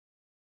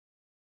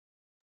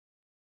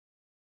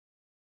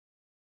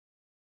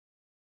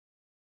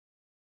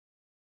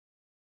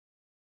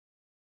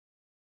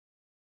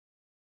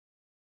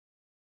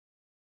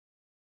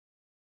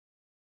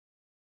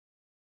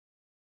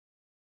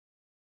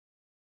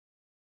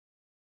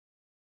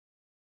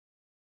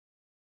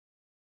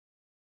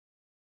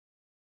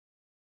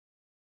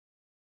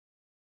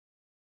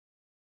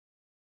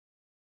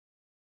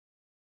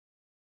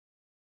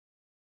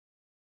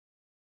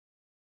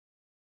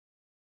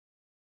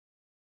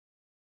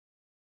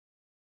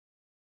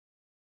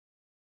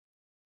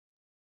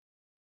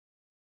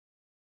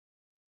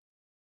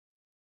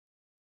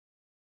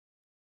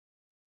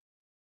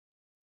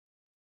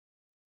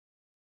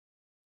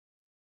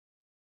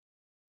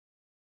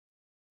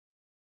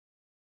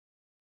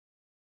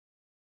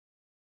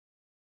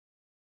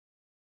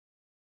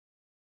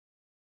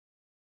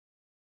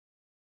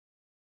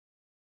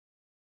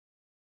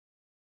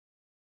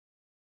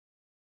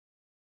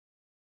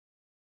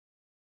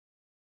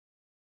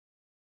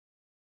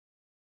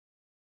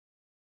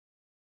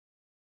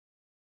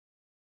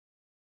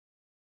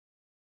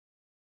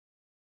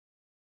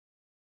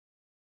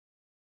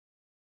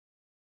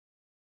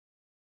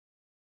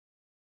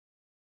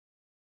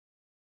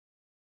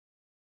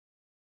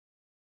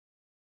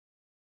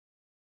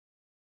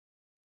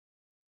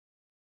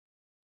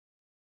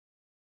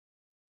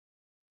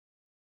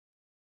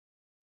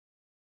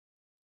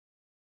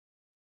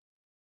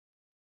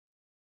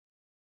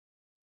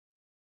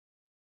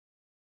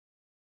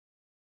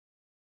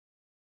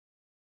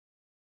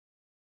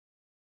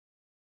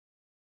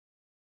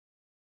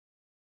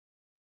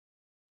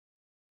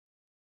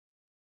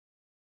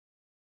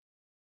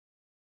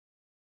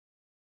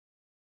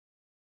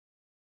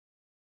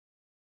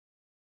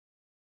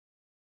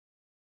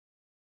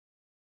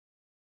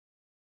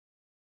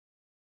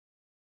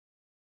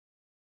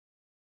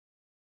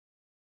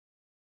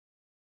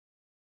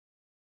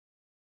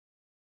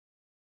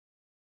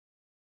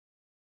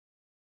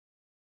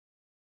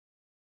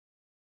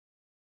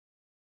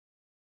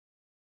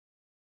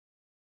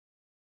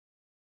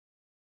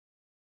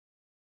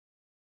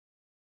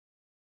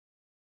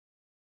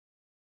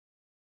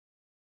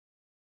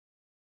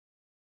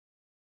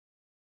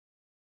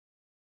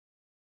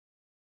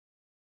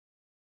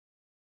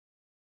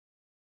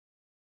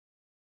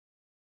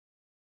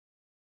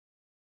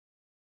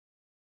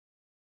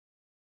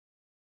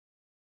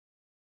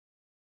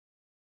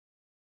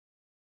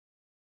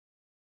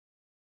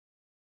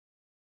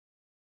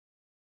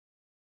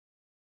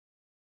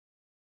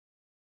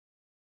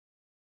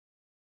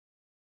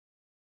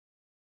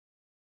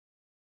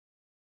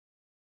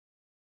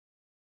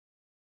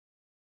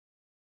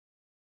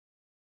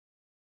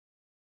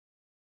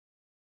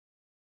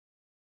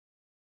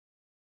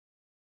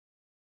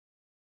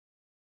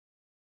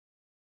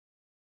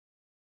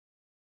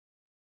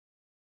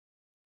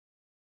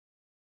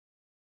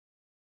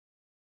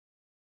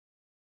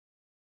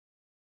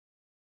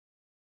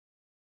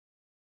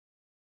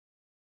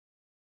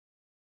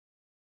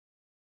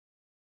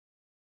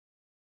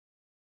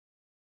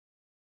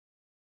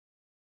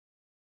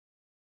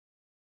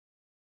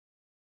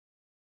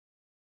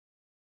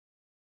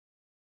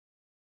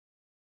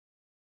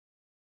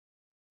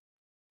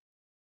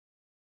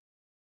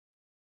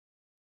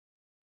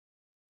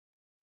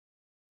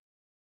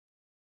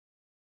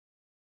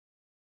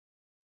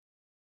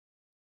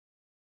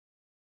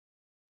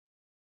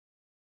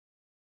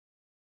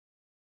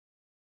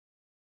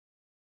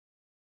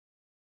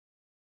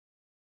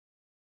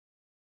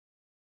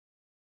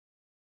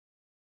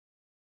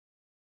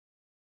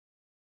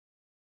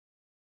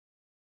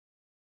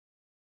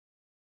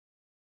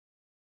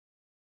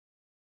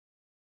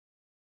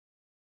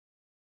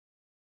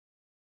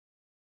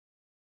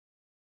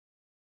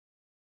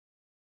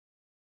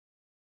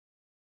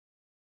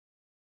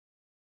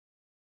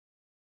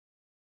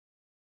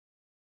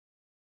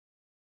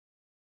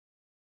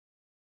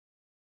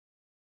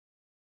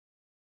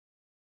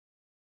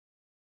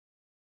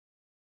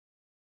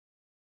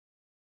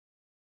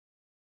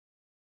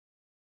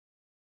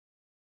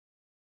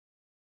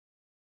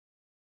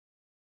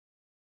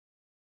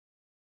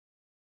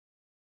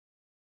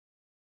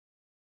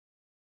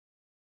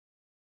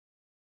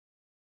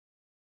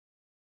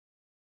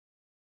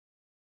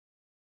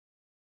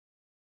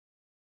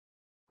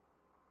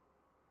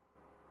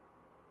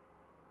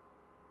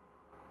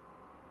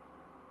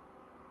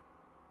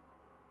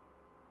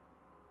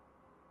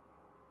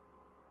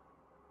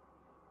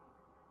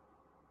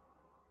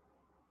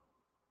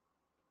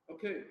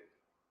Okay.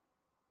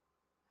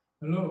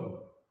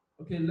 Hello.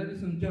 Okay,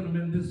 ladies and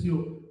gentlemen, this is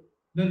your,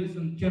 ladies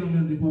and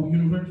gentlemen, the whole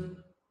universe.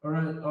 All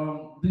right.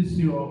 This is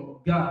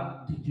your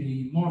God,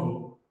 DJ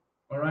Moro.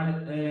 All right,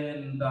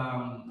 and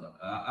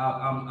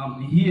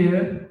I'm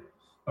here.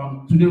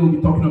 Today we'll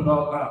be talking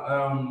about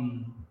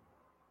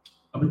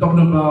I'll be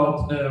talking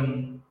about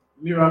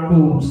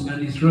miracles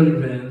and its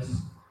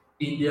relevance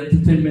in the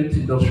entertainment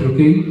industry.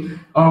 Okay,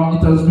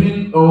 it has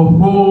been a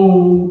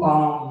whole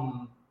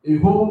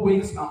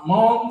weeks and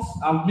months.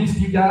 I've missed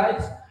you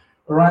guys.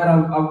 All right,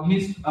 I've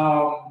missed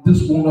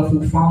this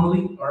wonderful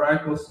family. All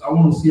right, because I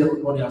want to see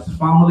everybody as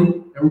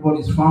family.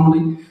 Everybody's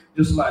family,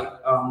 just like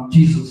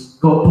Jesus.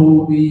 God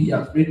told me He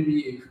has made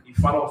me a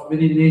father of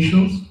many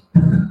nations.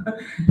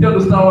 You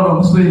understand what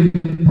I'm saying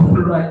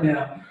right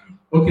now?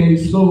 Okay,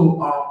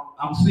 so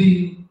I'm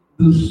seeing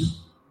this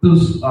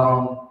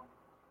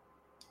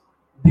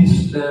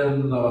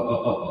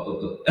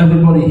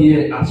everybody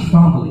here as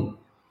family.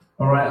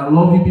 All right, I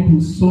love you people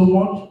so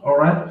much. All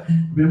right,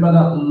 remember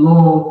that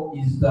love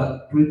is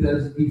the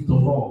greatest gift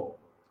of all.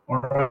 All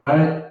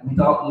right,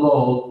 without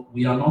love,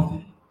 we are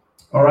nothing.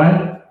 All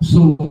right,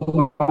 so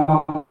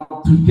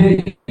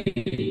today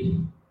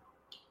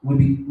we'll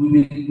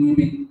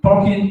be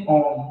talking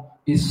on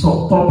a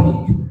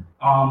subtopic,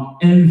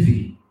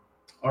 envy.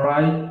 All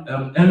right,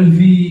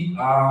 envy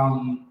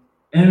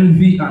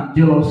and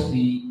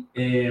jealousy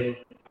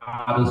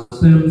are the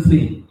same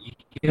thing. You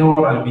get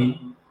what I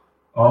mean?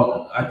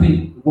 I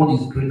think one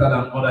is greater than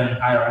other in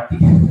hierarchy.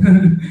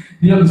 Do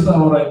you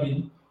understand what I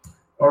mean?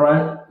 All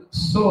right.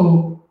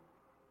 So,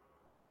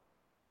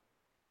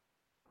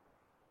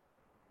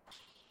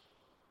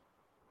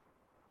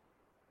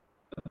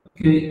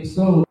 okay.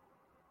 So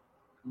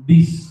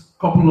these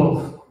couple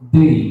of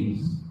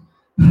days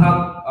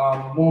had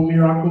more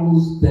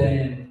miracles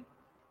than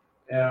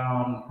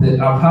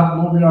I've had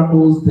more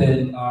miracles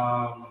than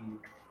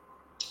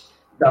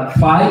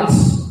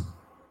fights.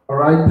 All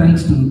right,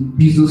 thanks to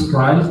Jesus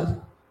Christ.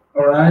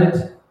 All right,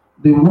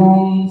 the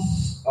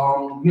ones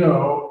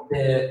girl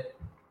that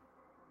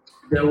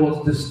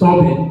was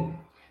disturbing.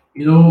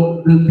 You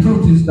know, the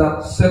truth is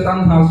that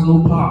Satan has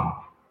no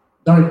power.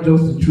 That is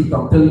just the truth.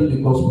 I'm telling you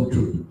the gospel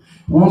truth.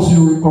 Once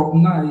you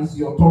recognize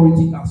your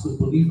authority as a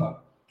believer,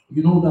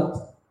 you know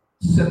that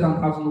Satan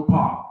has no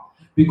power,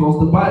 because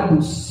the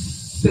Bible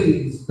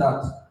says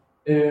that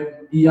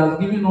he has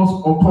given us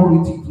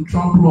authority to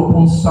trample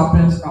upon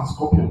serpents and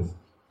scorpions.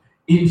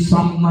 In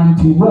Psalm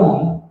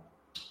 91,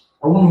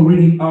 I want to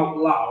read it out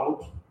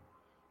loud.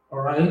 All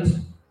right,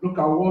 look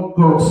at what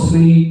God said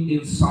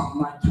in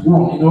Psalm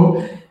 91. You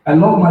know, I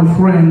love my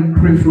friend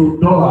Creflo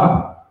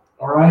Dollar.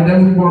 All right,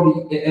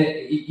 everybody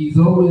is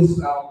always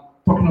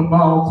talking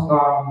about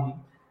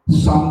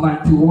Psalm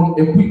 91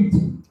 equipped.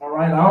 All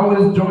right, I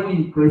always join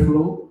in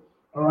Creflo.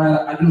 All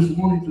right, I just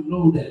wanted to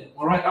know that.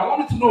 All right, I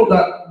wanted to know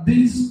that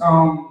this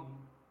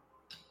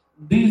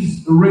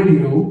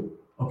radio,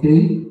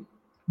 okay,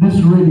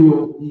 this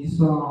radio is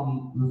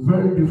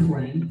very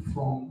different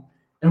from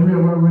every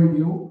other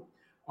radio.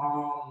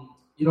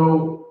 You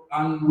know,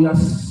 and we are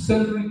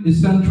centric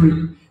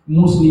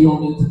mostly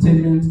on the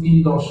entertainment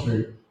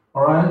industry.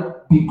 All right,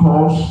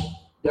 because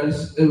there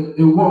is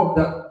a work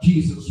that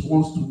Jesus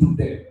wants to do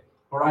there.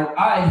 All right,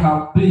 I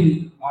have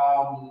been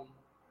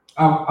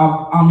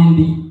I'm in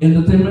the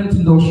entertainment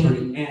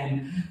industry,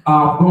 and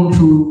I've gone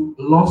through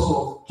lots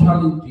of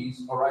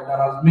challenges. All right, that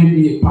has made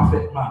me a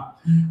perfect man.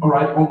 All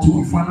right, until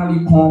we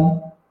finally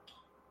come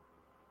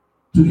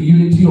to the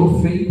unity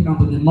of faith and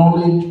to the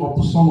knowledge of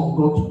the Son of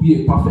God to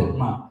be a perfect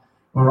man.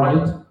 All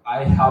right,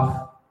 I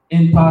have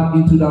entered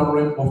into that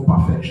realm of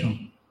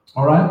perfection.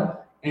 All right,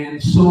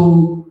 and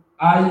so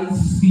I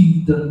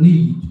see the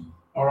need,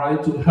 all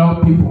right, to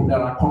help people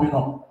that are coming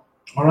up.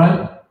 All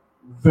right,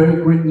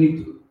 very great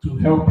need to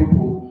help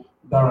people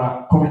that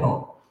are coming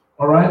up.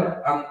 All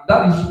right, and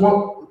that is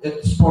what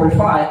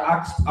Spotify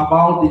asked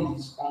about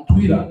this on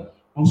Twitter,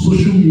 on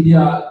social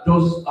media,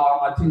 just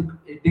I think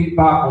a day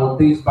back or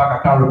days back,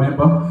 I can't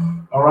remember.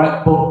 All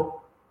right, but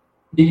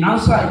the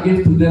answer I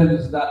gave to them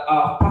is that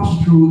I've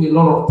passed through a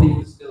lot of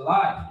things in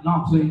life. You know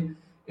what I'm saying?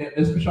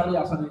 Especially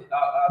as a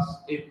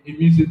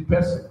music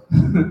person.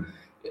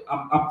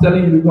 I'm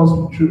telling you the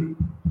gospel truth.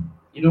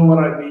 You know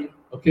what I mean?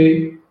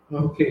 Okay?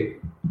 Okay.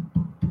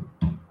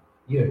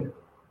 Yeah.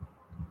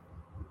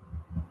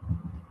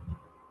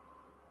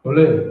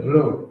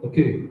 Hello.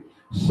 Okay.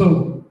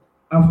 So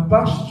I've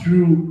passed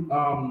through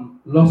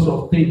lots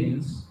of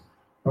things,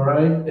 all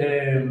right,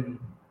 in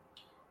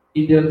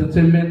the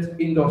entertainment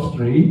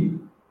industry,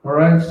 all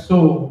right.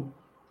 So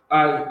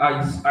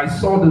I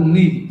saw the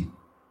need,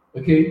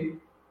 okay.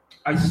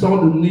 I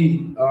saw the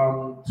need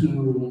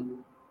to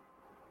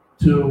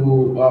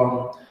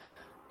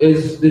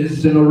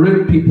is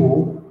generate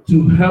people,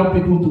 to help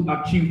people to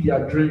achieve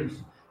their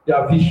dreams,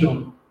 their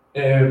vision,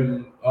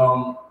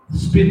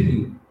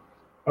 speedily.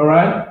 All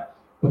right,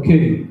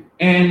 okay.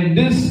 And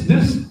this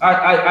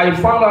I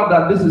found out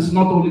that this is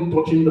not only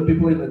touching the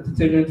people in the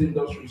entertainment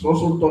industry; it's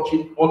also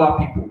touching other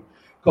people.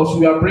 Because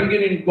we are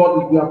bringing in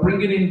godly, we are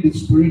bringing in the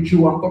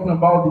spiritual. I'm talking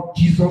about the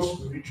Jesus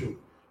spiritual.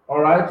 All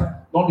right,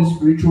 not the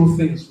spiritual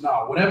things.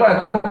 Now, whenever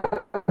I talk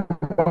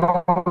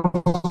about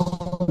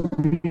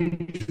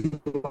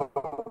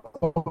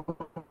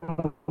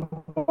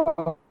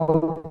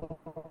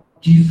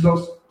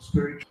Jesus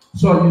spiritual,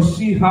 so you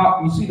see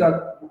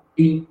that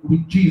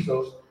with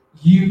Jesus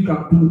you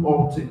can do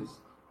all things.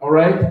 All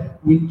right,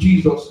 with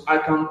Jesus I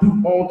can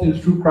do all things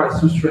through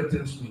Christ who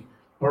strengthens me.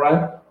 All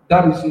right,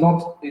 that is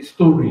not a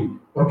story.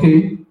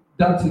 Okay,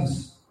 that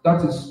is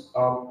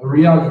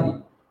reality.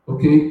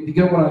 Okay, you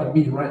get what I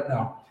mean right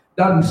now?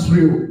 That is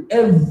real.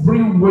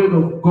 Every word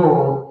of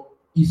God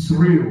is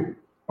real.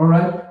 All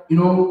right. You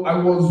know, I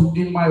was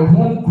in my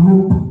home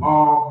group.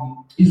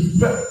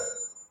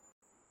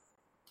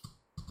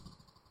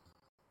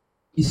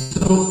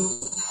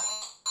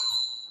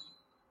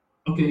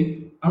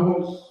 Okay. I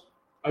was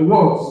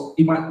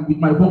with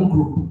my home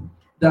group.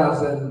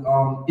 That's an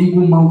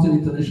Eagle Mountain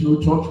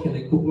International Church,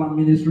 Kenneth Copeland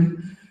Ministry.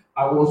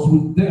 I was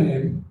with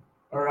them.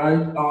 All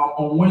right.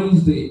 On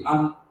Wednesday,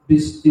 and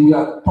we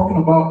are talking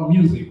about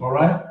music. All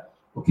right.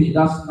 Okay,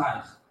 that's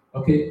nice.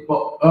 Okay,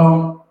 but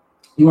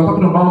you were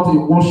talking about a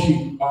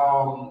worship,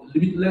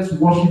 limitless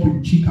worship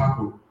in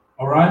Chicago.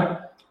 All right,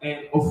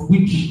 and of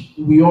which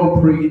we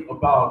all prayed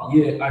about.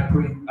 Yeah, I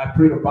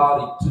prayed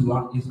about it too,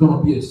 and it's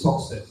gonna be a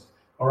success.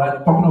 All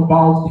right, talking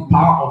about the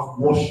power of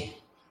worship.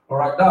 All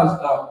right,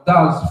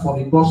 that's for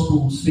the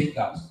gospel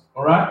singers.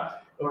 All right,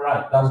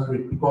 that's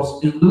great,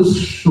 because in this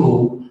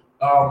show,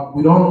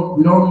 we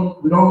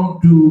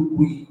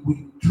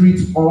treat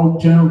all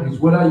genres,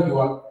 whether you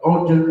are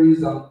all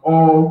genres and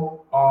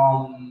all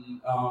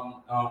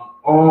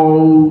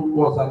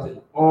what's that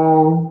thing?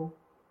 All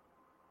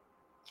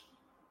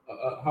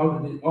how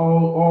did it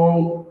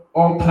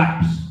all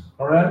types,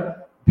 all right?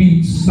 Be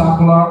it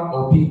secular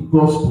or be it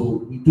gospel,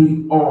 we do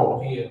it all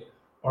here,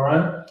 all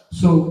right?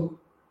 So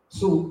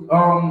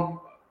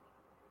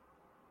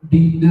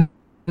the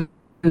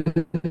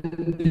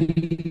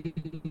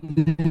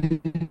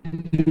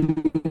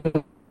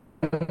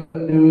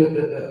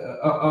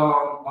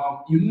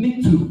you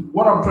need to.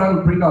 What I'm trying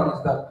to bring out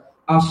is that,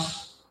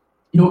 as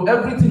you know,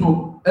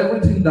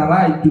 everything that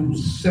I do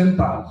is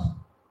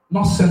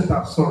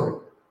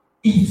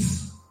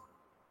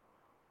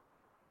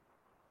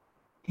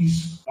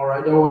all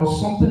right. There was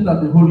something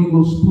that the Holy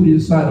Ghost put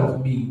inside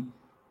of me,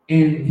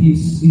 and he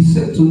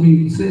said to me,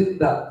 he said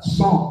that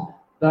song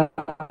that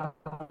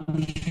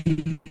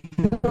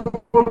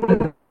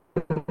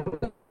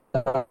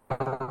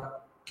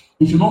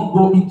you should not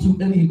go into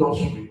any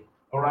industry,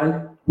 all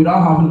right,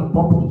 without having a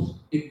purpose,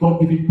 a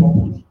God-given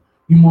purpose.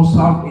 You must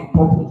have a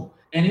purpose.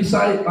 And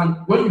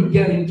when you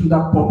get into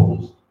that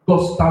purpose,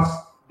 God starts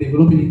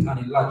developing it and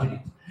enlarging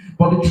it.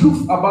 But the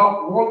truth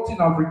about one thing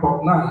I've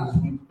recognized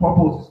with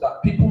purpose is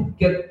that people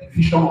get the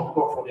vision of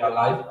God for their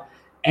life,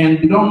 and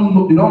they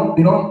don't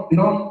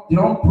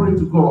pray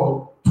to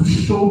God to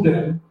show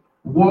them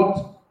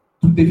what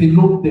to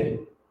develop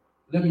them.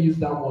 Let me use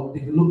that word,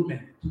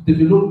 development, to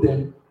develop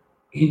them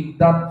in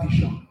that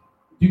vision.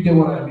 Do you get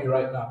what I mean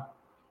right now?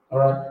 All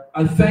right.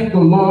 I thank the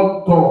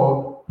Lord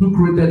God who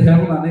created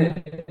heaven and earth,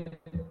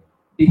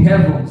 the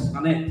heavens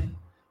and earth,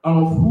 and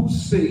of who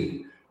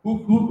say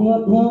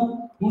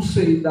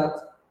that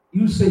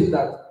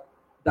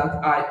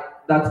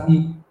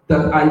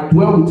I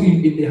dwell with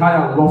him in the high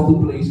and lofty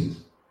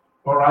places.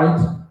 All right.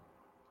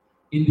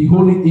 In the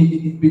holy,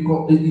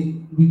 because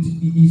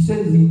he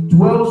says he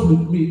dwells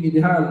with me in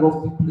the high and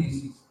lofty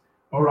places.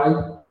 All right.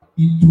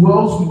 He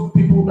dwells with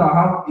people that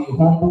have a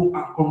humble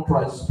and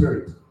contrite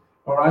spirit.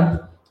 All right.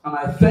 And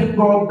I thank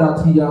God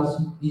that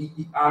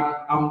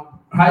I'm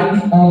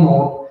highly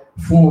honored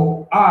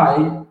for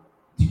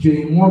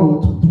DJ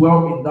Immortal, to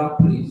dwell in that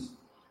place.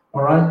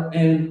 All right.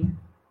 And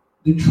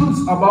the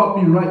truth about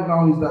me right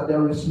now is that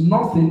there is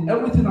nothing,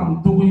 everything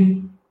I'm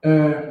doing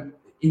in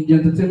the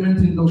entertainment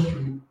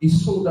industry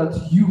is so that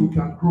you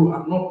can grow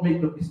and not make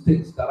the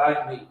mistakes that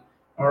I made.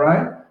 All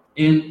right.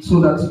 And so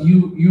that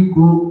you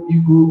grow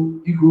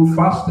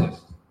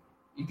fastest.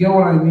 You get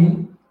what I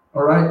mean?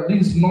 All right.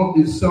 This is not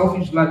a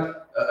selfish, like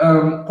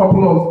a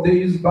couple of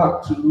days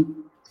back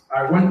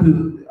I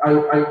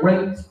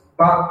went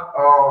back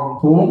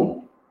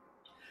home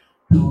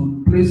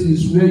to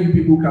places where you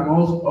people can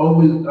also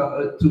always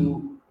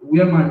to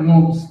where my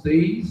mom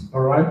stays.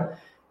 All right.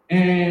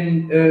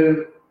 And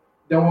there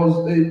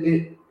was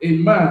a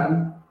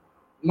man,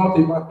 not a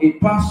man, a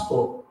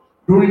pastor,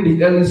 during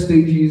the early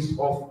stages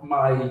of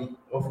my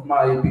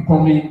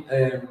becoming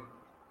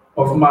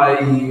of my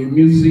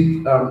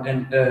music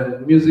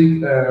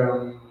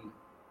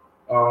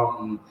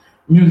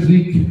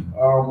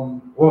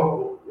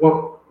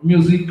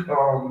music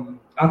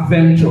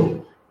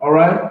adventure. All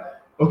right.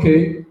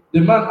 Okay. The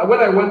man, when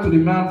I went to the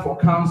man for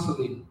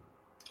counseling,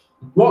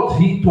 what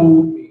he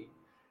told me,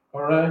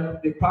 all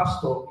right, the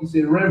pastor is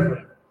a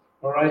reverend,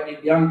 all right, in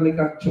the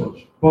Anglican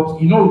church. But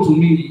you know, to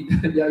me,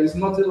 there is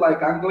nothing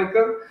like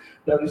Anglican,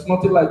 there is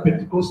nothing like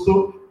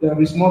Pentecostal, there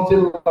is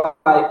nothing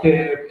like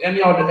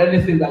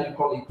anything that you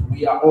call it.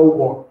 We are all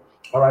one.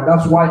 All right,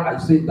 that's why I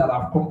say that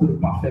I've come to the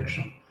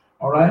perfection.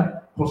 All right,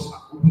 because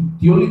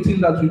the only thing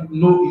that we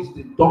know is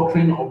the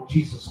doctrine of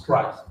Jesus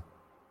Christ.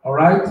 All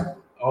right,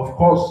 of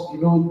course,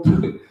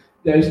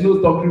 there is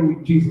no doctrine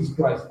with Jesus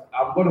Christ.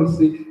 I'm going to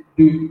say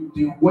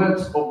the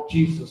words of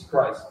Jesus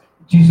Christ,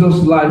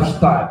 Jesus'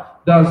 lifestyle.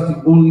 That's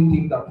the only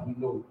thing that we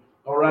know.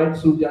 All right,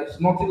 so there is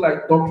nothing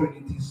like doctrine.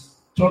 It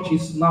is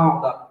churches now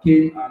that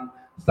came and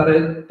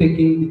started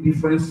taking the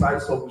different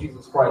sides of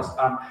Jesus Christ,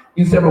 and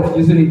instead of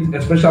using it,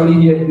 especially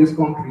here in this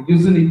country,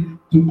 using it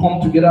to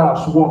come together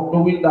as one,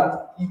 knowing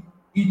that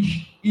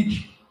each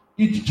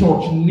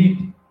church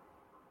need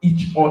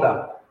each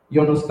other.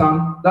 You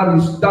understand? That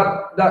is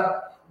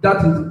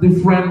the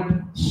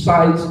different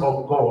sides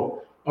of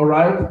God. All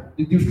right,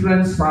 the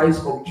different sides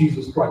of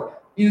Jesus Christ.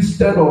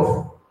 Instead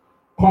of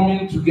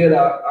coming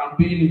together and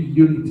being in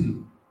unity,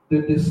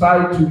 they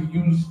decide to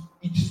use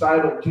each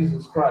side of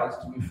Jesus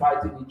Christ to be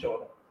fighting each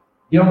other.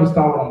 You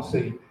understand what I'm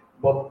saying?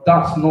 But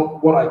that's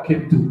not what I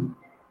came to.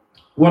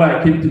 What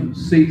I came to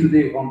say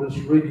today on this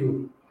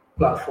radio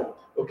platform.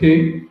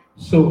 Okay?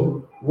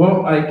 So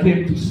what I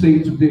came to say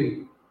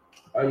today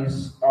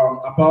is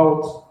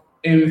about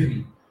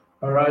envy.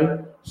 All right.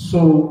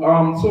 So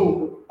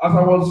as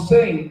I was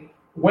saying,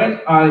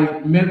 when I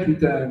met with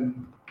that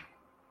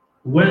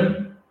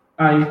man,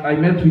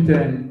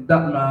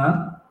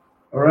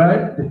 all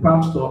right, the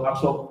pastor, I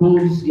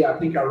suppose, I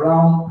think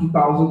around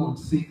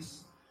 2006.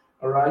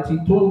 All right,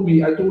 I told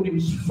him,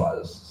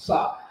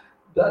 sir,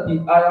 Daddy,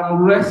 I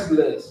am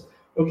restless.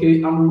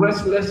 Okay, I'm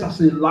restless as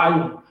a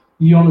lion.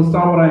 You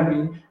understand what I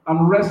mean?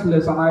 I'm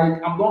restless, and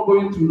I'm not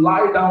going to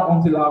lie down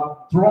until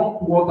I've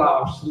drunk what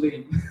I've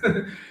slain.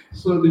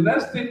 So the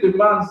next thing the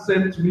man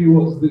said to me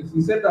was this.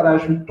 He said that I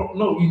should talk.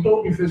 No, he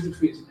told me face to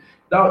face.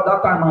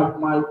 That time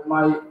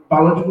my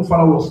biological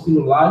father was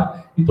still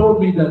alive. He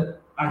told me that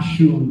I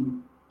should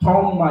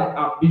turn my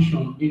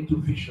ambition into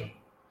vision.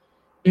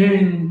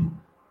 And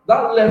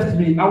that left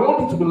me. I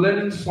want you to be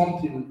learning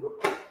something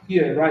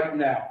here right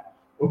now.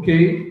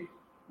 Okay?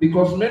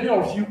 Because many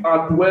of you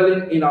are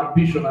dwelling in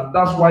ambition, and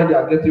that's why they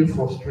are getting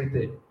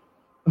frustrated.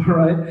 All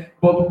right.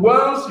 But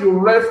once you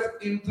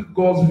rest into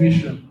God's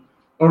vision,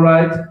 all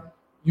right,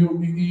 you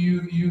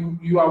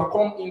have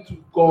come into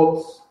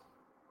God's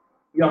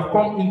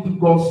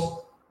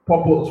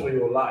purpose for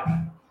your life.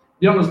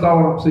 You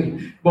understand what I'm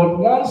saying? But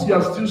once you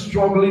are still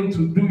struggling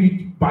to do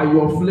it by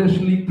your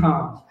fleshly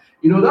terms,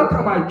 that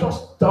time I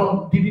just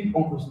didn't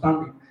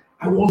understand it.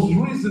 I was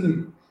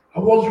reasoning. I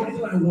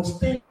was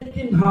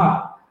thinking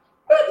hard.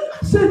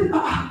 I said,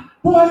 I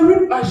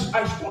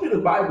studied the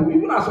Bible.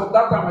 Even as of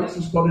that time, I used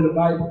to study the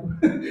Bible.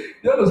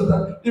 You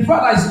understand? In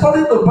fact, I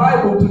studied the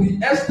Bible to the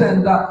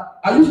extent that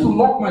I used to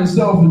lock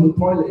myself in the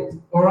toilet.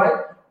 All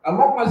right? I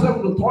locked myself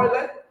in the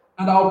toilet,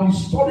 and I'll be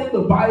studying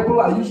the Bible.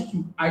 I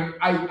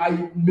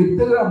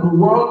meditated on the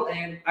word,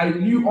 and I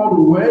knew all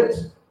the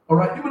words. All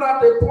right? Even at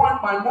that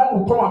point, my mom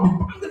would come and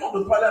be banging on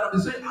the toilet and be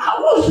saying,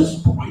 what is this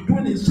boy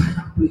doing inside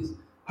that place?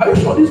 Are you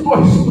sure this boy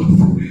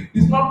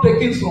is not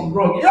taking some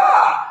drug?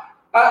 Yeah.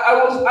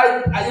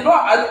 I didn't know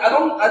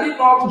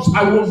how to.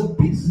 I was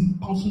busy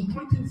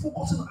concentrating,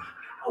 focusing.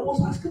 I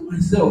was asking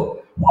myself,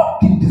 what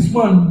did this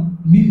man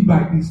mean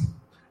by this?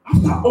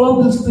 After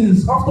all the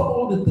things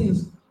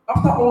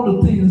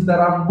that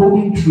I'm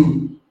going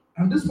through,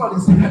 and this man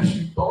is saying I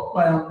should turn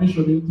my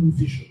ambition into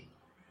vision.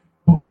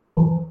 But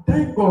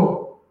thank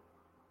God,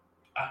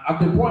 at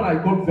the point I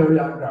got very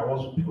angry,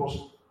 because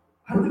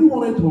I really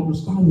wanted to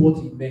understand what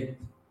he meant.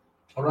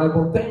 All right,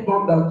 but thank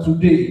God that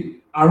today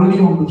I really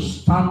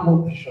understand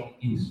what vision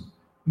is.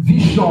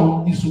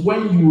 Vision is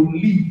when you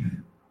live,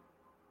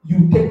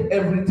 you take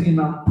everything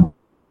and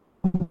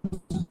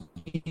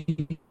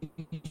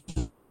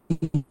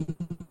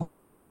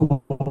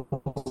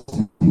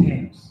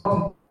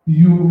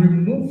you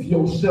remove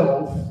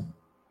yourself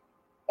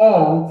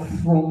all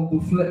from the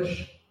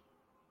flesh.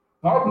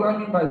 How do I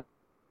mean by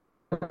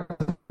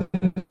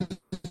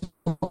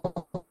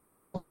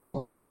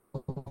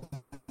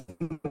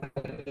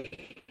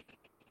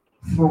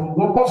from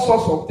what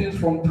sorts of things?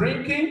 From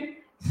drinking,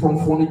 from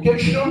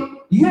fornication,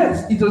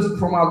 yes, it is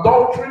from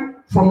adultery,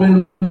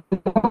 from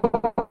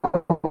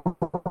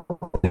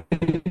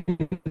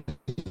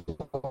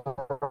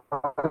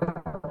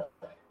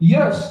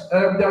yes,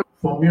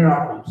 for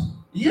miracles.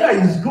 Yeah,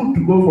 it's good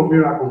to go for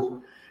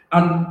miracles,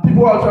 and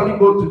people actually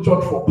go to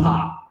church for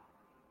power.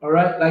 All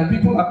right, like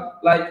people are,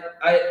 like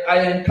I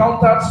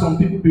encountered some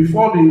people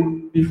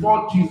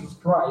before Jesus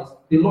Christ,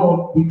 the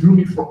Lord withdrew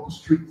me from the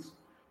streets.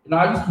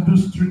 I used to do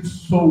street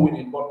soul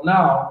winning, but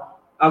now,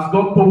 as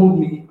God told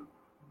me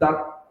that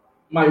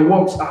my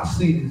works are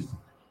finished.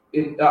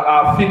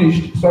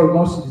 Sorry,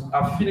 not ceased.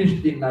 Are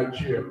finished in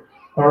Nigeria.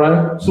 All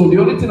right. So the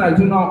only thing I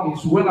do now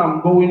is when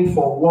I'm going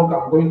for work,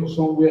 I'm going to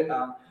somewhere,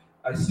 and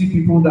I see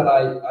people that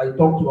I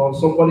talk to, or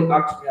somebody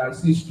asks me, I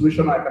see a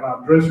situation I can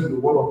address with the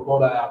word of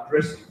God, I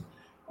address it.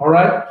 All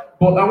right.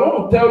 But I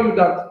want to tell you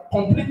that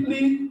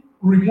completely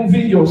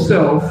removing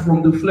yourself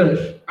from the flesh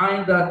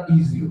ain't that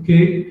easy.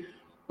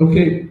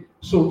 Okay,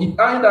 so it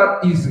ain't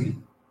that easy.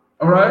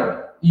 All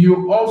right,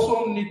 you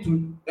also need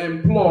to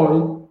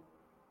employ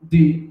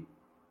the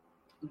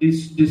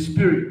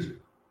spirit.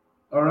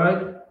 All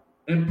right,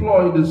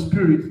 employ the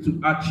spirit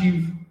to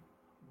achieve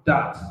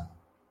that.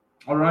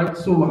 All right.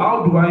 So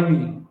how do I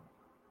mean?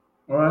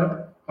 All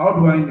right. How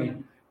do I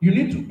mean? You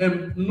need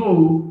to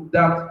know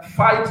that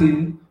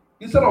fighting,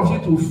 instead of you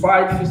to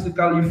fight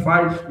physically,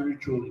 fight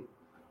spiritually.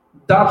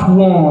 That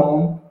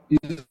one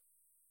is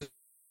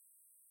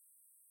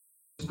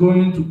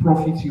going to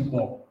profit you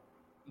more.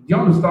 Do you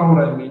understand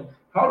what I mean?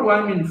 How do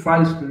I mean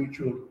fight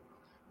spiritually?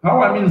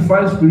 How I mean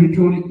fight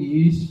spiritually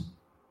is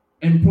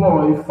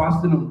employ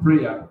fasting and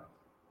prayer,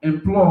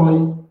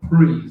 employ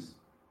praise,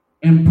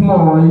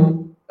 employ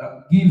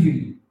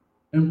giving,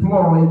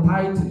 employ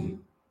tithing.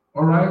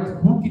 All right,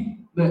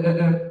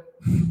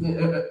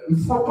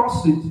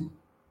 focus it.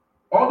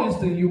 All these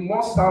things you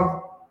must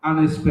have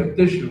an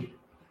expectation.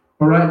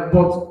 All right,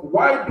 but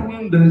while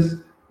doing this,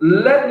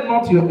 let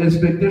not your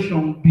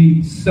expectation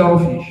be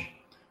selfish.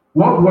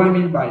 What do I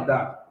mean by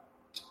that?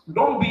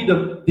 Don't be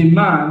the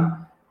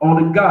man or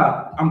the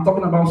God, I'm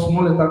talking about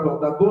small letter God,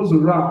 that goes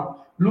around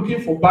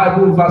looking for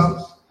Bible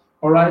verses,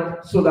 all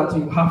right, so that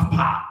you have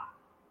power.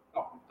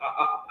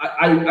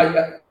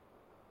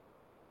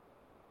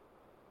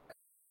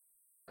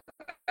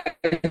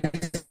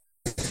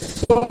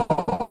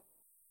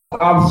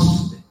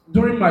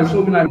 During my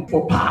serving, I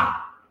for power,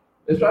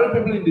 especially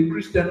people in the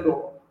Christendom.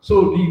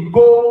 So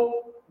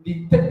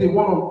they take the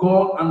word of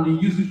God and they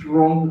use it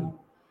wrongly.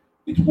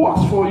 It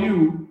works for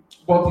you,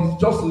 but it's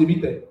just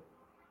limited.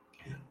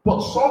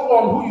 But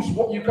someone who is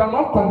what you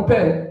cannot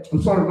compare.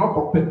 I'm sorry, not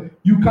compare.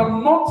 You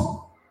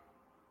cannot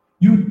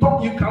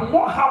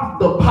have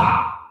the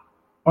power.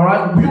 All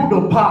right, wield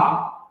the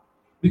power,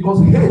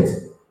 because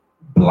hate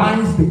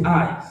blinds the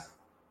eyes.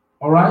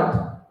 All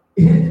right,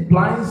 hate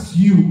blinds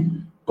you.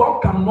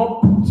 God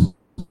cannot put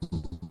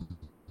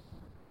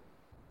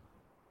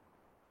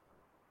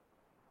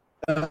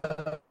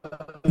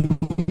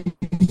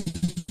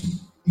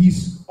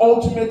his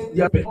ultimate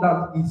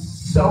that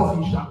is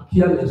selfish and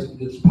careless in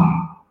his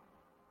power.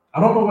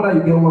 I don't know whether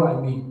you get what I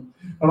mean.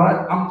 All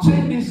right, I'm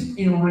saying this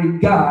in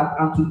regard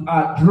and to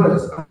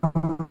address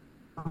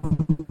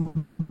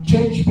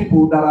change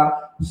people that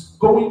are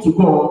going to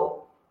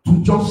God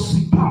to just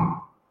see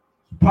power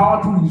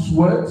through his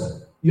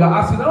words. You are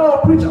asking,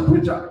 oh preacher,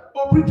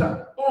 oh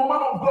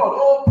man of God,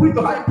 oh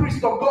the high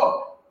priest of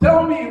God,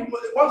 tell me,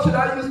 what should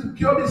I use to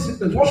cure this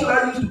sickness? What should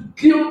I use to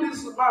kill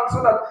this man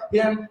so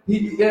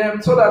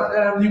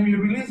that he will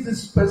release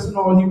this person,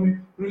 or he will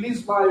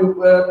release my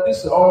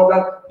this, or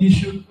that he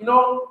should,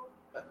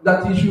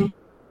 that he should,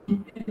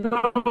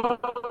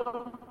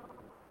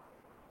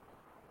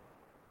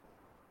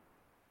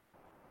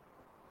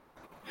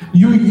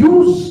 You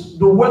use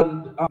the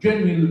word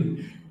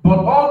genuinely, but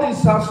all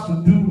this has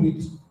to do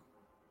with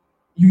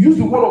you use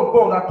the word of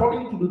God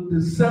according to the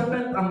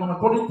discernment and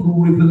according to the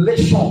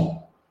revelation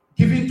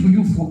given to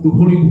you from the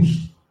Holy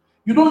Ghost.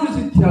 You don't use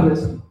it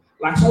carelessly.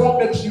 Like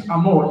someone makes you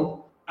annoyed,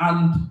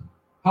 and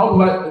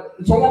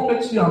someone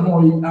makes you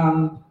annoyed,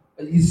 and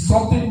it's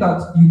something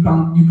that you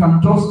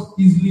can just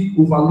easily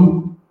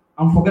overlook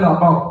and forget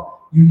about.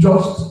 You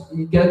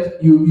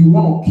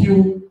want to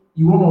kill,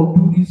 you want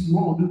to do this, you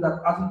want to do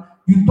that.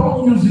 You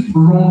don't use it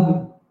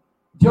wrongly.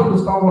 Do you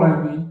understand what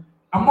I mean?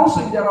 I'm not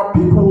saying there are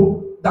people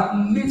that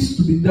needs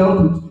to be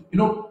dealt with.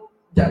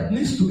 That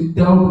needs to be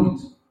dealt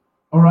with.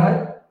 All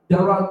right?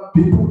 There are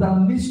people that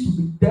needs to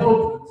be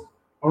dealt with.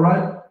 All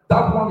right?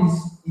 That one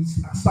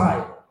is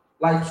aside.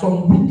 Like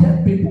some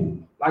wicked people.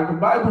 Like the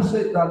Bible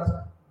said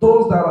that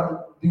those that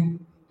are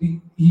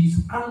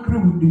he's angry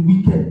with the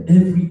wicked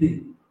every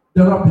day.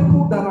 There are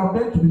people that are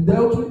meant to be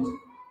dealt with,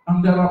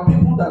 and there are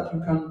people that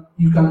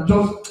you can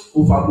just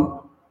overlook.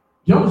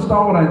 Do you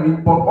understand what I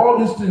mean? But all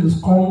these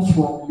things comes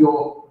from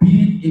your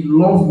being in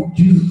love with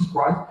Jesus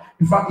Christ.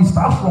 In fact, it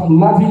starts from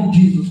loving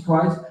Jesus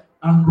Christ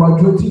and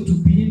graduating to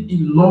being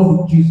in love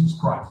with Jesus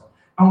Christ.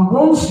 And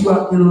once you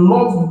are in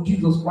love with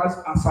Jesus Christ,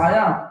 as I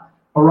am,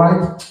 all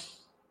right,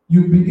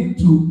 you begin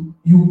to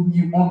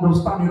you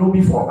understand.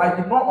 Before I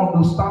did not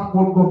understand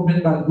what God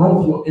meant by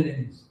love your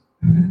enemies.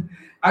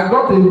 I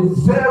got a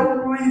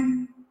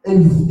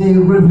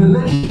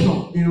revelation,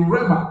 a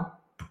rhema,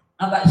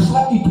 and I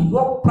saw it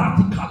work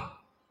practically.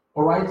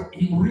 All right,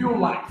 in real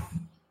life.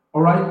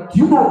 All right, do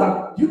you know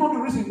the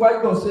reason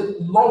why God said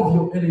love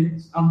your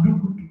enemies and do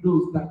good to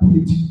those that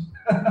hate you?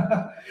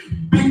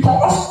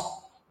 Because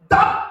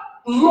that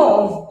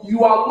love,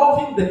 you are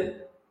loving them.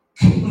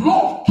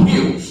 Love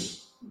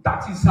kills.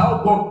 That is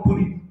how God put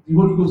it. The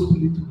Holy Ghost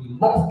put it to me.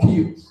 Love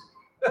kills.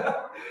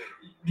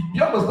 Do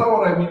you understand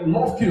what I mean?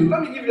 Love kills.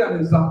 Let me give you an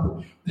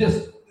example.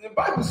 Yes, the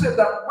Bible said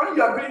that when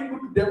you are being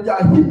good to them, you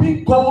are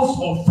heaping coals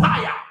of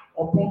fire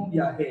upon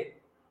their head.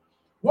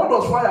 What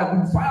does fire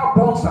do? Fire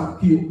burns and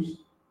kills.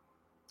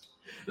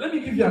 Let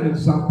me give you an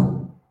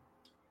example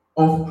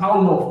of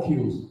how love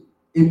kills.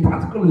 A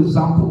practical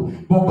example.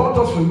 But God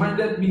just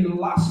reminded me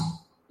last.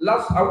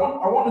 I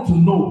wanted to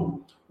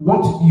know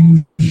what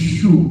you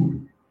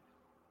should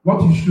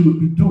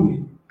be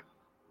doing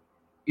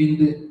in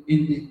the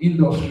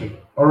industry.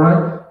 All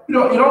right. You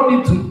don't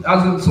need to,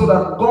 as in, so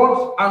that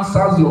God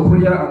answers your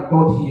prayer and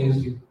God hears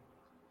you.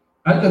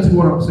 I get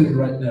what I'm saying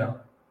right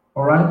now.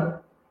 All right?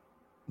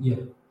 Yeah.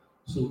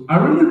 So I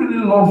really,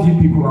 really love you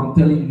people. I'm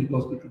telling you the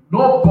gospel truth.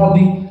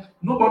 Nobody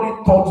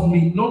taught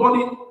me.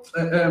 Nobody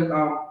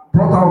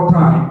brought out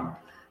time.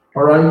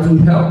 All right, to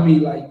help me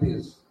like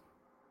this.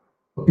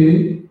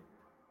 Okay.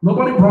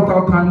 Nobody brought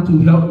out time to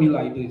help me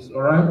like this.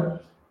 All right.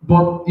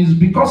 But it's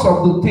because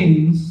of the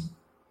things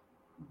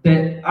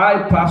that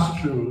I passed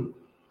through.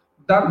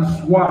 That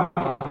is why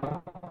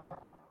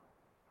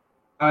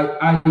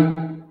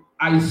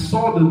I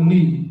saw the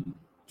need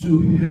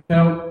to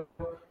help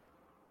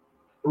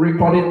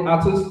recording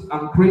artists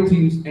and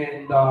creatives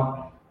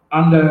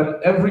and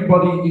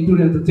everybody into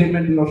the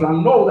entertainment industry. I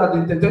know that the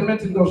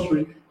entertainment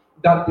industry,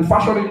 that the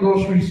fashion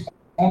industry is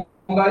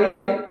under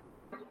it,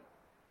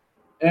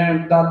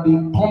 and that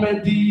the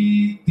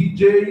comedy,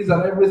 DJs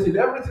and everything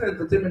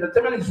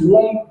entertainment is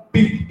one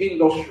big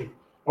industry.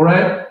 All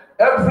right,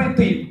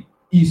 everything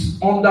is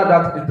under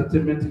that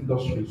entertainment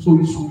industry. So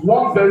it's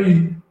one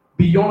very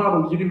beyond out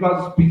of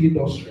universe big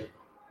industry.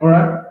 All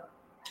right.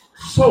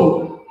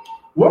 So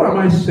what am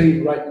I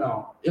saying right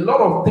now? A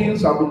lot of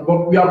things have been,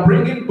 but we are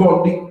bringing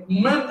God. The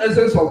main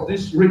essence of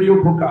this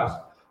radio broadcast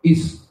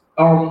is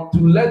to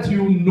let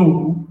you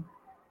know,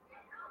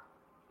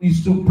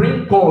 is to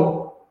bring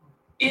God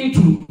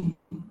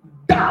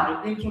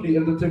down into the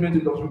entertainment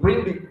industry.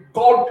 Bring the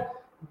God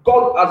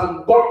as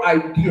in God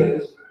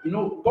ideas. You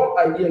know, God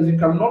ideas. You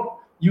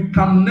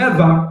can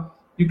never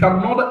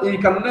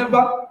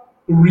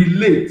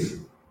relate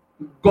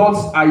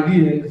God's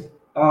ideas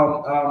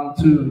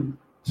to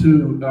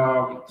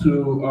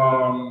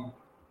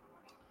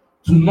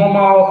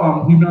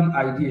normal human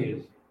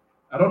ideas.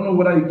 I don't know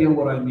whether you get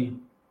what I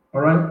mean.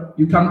 All right,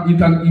 you can't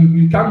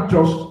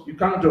just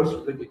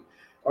relate it.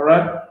 All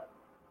right,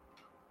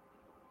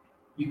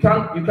 you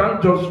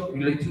can't just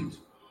relate it.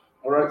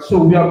 All right, so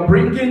we are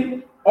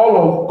bringing all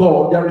of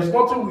God. There is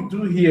nothing we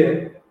do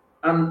here,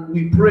 and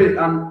we pray,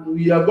 and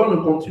we are going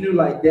to continue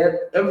like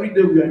that. Every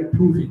day we are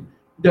improving.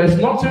 There's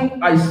nothing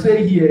I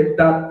say here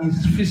that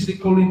is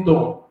physically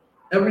done.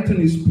 Everything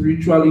is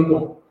spiritually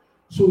done.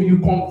 So you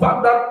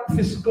convert that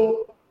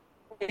physical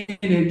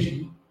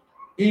energy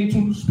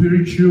into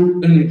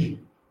spiritual energy.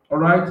 All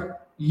right?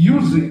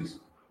 Use it.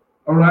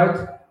 All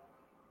right?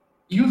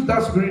 Use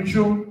that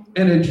spiritual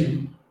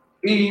energy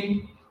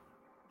in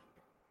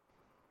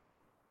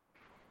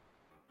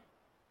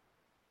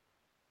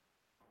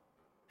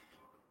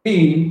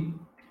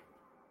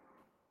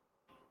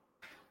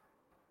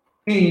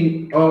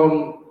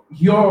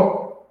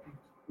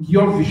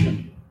your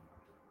vision.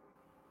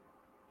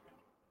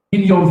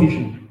 In your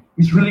vision,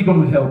 it's really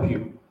going to help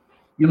you.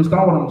 You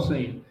understand what I'm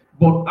saying?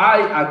 But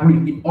I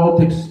agree, it all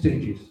takes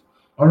stages.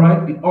 All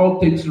right? It all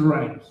takes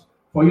ranks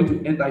for you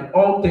to enter. It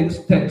all takes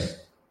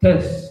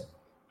tests,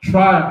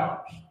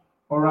 trials.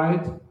 All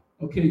right?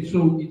 Okay,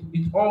 so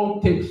it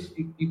all takes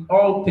a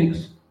lot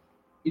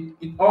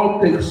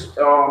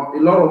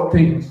of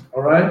things.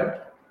 All right?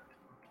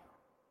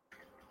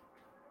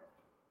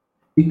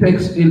 It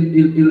takes a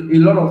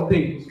lot of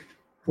things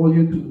for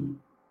you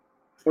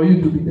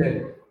to be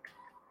there,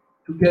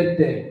 to get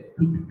there,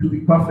 to be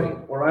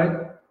perfect. All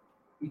right?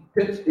 It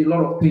takes a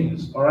lot of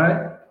things. All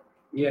right?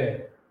 Yeah.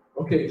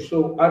 Okay.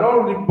 So I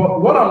don't really.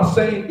 But what I'm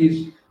saying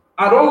is,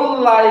 I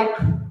don't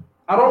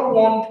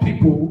want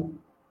people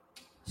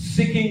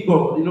seeking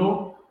God. You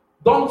know,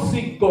 don't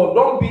seek God.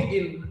 Don't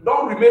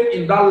remain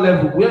in that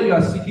level where you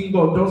are seeking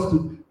God just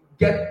to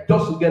get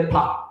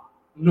power.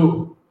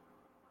 No.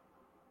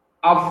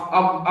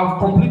 I've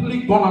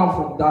completely gone out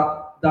from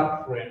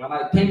that realm, and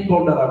I thank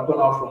God that I've gone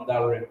out from that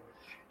realm.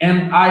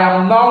 And I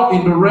am now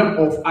in the realm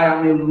of I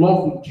am in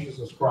love with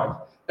Jesus Christ.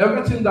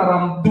 Everything that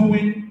I'm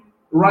doing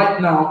right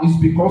now is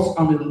because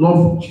I'm in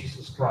love with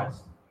Jesus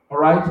Christ. All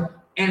right?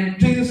 And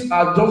things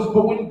are just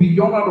going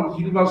beyond out of the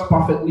universe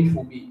perfectly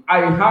for me. I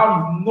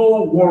have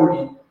no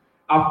worry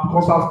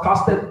because I've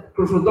casted.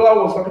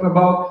 Christodola was talking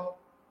about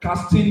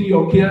casting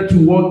your care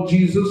toward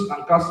Jesus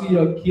and casting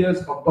your cares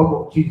on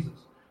top of Jesus.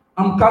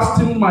 I'm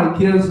casting my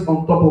cares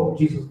on top of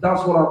Jesus.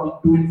 That's what I've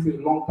been doing for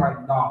a long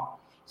time now,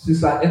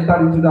 since I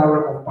entered into that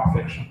realm of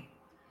perfection.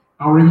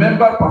 And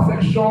remember,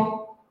 perfection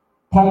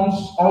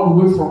comes all the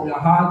way from your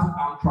heart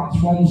and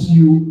transforms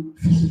you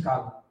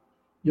physically.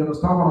 You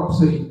understand what I'm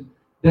saying?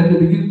 Then they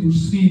begin to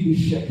see the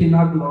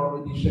Shekinah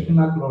glory.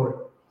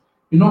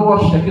 You know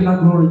what Shekinah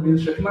glory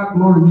means? Shekinah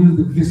glory means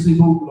the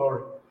visible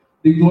glory.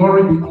 The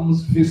glory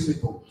becomes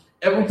visible.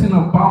 Everything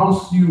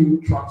about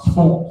you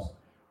transforms.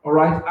 All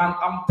right? And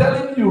I'm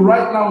telling you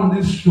right now in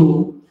this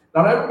show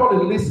that everybody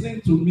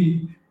listening to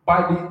me,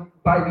 by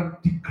the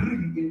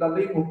decree in the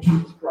name of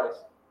Jesus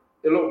Christ.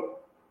 Hello.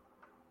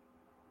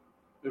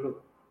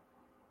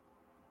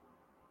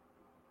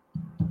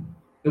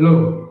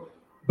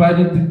 By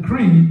the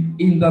decree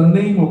in the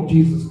name of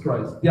Jesus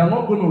Christ, they are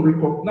not going to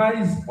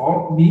recognize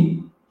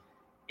me,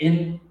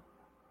 and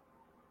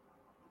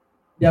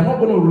they are not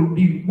going to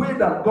the way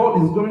that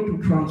God is going to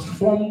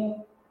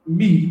transform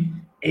me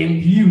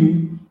and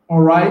you.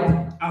 All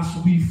right, as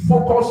we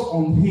focus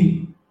on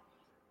him,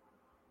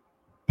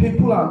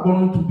 people are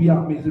going to be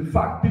amazed. In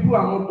fact, people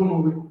are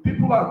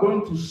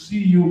going to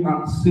see you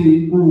and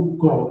say, oh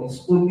God,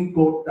 it's only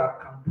God that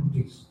can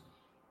do this.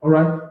 All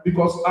right?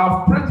 Because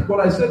I've prayed to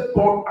God, I said,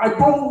 God, I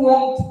don't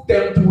want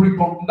them to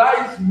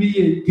recognize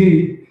me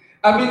again.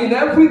 I mean, in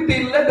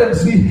everything, let them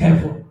see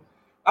heaven.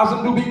 As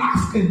in, they'll be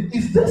asking,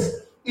 is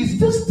this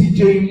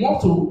DJ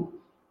Immortal?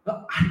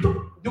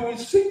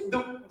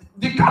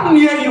 They can't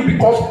hear you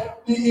because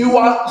you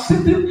are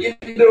sitting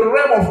in the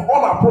realm of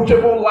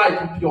unapproachable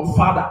light with your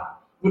Father,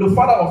 with the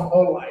Father of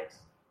all light,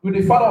 with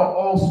the Father of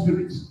all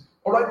spirits.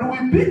 All right, you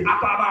will be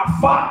at an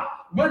afar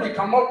where they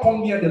cannot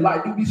come near the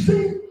light. You'll be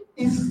saying,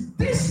 is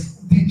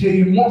this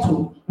DJ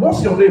Immortal?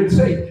 What's your name?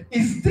 Say,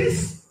 is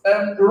this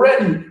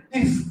Rennie?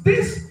 Is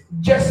this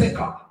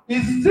Jessica?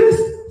 Is this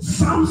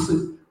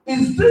Samson?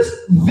 Is this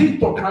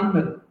Victor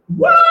Campbell?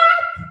 What?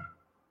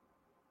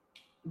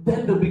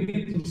 Then they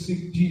begin to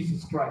seek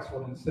Jesus Christ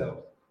for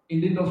themselves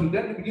in the industry.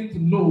 Then they begin to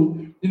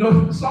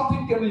know,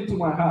 something came into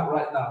my heart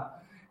right now.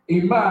 A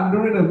man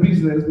doing a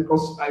business,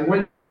 because I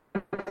went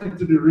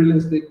into the real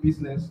estate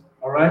business,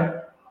 all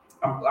right?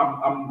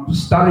 I'm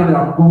starting,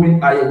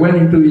 I went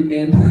into it,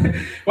 and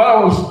while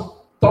I was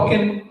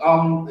talking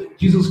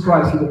Jesus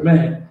Christ with the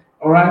man,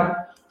 all right?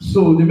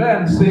 So the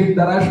man said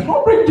that I should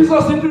not bring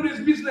Jesus into this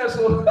business.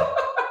 So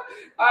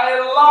I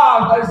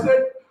laughed. I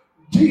said,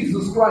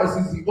 Jesus Christ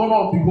is the owner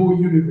of the whole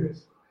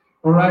universe.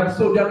 All right?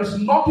 So there is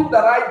nothing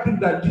that I do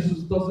that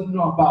Jesus doesn't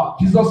know about.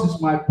 Jesus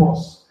is my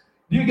boss.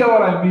 Do you get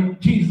what I mean?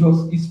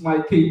 Jesus is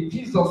my king.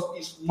 Jesus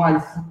is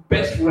my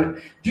best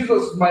friend.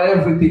 Jesus is my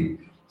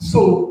everything.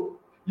 So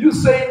you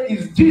say,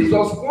 is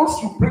Jesus,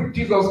 once you bring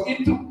Jesus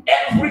into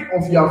every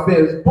of your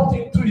affairs, both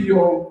into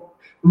your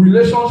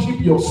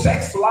relationship, your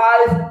sex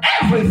life,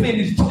 everything,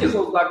 is Jesus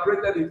that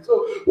created it.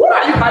 So what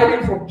are you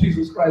hiding from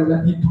Jesus Christ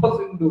that he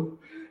doesn't know?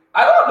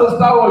 I don't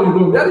understand what you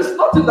know. There is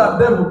nothing that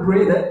devil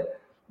created.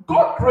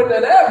 God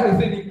created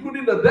everything,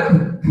 including the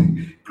devil.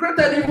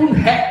 Created even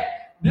hell.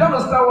 Do you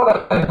understand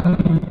what I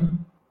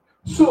mean?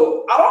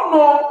 So I don't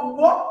know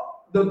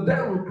what the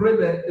devil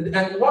created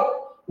and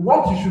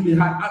what you should be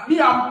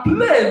hiding. I'm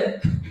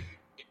playing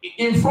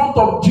in front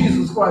of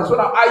Jesus Christ. So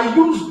that I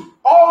use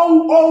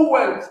all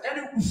words and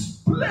it will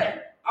explain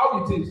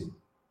how it is.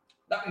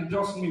 That is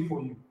just me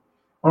for you.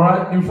 All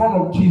right? In front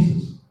of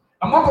Jesus.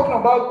 I'm not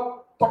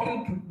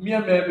talking to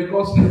mere men,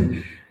 because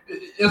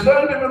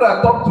especially people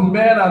that talk to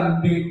men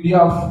and they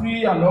are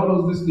free and all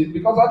those things.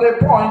 Because at a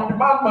point, the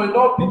man might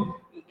not be,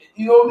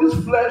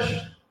 this flesh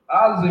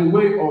has a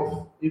way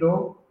of, you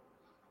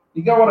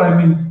get what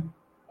I mean?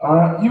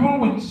 Even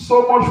with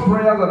so much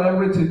prayers and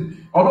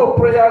everything, although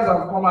prayers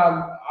have come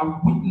and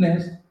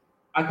witnessed,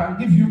 I can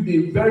give you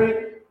a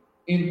very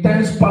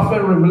intense,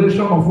 perfect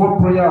revelation of what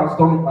prayer has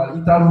done.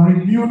 It has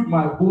renewed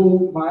my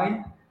whole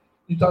mind.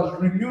 It has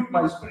renewed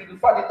my spirit. In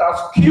fact, it has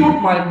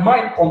killed my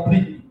mind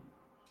completely.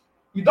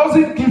 It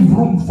doesn't give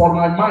room for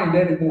my mind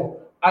anymore.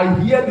 I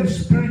hear the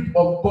Spirit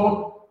of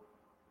God,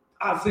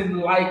 as in,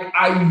 like,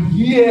 I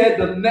hear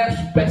the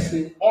next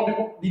person,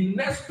 or the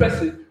next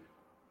person,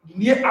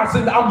 as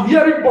in, I'm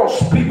hearing God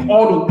speak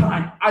all the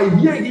time. I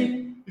hear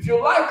him. If you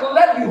like,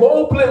 let the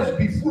whole place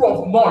be full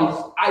of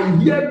noise. I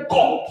hear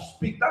God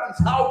speak. That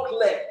is how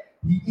clear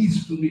he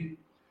is to me.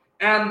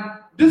 And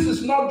this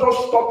is not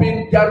just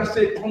stopping. There is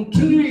a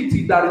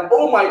continuity that,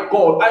 oh my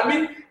God. I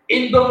mean,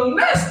 in the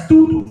next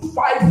 2 to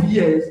 5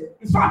 years,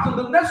 in fact, in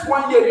the next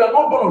 1 year, you are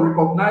not going to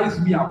recognize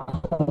me at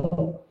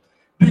all.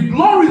 The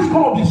glory is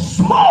going to be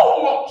so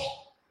much,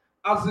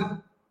 as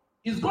in,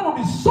 it's going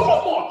to be so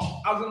much,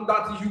 as in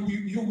that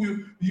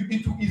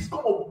it's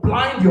going to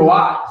blind your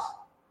eyes.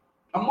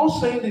 I'm not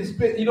saying this,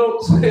 but a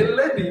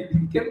lady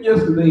came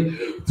yesterday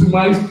to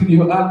my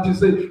studio and she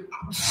said,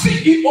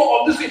 CEO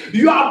of this thing,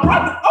 you are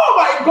bragging. Oh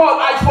my God,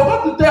 I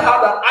forgot to tell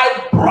her that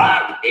I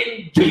brag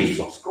in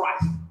Jesus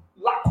Christ.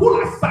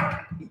 Lakula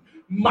sakati,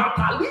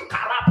 makali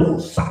karabu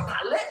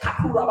sakale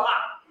kakuraba,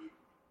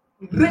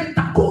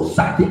 retaku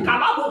saki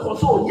karabu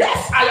koso.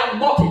 Yes, I am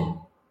nothing,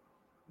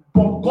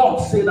 but God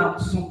said I'm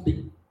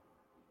something,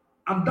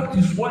 and that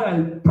is why I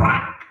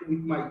brag with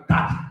my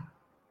daddy.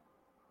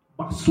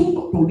 I'm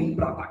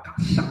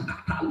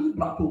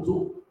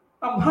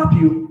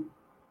happy.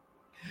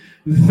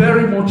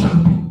 Very much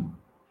happy.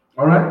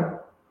 All right?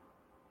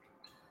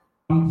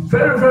 I'm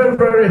very, very,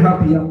 very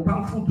happy. I'm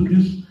thankful to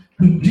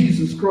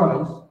Jesus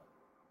Christ,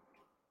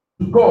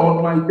 to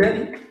God, my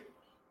daddy.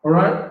 All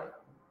right?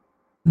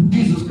 To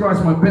Jesus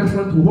Christ, my best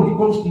friend, to Holy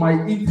Ghost, my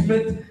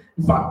intimate.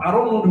 In fact, I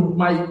don't know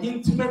my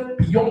intimate,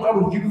 beyond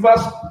out of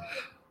universe,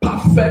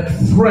 perfect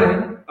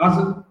friend. I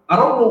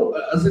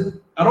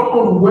don't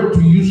know the word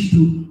to use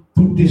to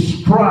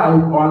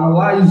describe or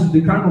analyze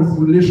the kind of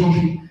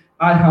relationship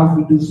I have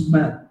with this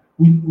man,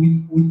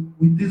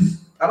 with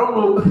this, I don't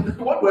know,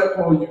 what do I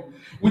call you?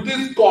 With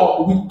this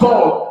God, with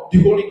God,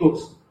 the Holy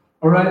Ghost,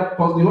 all right?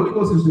 Because the Holy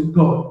Ghost is a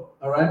God,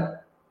 all right?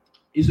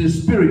 It's a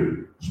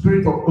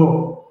spirit of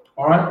God,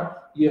 all right?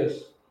 Yes,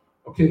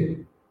 okay.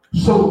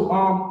 So,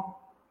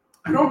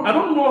 I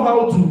don't know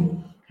how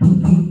to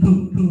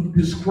to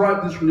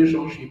describe this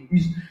relationship.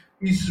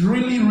 It's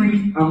really,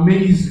 really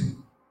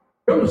amazing.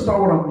 You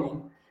understand what I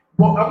mean?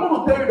 But I'm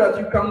going to tell you that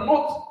you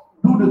cannot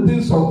do the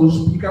things of the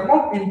spirit. You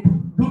cannot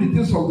do the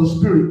things of the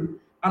spirit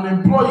and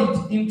employ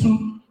it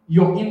into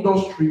your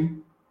industry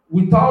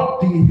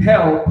without the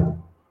help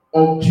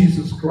of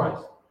Jesus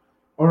Christ.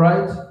 All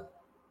right?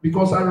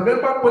 Because I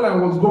remember when I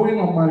was going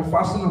on my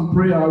fasting and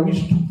prayer,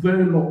 which took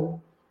very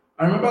long.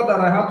 I remember that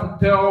I had to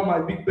tell my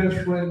big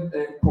best friend,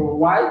 Paul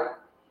White,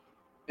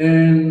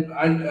 and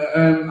I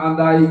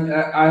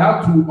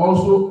had to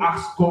also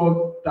ask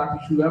God that He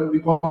should help me,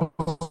 because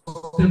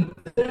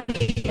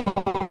temptations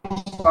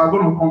are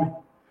going to come in.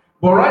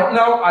 But right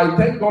now, I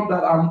thank God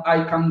that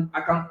I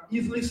can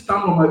easily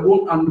stand on my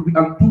own and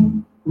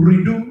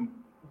redo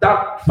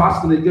that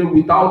fasting again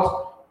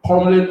without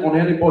calling on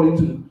anybody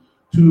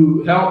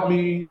to help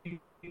me.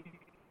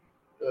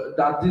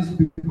 That this,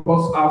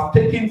 because I've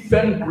taken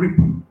firm grip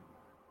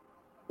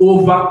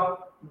over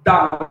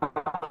that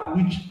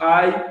which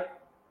I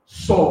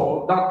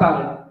saw that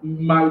time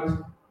might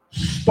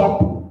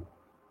stop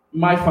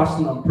my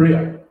fasting and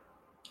prayer.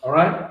 All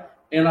right,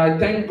 and I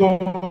thank God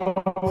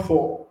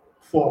for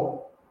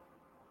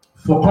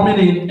coming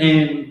in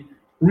and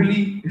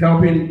really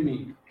helping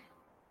me.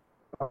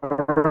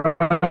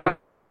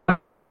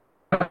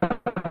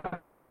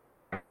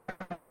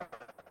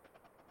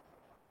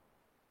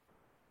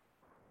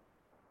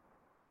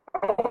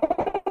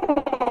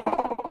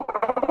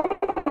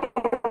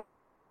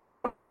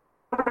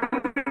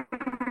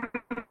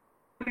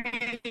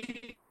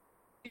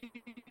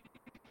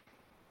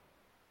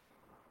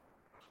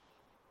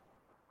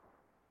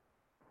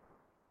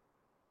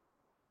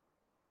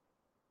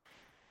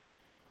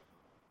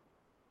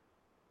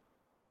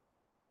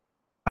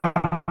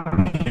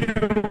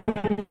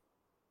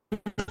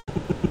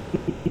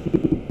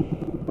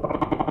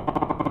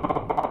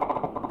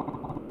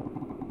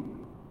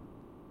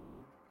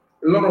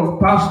 A lot of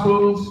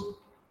pastors,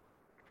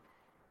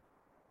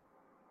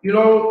 you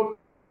know,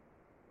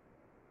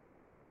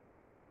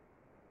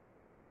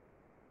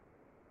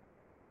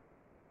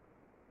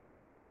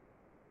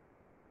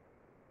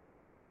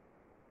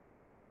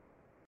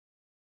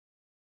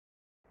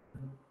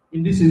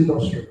 in this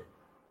industry,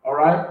 all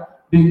right,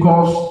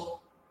 because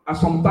at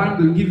some time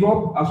they give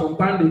up, at some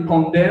time they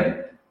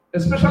condemn,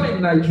 especially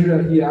in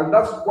Nigeria here, and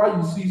that's why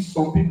you see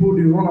some people,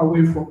 they run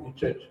away from the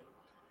church.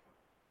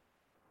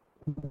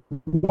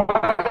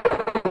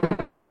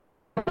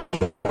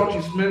 Church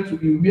is meant to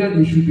be where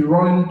they should be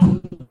running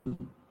to.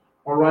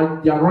 All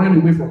right, they are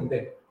running away from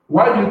there.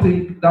 Why do you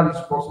think that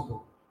is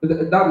possible?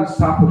 That is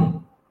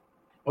happening.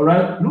 All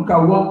right, look at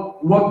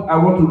what I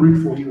want to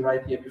read for you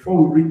right here before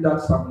we read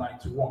that Psalm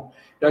 91.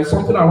 There is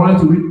something I wanted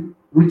to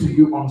read to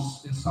you in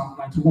Psalm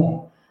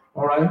 91.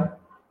 All right,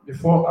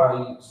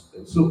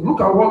 so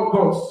look at what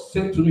God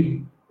said to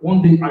me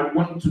one day. I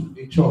went to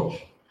a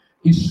church.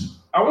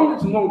 I wanted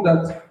to know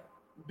that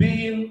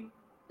being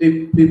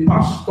a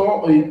pastor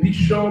or a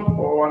bishop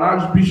or an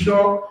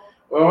archbishop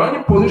or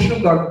any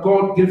position that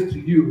God gave to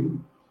you,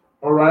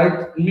 all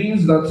right,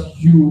 means that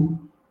you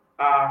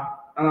are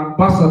an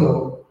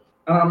ambassador.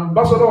 An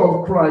ambassador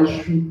of Christ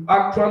should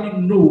actually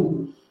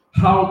know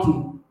how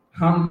to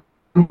handle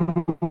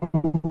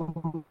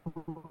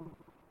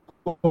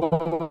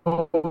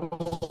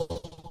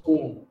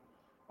own.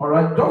 All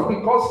right, just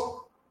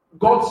because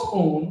God's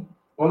own,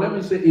 or let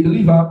me say a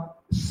believer,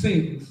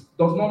 sins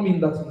does not mean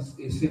that he's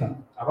a sinner.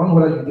 I don't know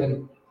whether you get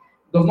it.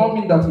 Does not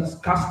mean that he's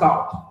cast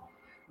out.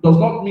 Does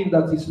not mean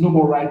that he's no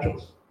more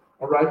righteous.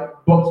 All right,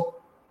 but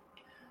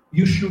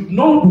you should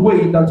know the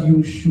way that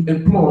you should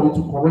employ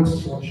to correct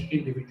such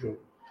individual.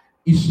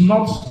 It's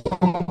not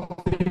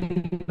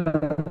something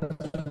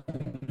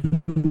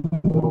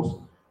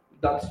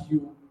that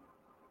you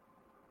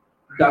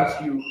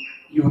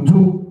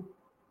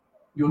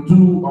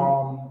do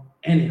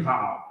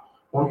anyhow,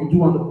 or you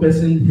do and the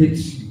person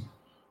hates you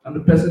and the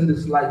person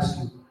dislikes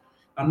you,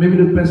 and maybe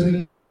the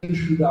person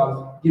should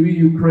have given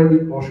you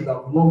credit or should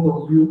have loved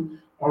on you,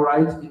 all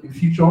right, in the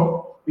future,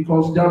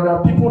 because there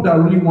are people that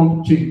really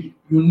want to change.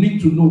 You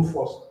need to know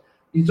first.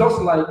 It's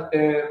just like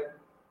there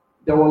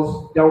is a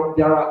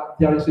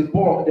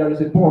boy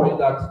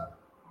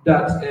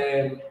that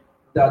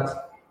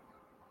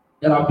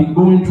have been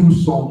going through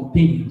some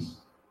things,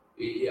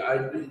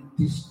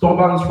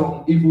 disturbance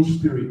from evil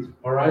spirit,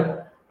 all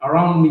right,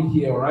 around me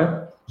here, all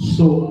right.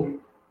 So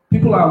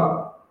people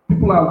have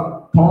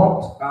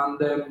talked, and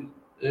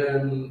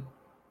the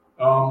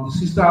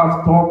sister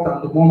have talked,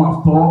 and the mom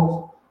have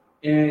talked,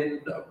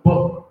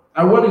 but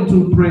I went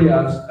into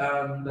prayers,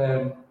 and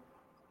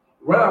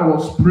when I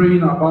was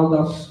praying about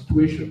that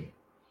situation,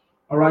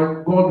 all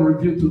right, God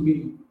revealed to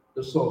me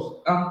the source.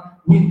 And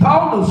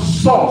without the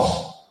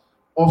source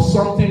of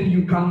something,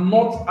 you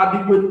cannot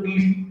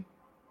adequately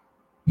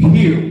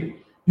heal.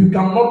 You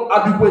cannot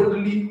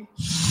adequately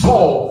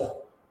solve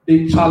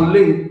the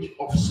challenge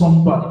of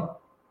somebody.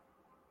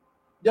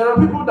 There are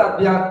people that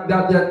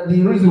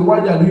the reason why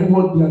they are doing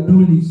what they are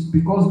doing is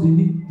because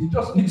they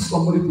just need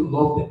somebody to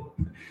love them.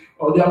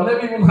 Or they have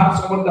never even had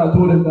somebody that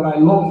told them that I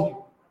love you.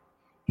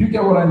 Do you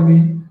get what I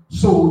mean?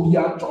 So they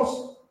are just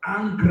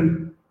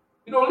angry.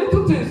 You know,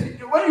 little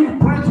things. When you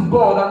pray to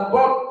God and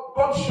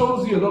God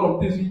shows you a lot of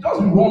things, you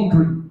just be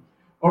wondering.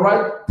 All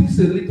right, this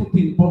is a little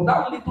thing, but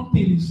that little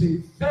thing is a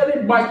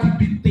very mighty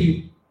big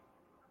thing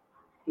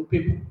to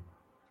people.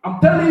 I'm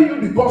telling you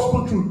the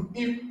gospel truth.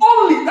 If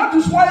only that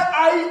is why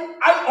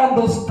I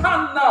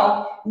understand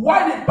now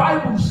why the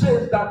Bible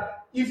says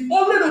that if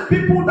only the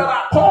people that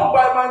are called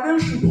by my name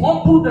should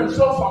humble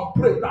themselves and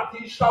pray, that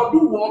He shall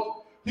do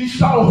what? He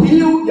shall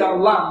heal their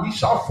land. He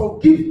shall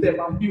forgive them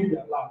and heal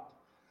their land.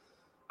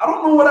 I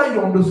don't know whether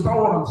you understand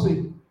what I'm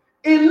saying.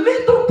 A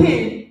little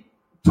thing,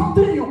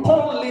 something you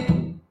call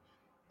little,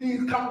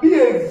 it can be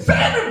a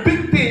very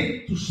big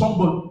thing to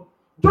somebody.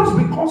 Just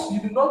because you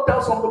did not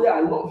tell somebody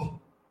I love you,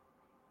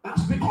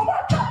 that's become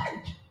a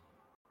challenge.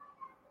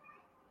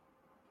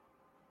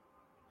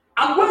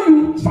 And when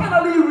you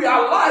finally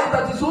realize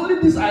that it's only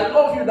this I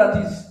love you that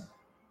is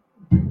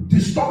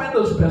disturbing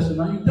this person,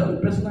 and you tell the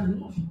person I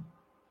love you,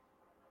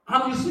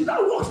 and you see that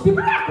works the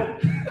miracle.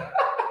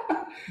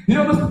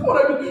 You understand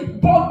what I mean?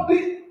 But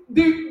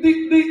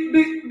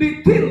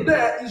the thing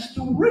there is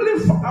to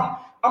really,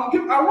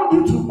 I want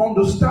you to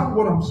understand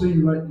what I'm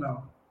saying right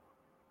now.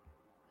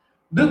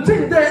 The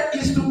thing there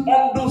is to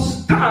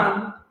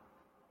understand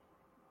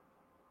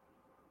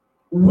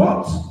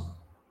what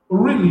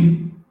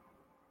really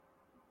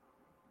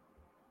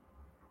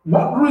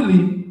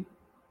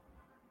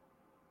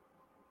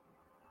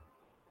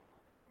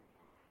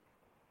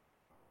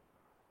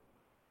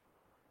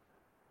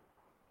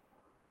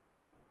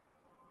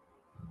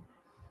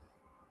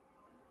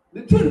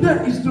the thing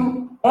there is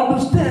to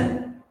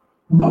understand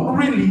what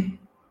really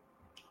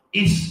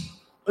is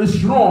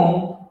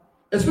wrong,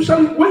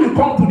 especially when you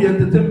come to the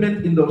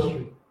entertainment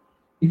industry.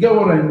 You get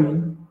what I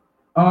mean?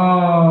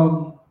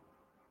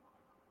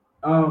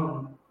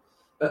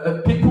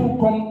 People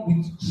come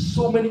with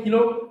so many,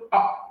 people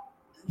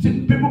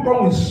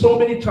come with so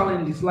many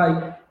challenges.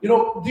 Like,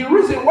 the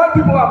reason why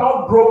people are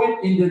not growing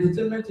in the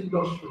entertainment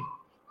industry,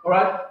 all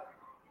right,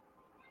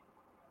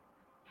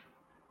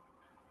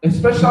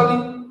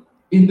 especially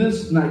in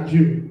this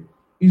Nigeria,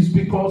 is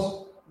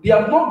because they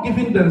have not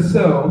given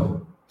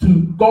themselves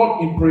to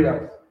God in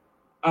prayer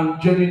and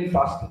genuine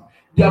fasting.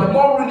 They have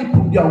not really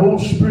put their whole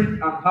spirit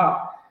and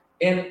heart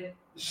and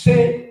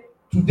say,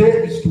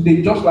 today is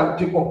today, just like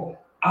Jacob.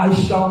 I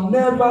shall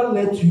never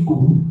let you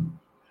go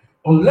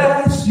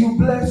unless you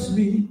bless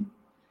me.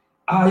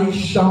 I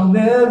shall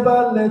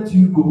never let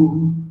you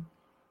go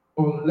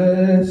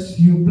unless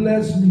you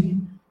bless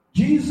me.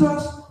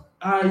 Jesus,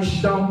 I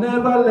shall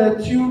never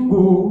let you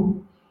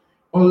go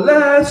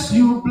unless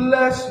you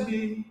bless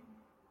me.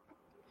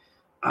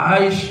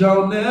 I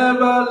shall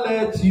never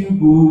let you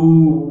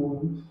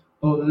go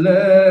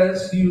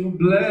unless you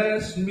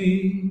bless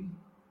me.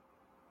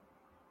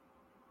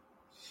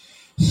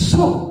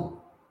 So,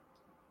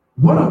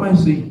 what am I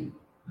saying?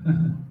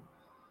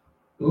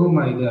 Oh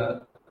my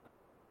God.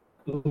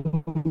 Oh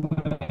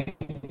my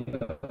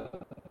God.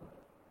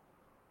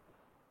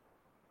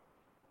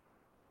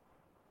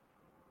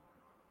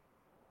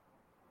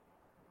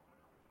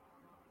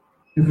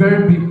 A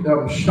very big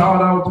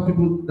shout out to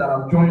people that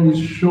have joined this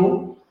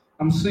show.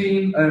 I'm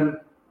seeing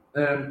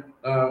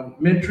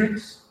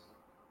Matrix.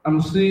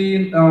 I'm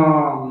seeing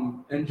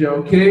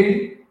Angel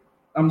K.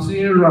 I'm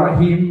seeing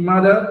Rahim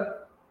Mada.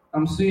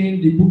 I'm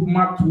seeing the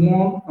bookmarked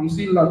one. I'm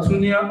seeing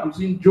Latunia. I'm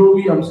seeing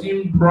Joey. I'm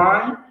seeing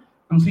Brian.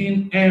 I'm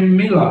seeing M.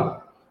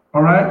 Miller.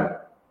 All right.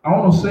 I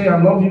want to say I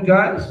love you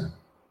guys.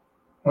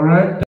 All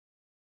right.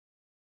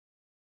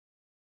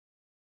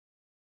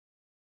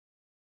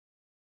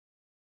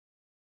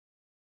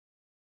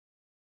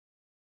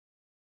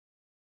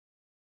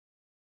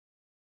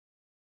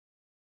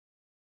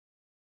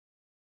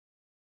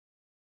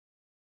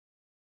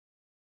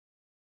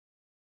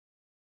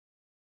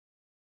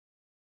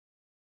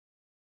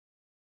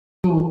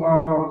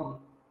 So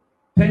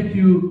thank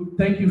you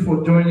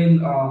for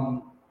joining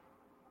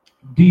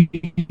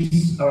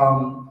this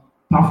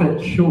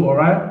perfect show. All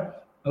right,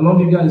 I love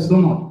you guys so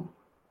much.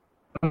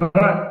 All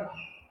right,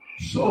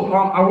 so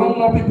I want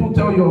more people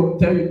tell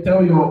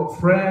your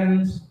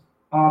friends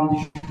they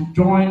should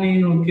join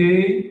in.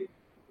 Okay,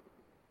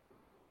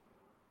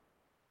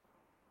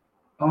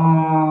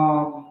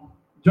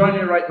 join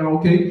in right now.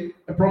 Okay,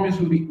 I promise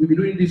we'll be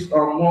doing this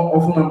more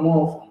often and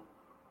more often.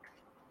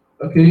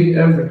 Okay,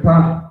 every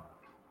time.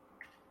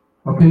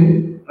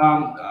 Okay,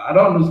 I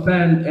don't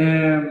understand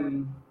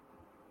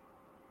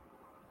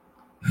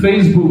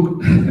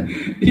Facebook.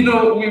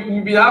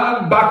 We've been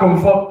having back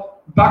and forth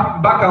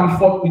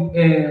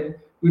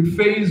with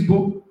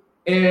Facebook,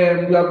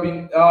 and we have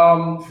been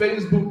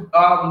Facebook.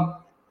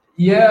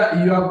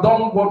 Yeah, you have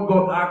done what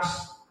God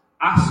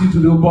asks you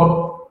to do,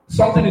 but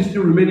something is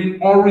still remaining.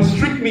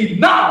 Unrestrict me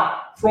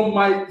now from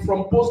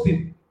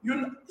posting.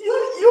 You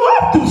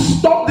have to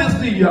stop this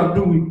thing you are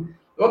doing.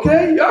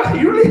 Okay,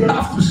 you really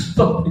have to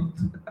stop it.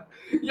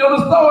 You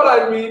understand what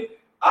I mean?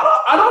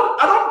 I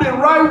don't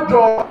derive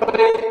joy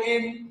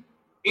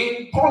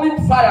in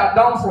calling fire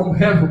down from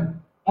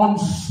heaven on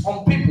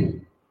people.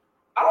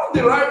 I don't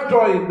derive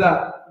joy in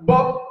that.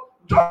 But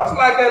just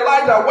like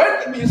Elijah,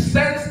 when he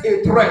sends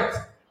a threat,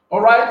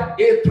 all right,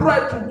 a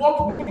threat to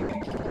what we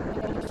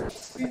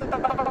see,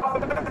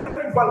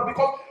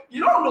 because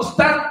you don't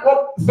understand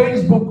what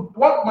Facebook,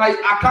 what my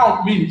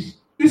account means.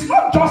 It's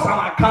not just an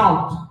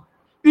account.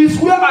 It's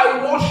where I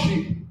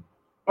worship.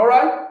 All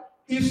right.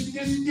 In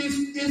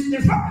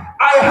fact,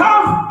 I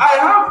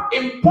have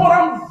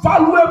important,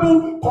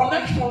 valuable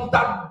connections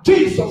that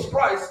Jesus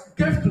Christ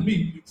gave to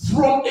me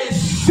from a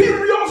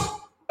serious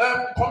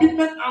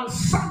commitment and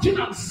searching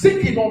and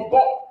seeking of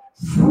God,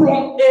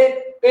 from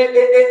a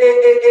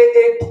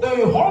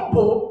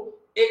humble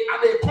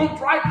and a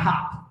contrite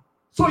heart.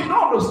 So you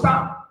don't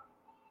understand.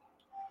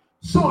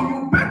 So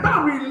you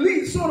better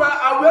release so that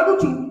I'll be able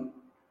to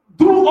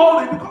do all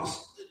the things.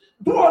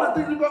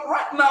 Because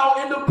right now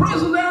in the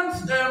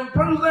president's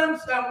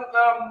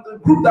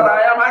group that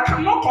I am, I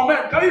cannot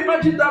comment. Can you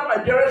imagine that, my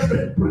dearest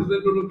friend,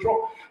 President Donald Trump?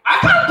 I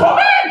can't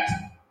comment.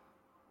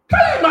 Can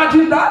you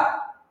imagine that?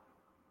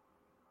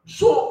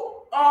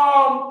 So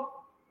I'm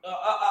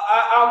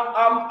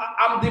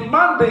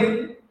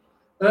demanding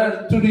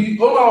to the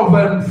owner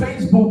of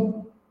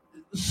Facebook,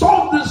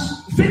 solve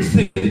this, fix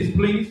it,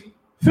 please.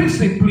 Fix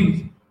it,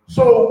 please.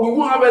 So we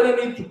won't have any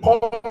need to call.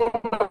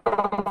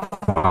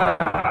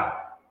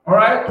 All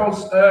right,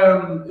 because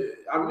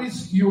at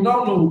least you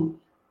now know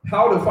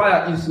how the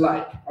fire is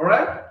like. All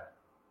right.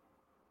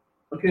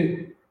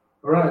 Okay.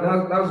 All right.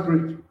 That's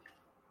great.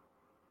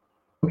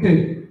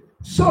 Okay.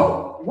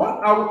 So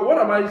what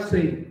am I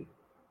saying?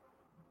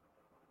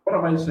 What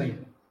am I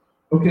saying?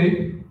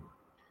 Okay.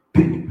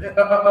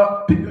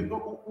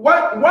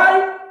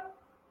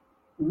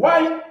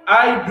 Why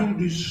I do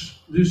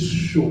this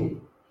show?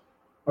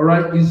 All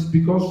right, is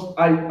because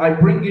I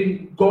bring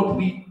in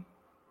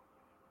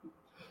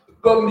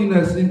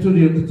godliness into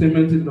the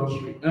entertainment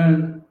industry,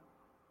 and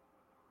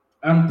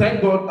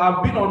thank God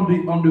I've been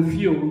on the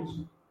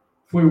field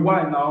for a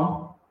while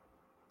now,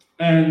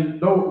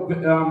 and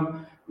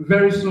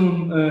very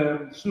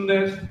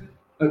soonest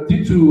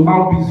due to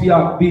how busy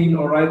I've been,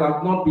 all right,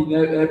 I've not been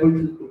able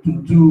to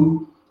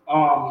do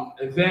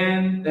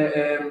event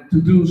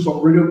to do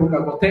some radio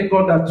broadcast, but thank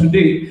God that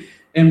today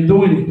I'm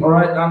doing it, all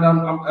right, and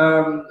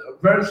I'm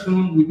very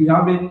soon we'll be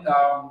having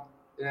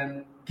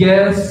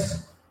guests.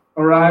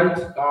 All right,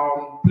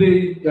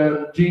 play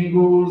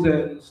jingles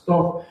and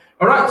stuff.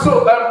 All right,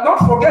 so not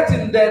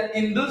forgetting that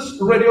in this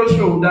radio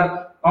show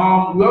that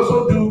we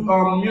also do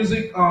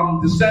music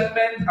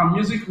discernment and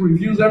music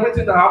reviews.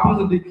 Everything that happens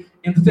in the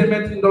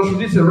entertainment industry.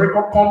 This is a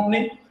record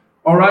company.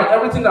 All right,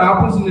 everything that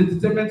happens in the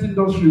entertainment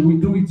industry, we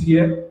do it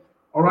here.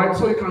 All right,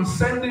 so you can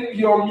send in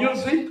your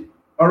music.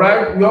 All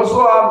right, we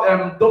also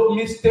have dope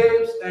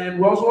mixtapes, and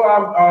we also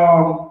have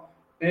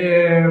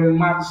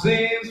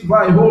magazines,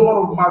 a whole lot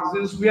of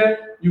magazines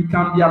where you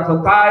can be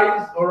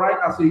advertised, all right,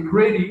 as a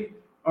creative,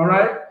 all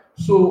right.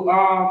 So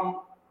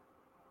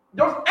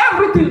just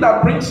everything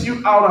that brings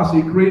you out as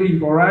a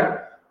creative, all right,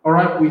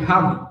 we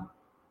have it,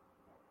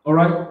 all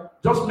right.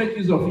 Just make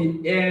use of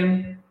it,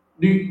 and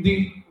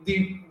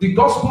the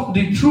gospel,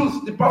 the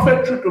truth, the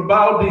perfect truth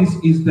about this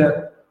is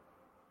that,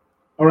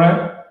 all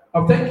right.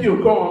 Thank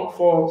you, Con,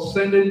 for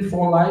sending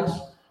 4 likes.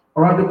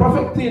 All right, the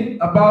perfect thing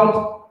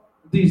about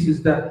this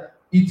is that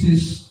it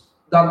is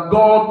that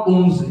God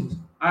owns it.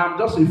 I am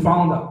just a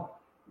founder.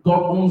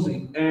 God owns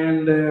it.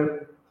 And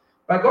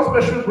by God's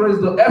special grace,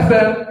 the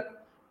FM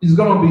is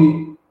going to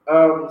be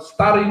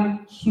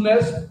starting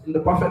soonest in the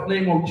perfect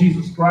name of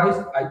Jesus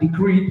Christ. I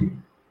decree it.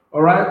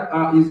 All right.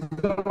 It's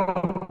going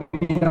to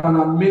be an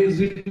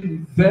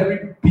amazing,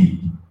 very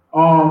big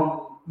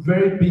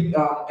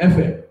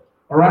FM.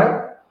 All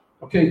right.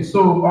 Okay.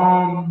 So,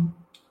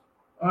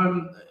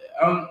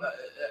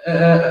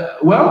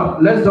 well,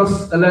 let's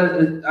just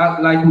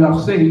like we have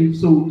said,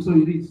 so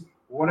it is.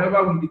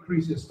 Whatever we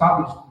decrease,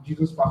 established in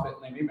Jesus'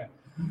 perfect name, amen.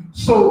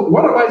 So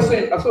what am I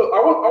saying? So I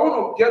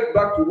want to get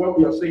back to what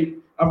we are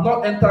saying. I've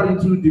not entered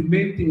into the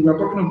main thing we are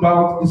talking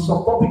about. The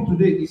subtopic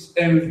today is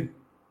envy.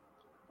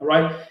 All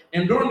right,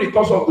 and during the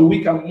course of the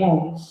week and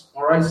months,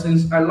 all right,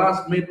 since I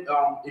last made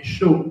a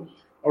show,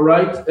 all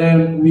right,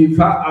 and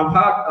I've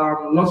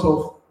had lots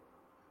of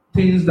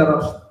things that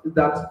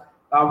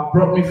have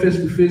brought me face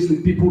to face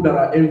with people that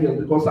are envious.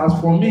 Because as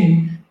for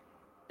me,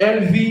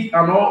 envy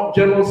and all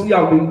jealousy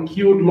have been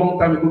killed long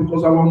time ago,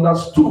 because I've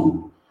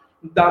understood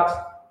that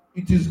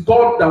it is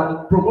God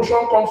that promotion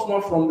comes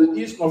not from the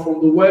east, nor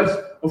from the west,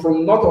 or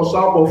from north or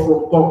south, but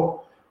from God.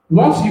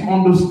 Once you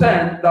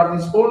understand that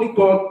it's only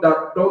God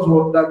that does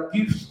what that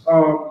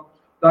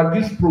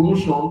gives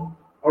promotion,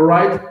 all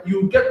right,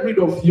 you get rid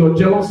of your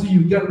jealousy,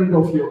 you get rid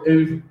of your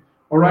envy.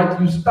 All right,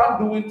 you start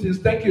doing things.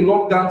 Thank you,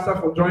 Lord Gangster,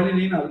 for joining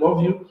in. I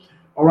love you.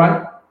 All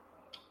right.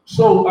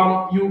 So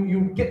you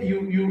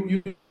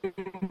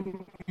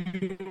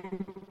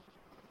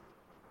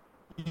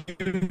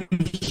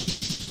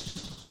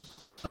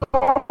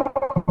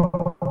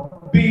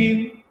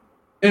being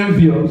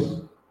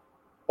envious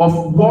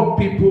of what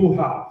people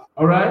have.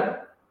 All right.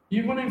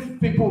 Even if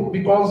people,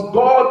 because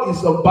God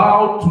is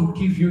about to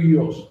give you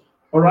yours.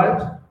 All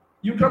right.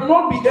 You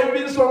cannot be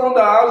envying someone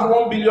that has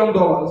 $1 billion.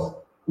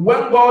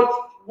 when God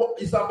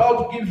is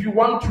about to give you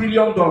 $1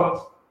 trillion,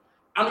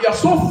 and you are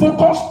so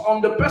focused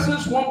on the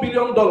person's $1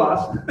 billion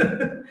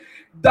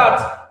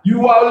that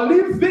you are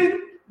leaving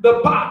the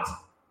path.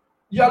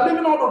 You are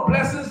leaving all the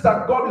blessings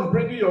that God is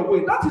bringing your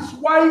way. That is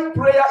why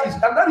prayer is,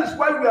 and that is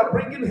why we are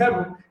bringing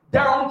heaven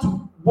down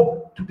to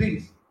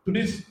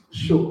this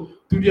show,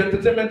 to the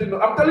entertainment.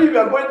 I'm telling you, we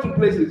are going to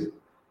places.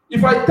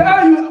 If I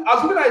tell you,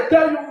 as soon as I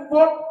tell you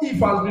what if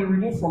has been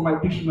removed from my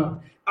dictionary,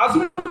 as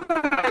soon as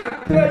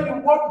I tell you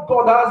what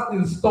God has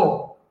in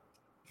store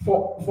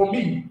for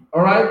me,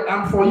 all right,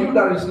 and for you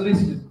that is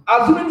listening,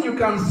 assuming you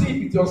can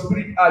see with your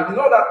spirit eye, you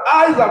know that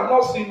eyes have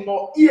not seen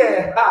nor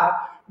ear heard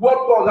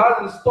what God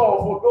has in store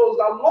for those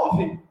that love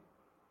Him.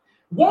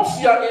 Once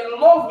you are in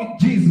love with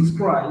Jesus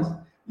Christ,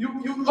 you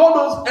all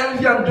those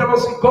envy and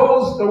jealousy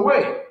goes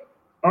away.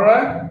 All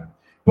right.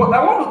 But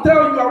I want to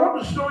tell you, I want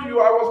to show you.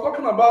 I was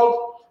talking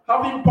about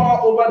having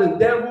power over the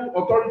devil,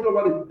 authority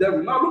over the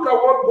devil. Now look at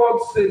what God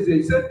says here.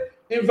 He said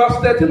in verse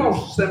 13 of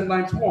Psalm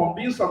 91,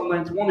 being Psalm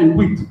 91 a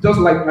wheat, just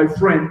like my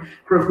friend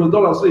Creflo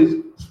Dollar says,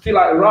 still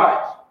I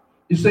rise.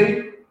 He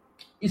said,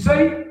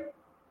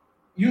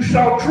 you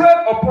shall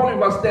tread upon, in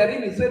verse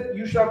 13, he said,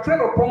 you shall tread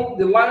upon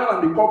the lion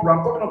and the cobra.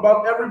 I'm talking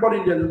about everybody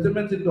in the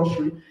entertainment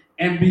industry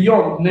and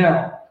beyond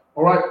now.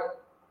 All right.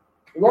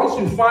 Once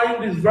you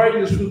find this very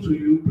useful to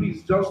you,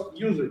 please just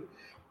use it.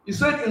 He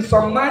said in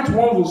Psalm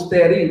 91 verse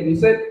 13, he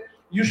said,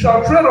 you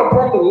shall tread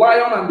upon the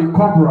lion and the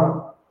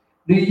cobra,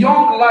 the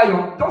young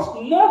lion. Just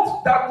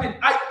note that thing.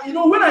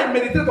 When I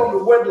meditate on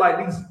the word like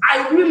this,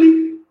 I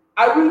really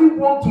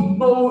want to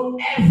know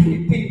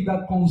everything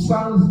that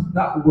concerns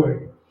that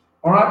word.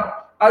 All right?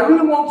 I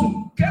really want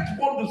to get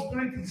what the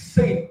Spirit is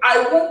saying.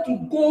 I want to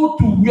go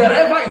to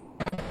wherever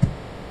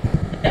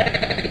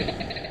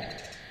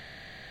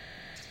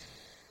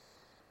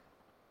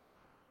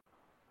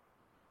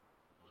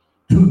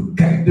to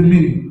get the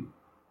meaning.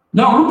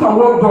 Now look at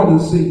what God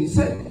is saying. He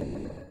said,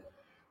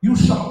 you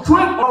shall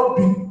tread out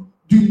the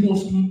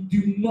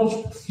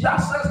most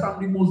fiercest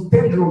and the most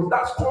dangerous.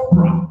 That's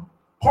cobra.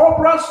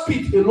 Cobra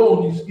spit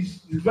alone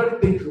is very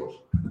dangerous,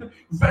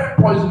 very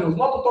poisonous.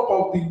 Not to talk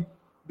of the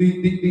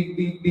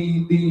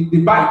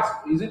bite.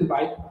 Is it the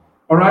bite?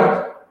 All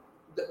right.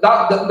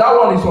 That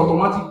one is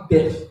automatic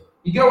death.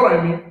 You get what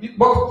I mean?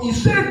 But he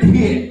said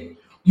here,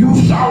 you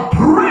shall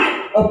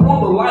tread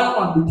upon the lion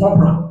and the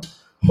cobra.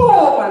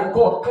 Oh my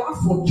God, clap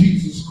for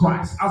Jesus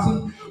Christ. As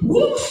in,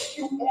 once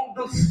you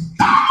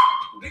understand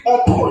the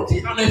authority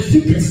and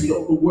efficacy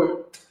of the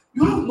word,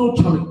 you have no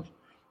challenge.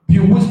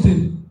 Bill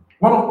Winston,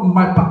 one of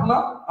my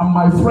partner and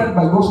my friend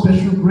by God's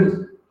special grace,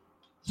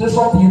 says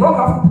something. You don't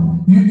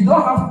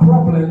have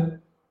problem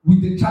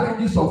with the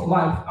challenges of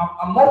life.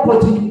 I'm not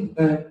quoting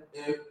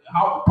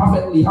how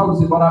perfectly how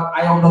is it, but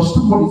I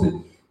understood what he said.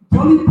 The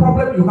only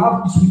problem you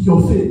have is with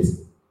your faith.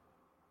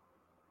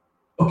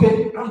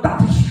 Okay, and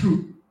that is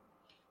true.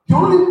 The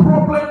only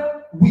problem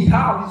we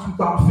have is with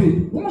our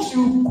faith. Once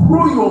you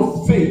grow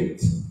your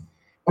faith,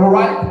 all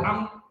right,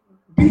 and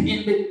be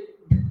in the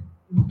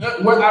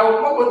well, I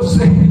am not going to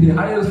say the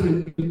highest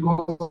faith,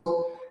 because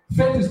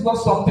faith is not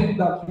something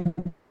that you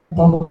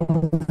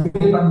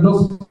cultivate and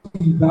just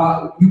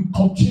that you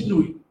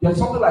continue it. There's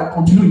something like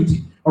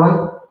continuity. All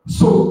right.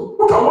 So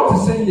look at what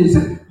he's saying here. He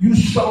said, you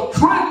shall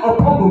tread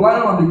upon the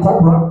lion and the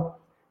cobra,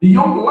 the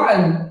young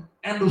lion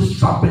and the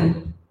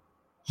serpent.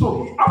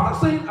 So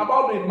after saying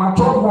about the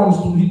mature ones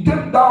too, he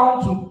came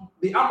down to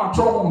the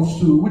amateur ones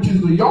too, which is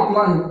the young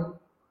lion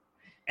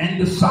and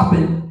the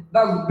serpent.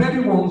 That's the baby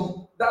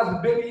ones. That's the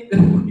baby.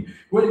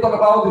 When you talk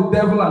about the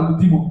devil and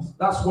the demons,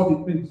 that's what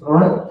it means. All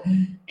right.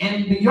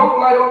 And the young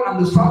lion and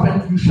the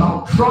serpent you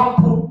shall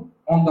trample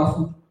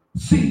underfoot.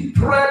 See,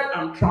 tread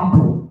and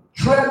trample.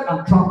 Tread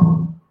and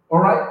trample. All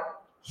right.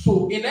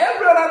 So in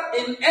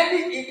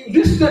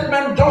this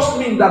statement just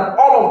means that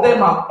all of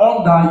them are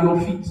under your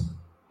feet.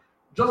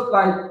 Just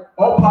like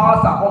all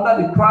powers are under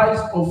the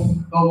Christ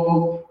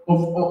under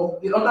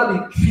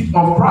the feet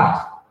of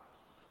Christ,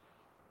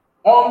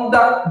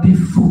 under the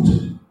foot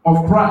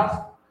of Christ.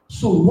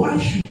 So why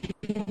should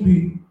you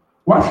be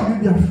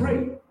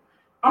afraid?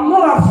 I'm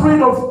not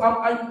afraid of.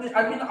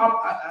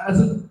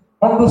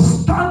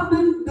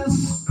 Understanding this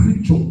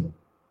scripture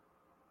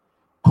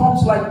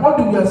comes like what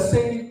we are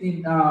saying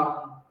in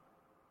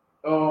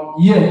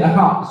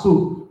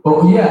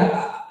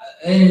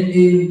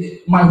in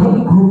my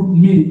home group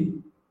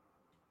meeting.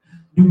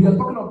 We are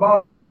talking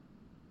about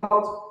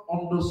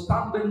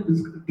understanding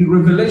the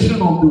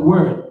revelation of the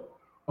word.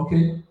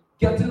 Okay,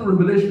 getting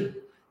revelation.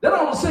 Then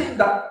I was saying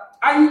that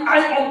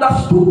I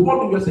understood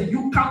what we were saying.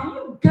 You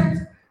cannot get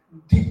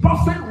the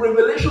perfect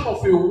revelation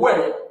of a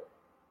word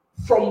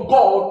from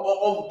God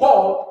or of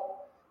God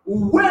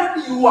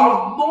when you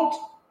have not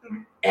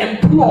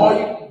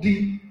employed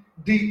the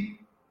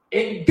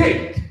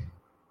engage.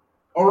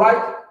 All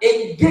right,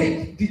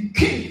 engage the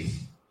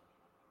keys.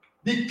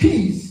 The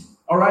keys.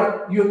 All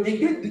right, you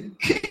engage the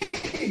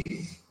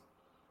keys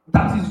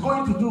that is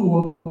going to do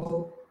what?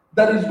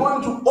 That is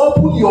going to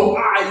open your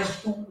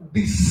eyes to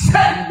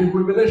discern the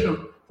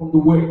revelation from the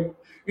word.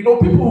 People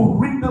who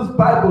read this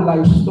Bible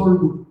like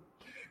storybook.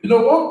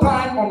 One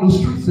time on the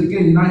streets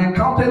again, I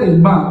encountered a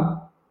man,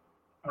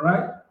 all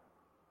right?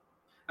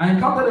 I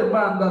encountered a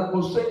man that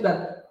was saying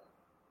that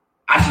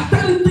I should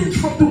tell you things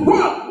from the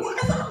world. Why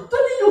is I'm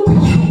telling you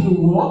things from the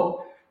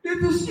world?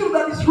 It is you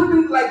that is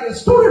reading like a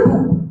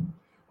storybook.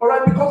 All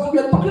right, because we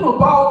are talking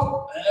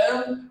about,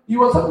 he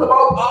was talking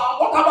about,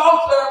 what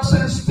about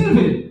St.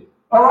 Stephen?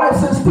 All right,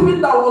 St.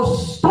 Stephen that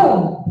was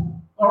stoned.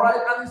 All right,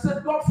 and he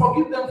said, God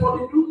forgive them for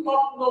they do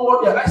not know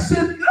what they are. I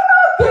said,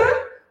 okay,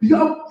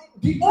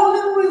 the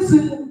only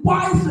reason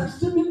why St.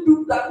 Stephen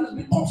did that is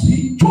because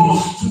he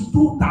chose to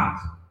do that.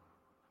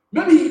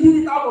 Maybe he did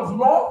it out of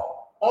love,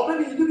 or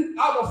maybe he did it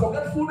out of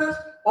forgetfulness,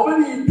 or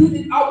maybe he did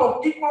it out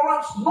of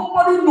ignorance.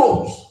 Nobody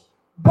knows.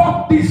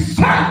 But the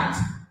saint,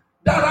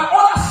 there are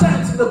other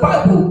saints in the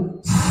Bible.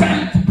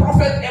 Saint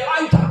Prophet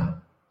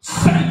Elijah,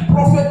 Saint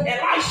Prophet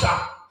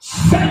Elisha,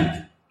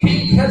 Saint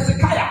King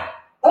Hezekiah.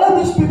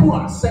 All these people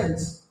are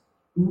saints.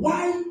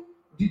 Why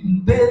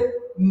did they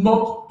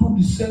not do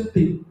the same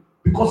thing?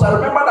 Because I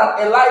remember that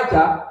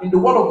Elijah, in the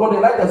word of God,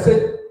 Elijah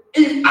said,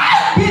 if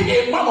I be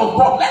a man of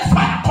God, let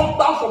fire come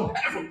down from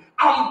heaven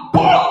and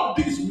burn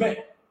these men.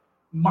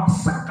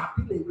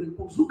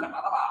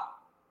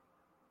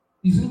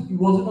 It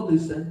wasn't what they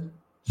said.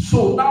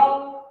 So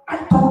now I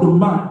told the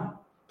man,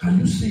 can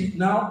you see it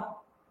now?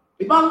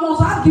 The man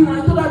was arguing.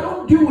 I thought I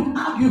don't deal with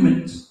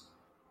arguments.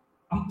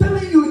 I'm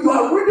telling you, you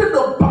are reading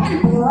the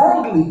Bible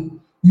wrongly.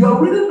 You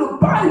are reading the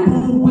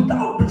Bible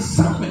without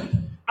discernment.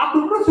 And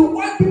the reason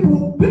why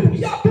people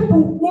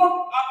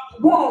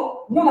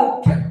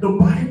want to get the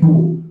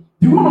Bible.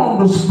 You want to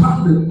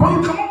understand it. But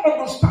you cannot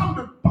understand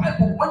the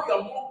Bible when you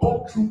are not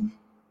going through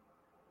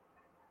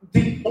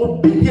the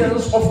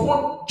obedience of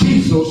what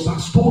Jesus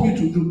has told you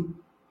to do.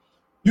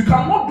 You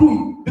cannot do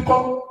it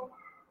because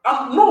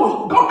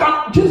no, God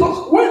can. Jesus,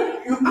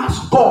 when you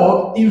ask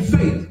God in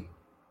faith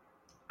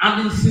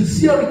and in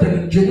sincerity and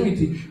in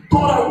genuinity,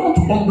 God, I want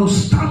to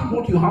understand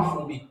what you have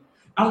for me.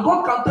 And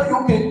God can tell you,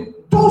 okay,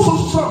 do so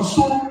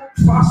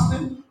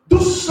fasting, do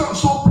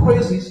so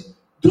praises,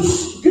 give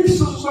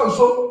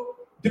so,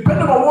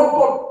 depending on what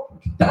God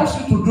tells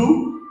you to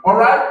do, all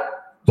right?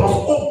 Just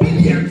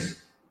obedience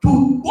to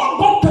what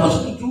God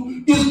tells you to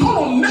do is going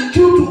to make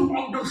you to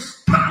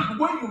understand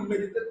when you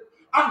meditate.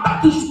 And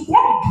that is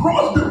what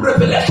draws the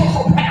revelation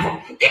from heaven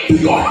into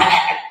your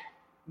head.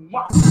 And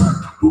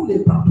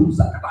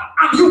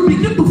you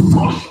begin to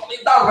function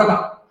in that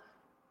realm.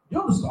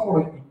 You understand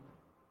what I mean?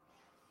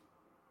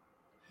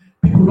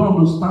 People don't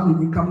understand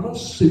it. You cannot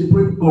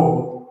separate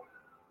God.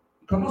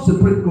 You cannot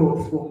separate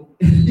God from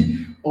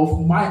any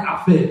of my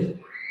affairs.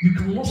 You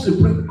cannot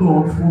separate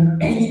God from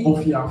any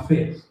of your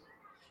affairs.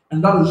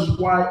 And that is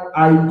why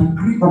I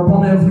decree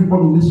upon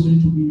everybody listening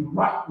to me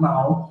right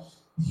now,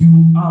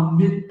 you are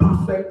made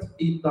perfect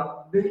in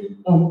the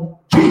name of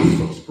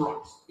Jesus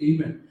Christ.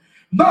 Amen.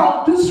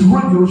 Now, this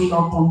radio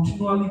shall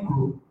continually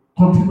grow.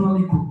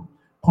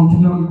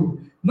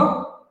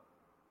 Now,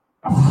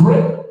 I've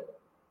read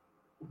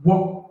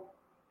what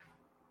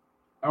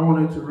I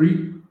wanted to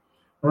read.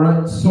 All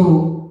right,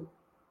 so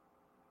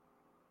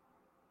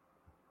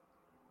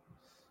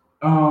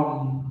I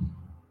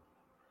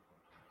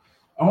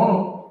want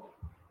to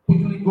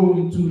quickly go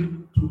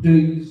into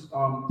today's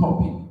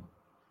topic.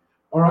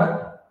 All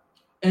right,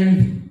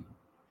 envy.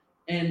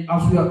 And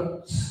as we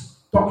are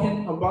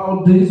talking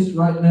about this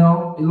right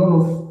now, a lot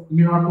of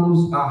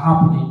miracles are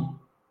happening.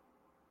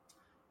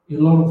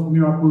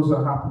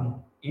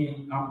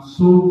 And I'm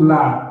so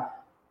glad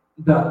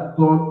that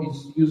God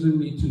is using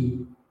me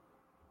to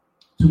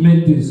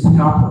make this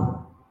happen.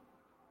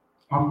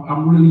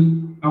 I'm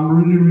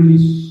really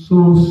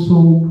so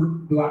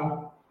glad.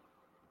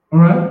 All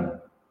right.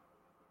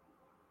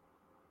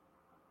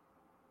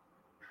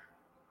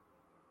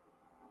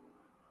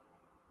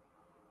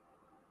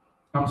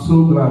 I'm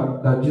so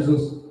glad that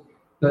Jesus is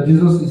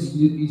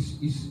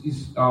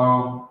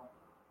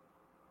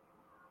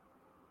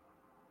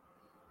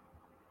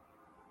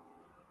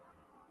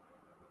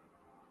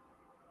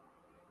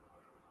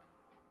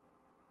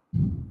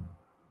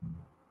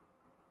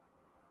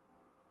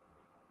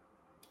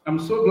I'm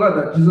so glad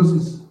that Jesus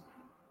is.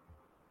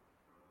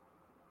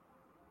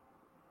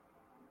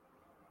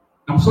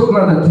 I'm so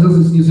glad that Jesus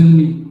is using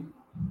me.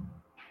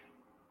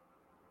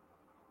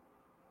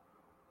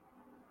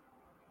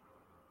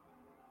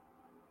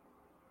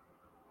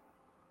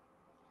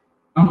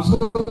 I'm so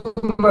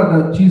glad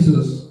that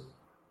Jesus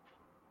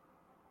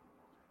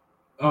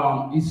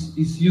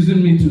is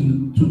using me to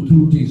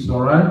do this.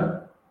 All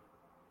right.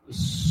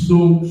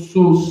 So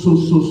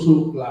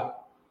glad.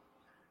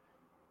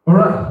 All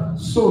right,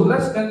 so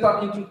let's enter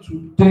into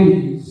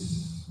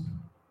today's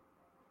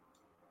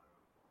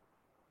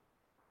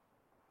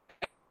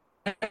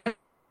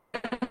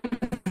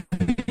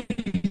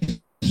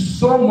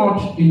so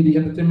much in the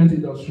entertainment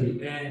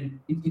industry, and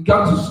it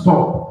got to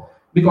stop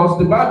because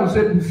the Bible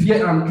said, "With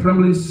fear and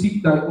trembling,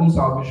 seek thy own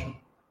salvation."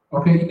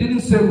 Okay, it didn't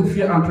say, "With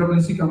fear and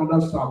trembling, seek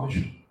another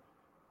salvation."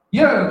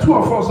 Yeah, two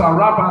of us are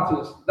rap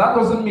artists. That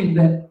doesn't mean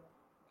that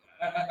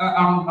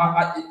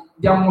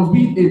there must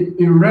be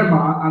a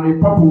rema and a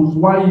purpose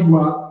why you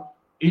are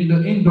in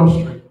the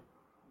industry.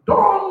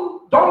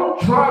 Don't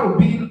try to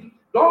be.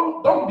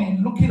 Don't be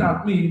looking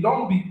at me.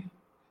 Don't be.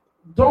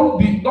 Oh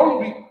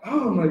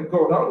my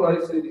God, how do I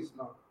say this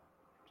now?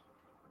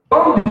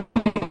 Don't be,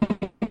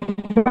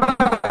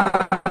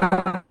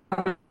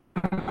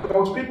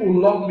 because people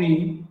love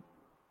me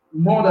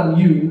more than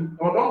you,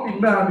 or don't be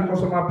mad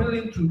because I'm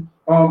appealing to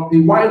a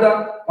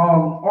wider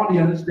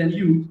audience than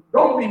you.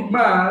 Don't be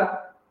mad.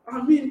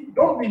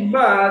 Don't be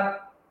mad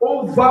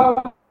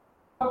over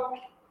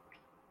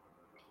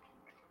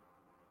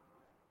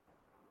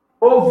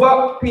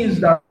things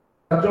that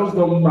just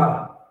don't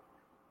matter.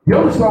 You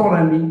understand what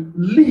I mean?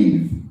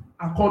 Live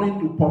according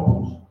to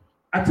purpose.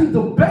 I think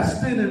the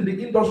best thing in the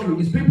industry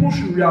is people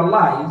should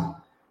realize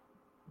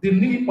the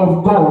need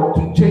of God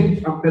to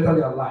change and better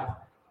their life.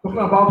 I'm talking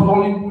about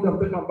Hollywood, I'm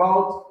talking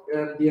about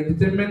the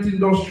entertainment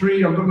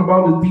industry, I'm talking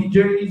about the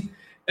DJs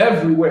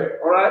everywhere,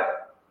 all right?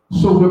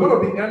 So we're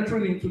going to be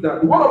entering into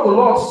that. The word of the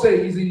Lord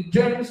says in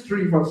James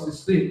 3 verse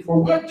 16,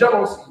 for where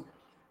jealousy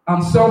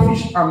and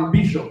selfish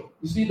ambition,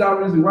 you see that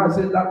reason why I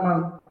said that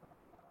man,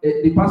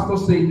 the pastor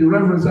said, the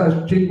reverend said I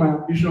should change my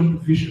ambition to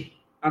vision.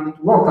 And it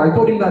worked. I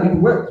told him that it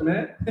worked,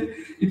 man.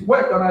 It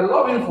worked, and I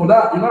love him for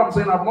that. You know what I'm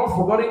saying? I've not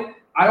forgotten.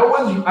 I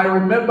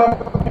remember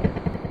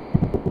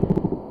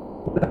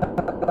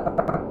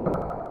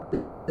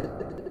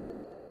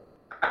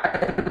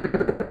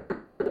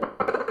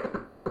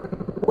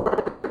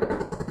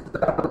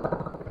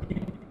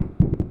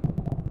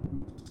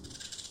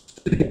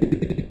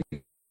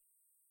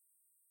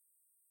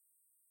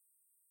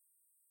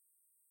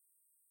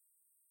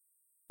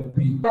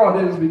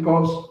God is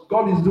because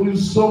God is doing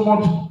so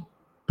much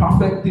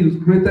perfect things,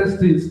 greatest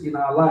things in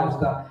our lives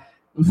that,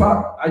 in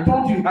fact, I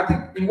told you, I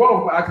think in one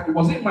of my, it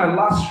was in my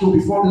last show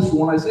before this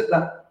one, I said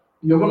that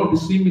you're going to be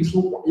seeing me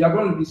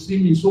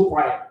so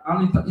quiet,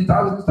 and it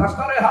has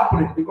started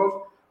happening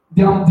because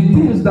the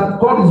things that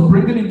God is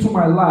bringing into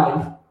my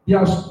life, they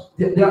are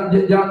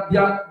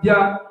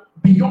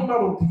beyond that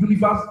of the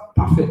universe,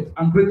 perfect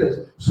and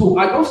greatest. So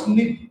I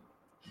need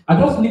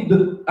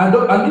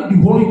the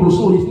Holy Ghost.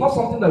 So it's not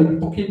something that you're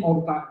talking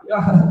all the time.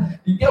 Yeah,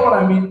 you get what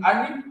I mean?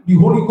 I need the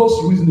Holy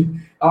Ghost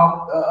reasoning.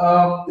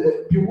 Dr.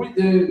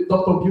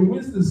 Bill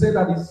Winston said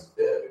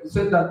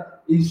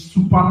that it's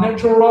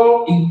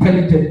supernatural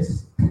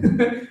intelligence.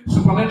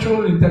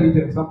 Supernatural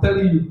intelligence. I'm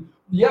telling you.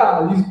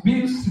 Yeah, he's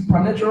being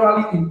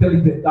supernaturally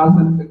intelligent.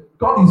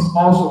 God is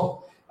awesome.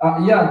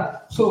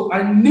 So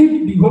I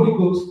need the Holy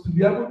Ghost to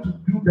be able to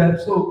do that.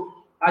 So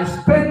I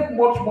spend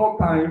much more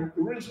time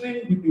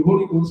reasoning with the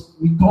Holy Ghost.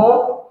 We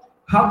talk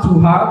heart to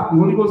heart. The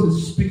Holy Ghost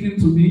is speaking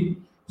to me,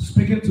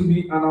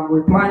 and I'm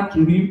replying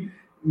to him.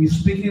 He's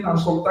speaking, and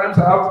sometimes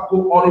I have to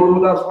go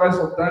audible. That's why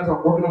sometimes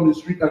I'm walking on the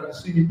street and you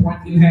see me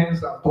pointing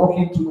hands. I'm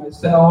talking to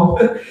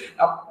myself.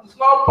 It's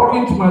not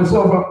talking to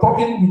myself. I'm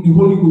talking with the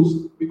Holy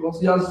Ghost because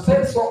he has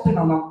said something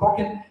and I'm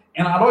talking,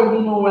 and I don't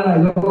even know when I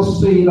just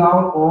say it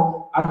out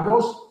or I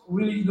just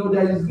really,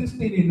 there is this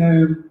thing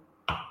in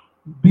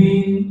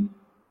being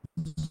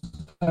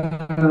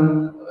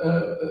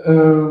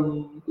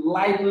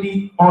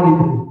lightly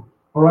audible,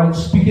 all right,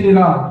 speaking it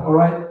out, all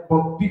right,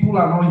 but people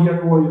are not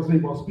hearing what you're saying,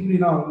 but speaking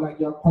it out like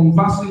you're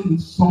conversing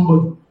with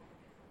somebody.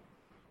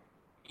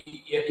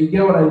 You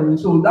get what I mean?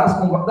 So that's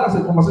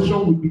a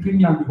conversation between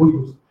me and the Holy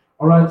Ghost,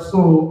 all right.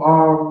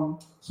 So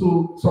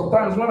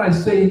sometimes when I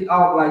say it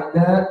out like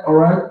that, all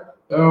right,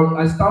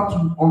 I start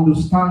to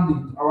understand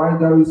it, all right.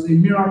 There is a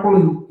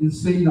miracle in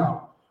saying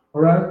out,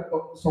 all right.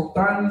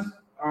 Sometimes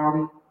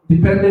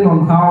depending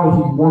on how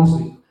he wants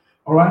it.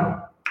 All right.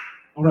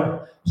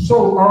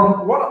 So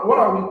what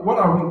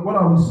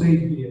are we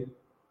saying here?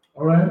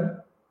 All right.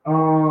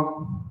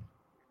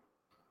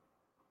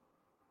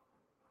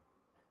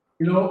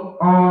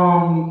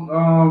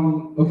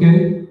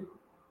 Okay.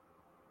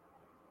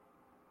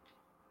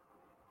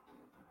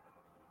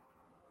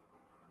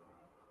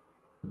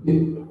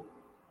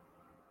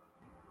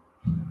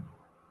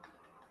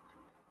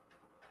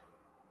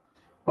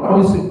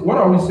 What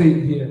are we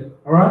saying here?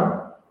 All right.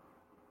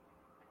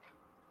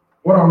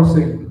 What are we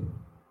saying?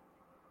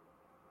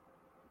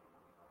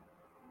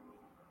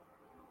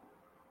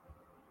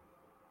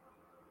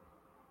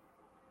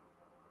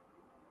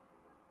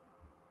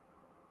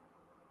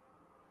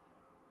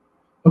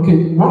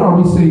 Okay, what are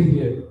we saying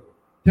here?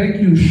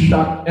 Thank you,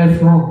 Shaq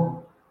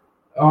Ephron.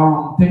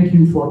 Thank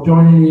you for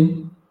joining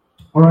in.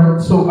 All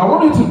right, so I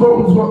want you to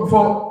go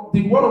for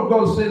the word of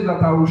God says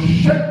that I will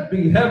shake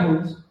the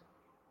heavens.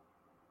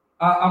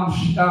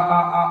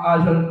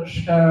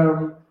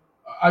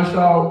 I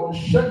shall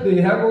shake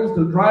the heavens,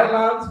 the dry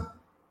land,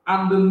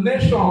 and the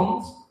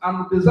nations,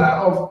 and the desire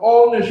of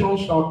all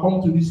nations shall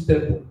come to this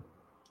temple.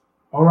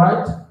 All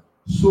right?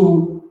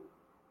 So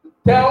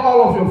tell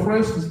all of your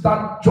friends to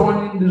start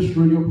joining this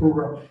radio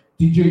program,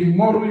 DJ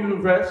Model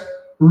Universe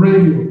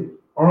Radio.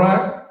 All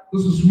right?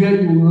 This is where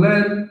you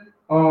learn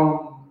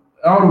how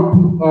to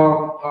put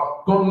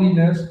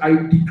godliness. I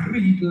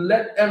decree,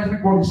 let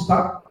everybody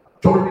start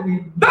joining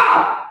in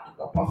now in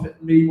the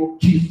perfect name of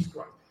Jesus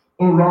Christ.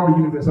 all around the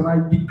universe. And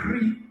I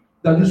decree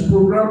that this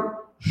program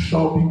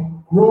shall be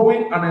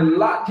growing and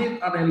enlarging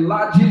and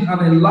enlarging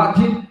and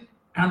enlarging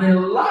and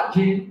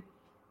enlarging,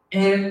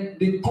 and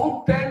the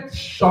content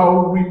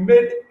shall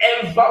remain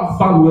ever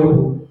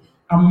valuable,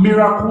 and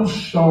miracles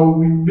shall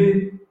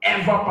remain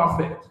ever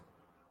perfect.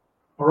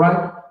 All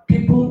right?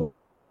 People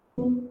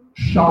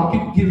shall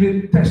keep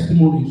giving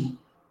testimonies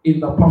in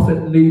the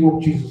perfect name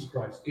of Jesus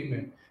Christ.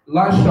 Amen.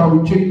 Life shall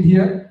be changed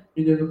here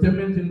in the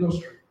entertainment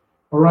industry.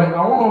 All right?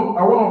 I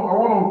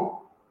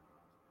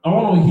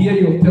want to hear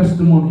your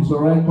testimonies,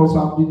 all right? Because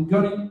I've been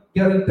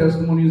getting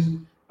testimonies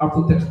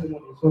after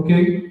testimonies,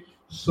 okay?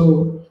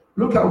 So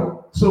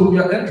we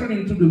are entering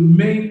into the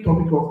main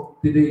topic of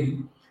the day: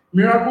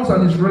 miracles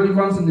and its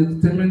relevance in the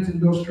entertainment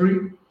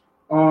industry.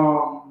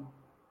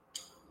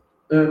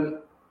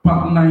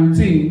 Part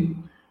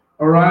 19,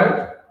 all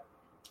right?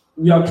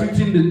 We are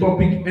treating the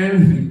topic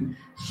envy.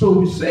 So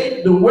we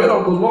say the word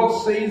of the Lord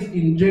says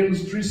in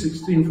James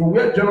 3:16, for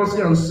where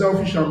jealousy and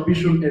selfish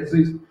ambition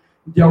exist,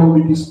 there will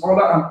be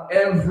disorder and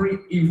every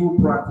evil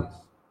practice.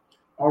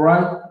 All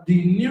right?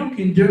 The New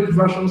King James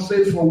Version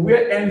says, for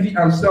where envy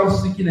and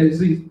self-seeking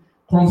exist,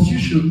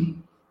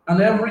 confusion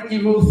and every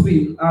evil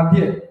thing are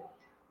there.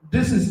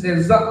 This is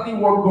exactly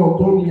what God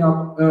told me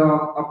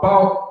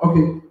about.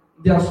 Okay,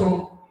 there are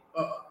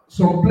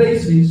some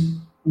places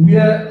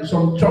where,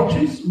 some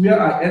churches where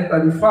I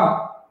entered the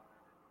fact.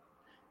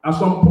 At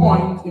some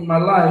point in my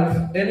life,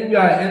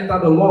 anywhere I enter,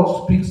 the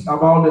Lord speaks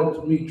about them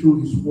to me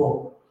through His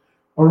word.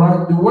 All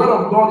right, the word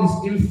of God is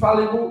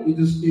infallible. It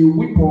is a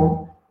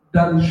weapon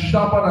that is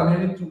sharper than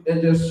any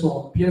two-edged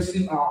sword,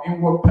 piercing our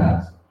inward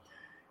parts.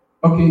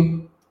 Okay,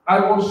 I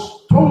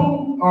was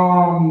told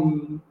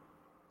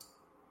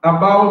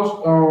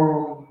about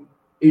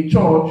a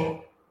church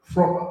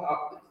from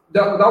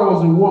that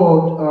was a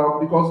word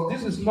because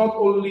this is not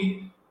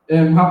only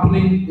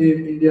happening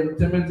in the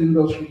entertainment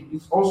industry;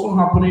 it's also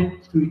happening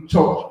to the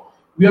church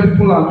where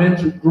people are meant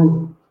to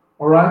grow.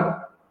 All right,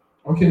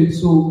 okay,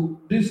 so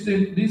this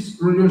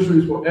radio show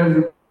is for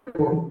everybody.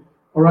 All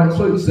right,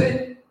 so it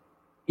said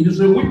it is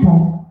a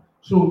weapon.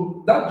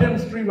 So that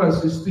James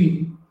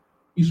 3:16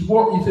 is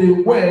what is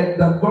a word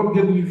that God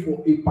gave me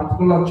for a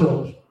particular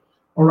church.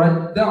 All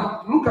right,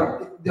 now look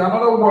at the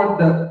another word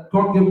that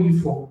God gave me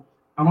for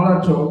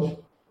another church.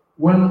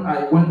 When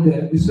I went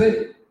there, He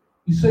said,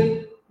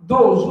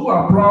 those who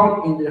are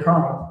proud in their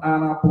heart are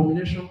an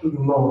abomination to the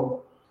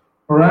Lord.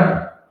 All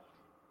right,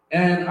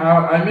 and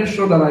I made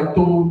sure that I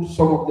told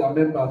some of their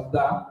members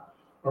that.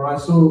 All right,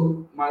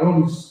 so my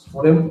own is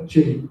for them to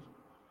change.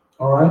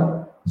 All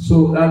right,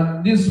 so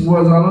this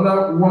was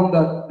another one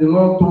that the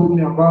Lord told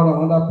me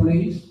about another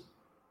place.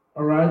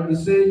 All right, He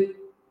said,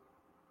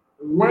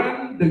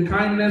 when the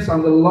kindness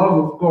and the love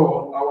of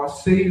God, our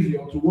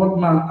Savior, toward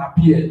man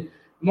appeared,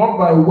 not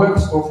by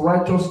works of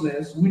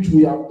righteousness which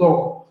we have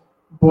done,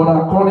 but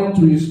according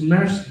to His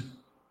mercy,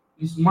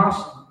 He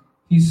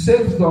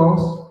saved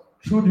us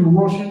through the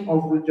washing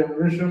of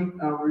regeneration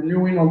and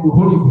renewing of the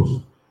Holy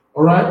Ghost.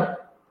 All right.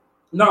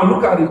 Now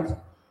look at it.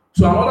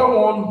 To another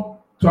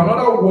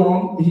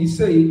one, he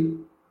said,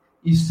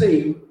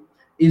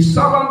 a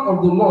servant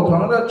of the Lord, to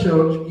another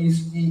church,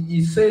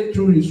 he said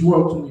through his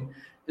word to me,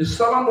 a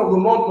servant of the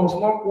Lord must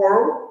not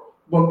quarrel,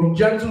 but be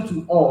gentle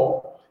to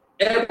all,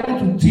 able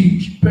to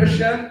teach,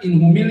 patient in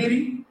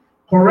humility,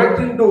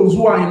 correcting those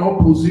who are in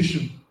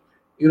opposition.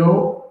 You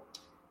know,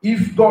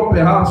 if God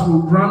perhaps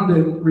will grant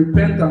them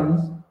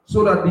repentance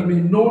so that they may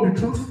know the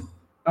truth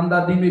and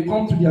that they may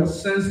come to their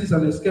senses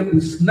and escape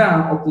the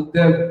snare of the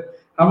devil,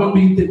 having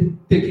been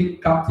taken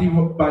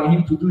captive by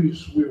him to do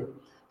his will.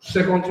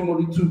 2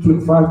 Timothy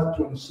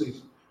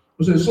 2:25-26.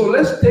 So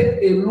let's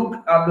take a look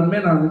at the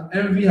men and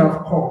envy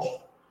have caused.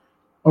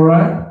 All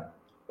right?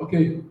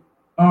 Okay.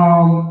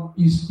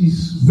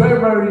 It's very,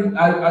 very,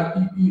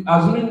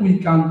 assuming we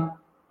can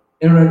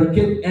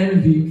eradicate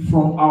envy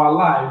from our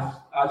lives,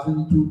 as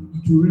in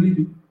it will really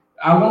be.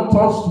 I want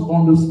us to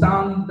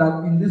understand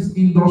that in this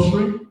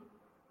industry,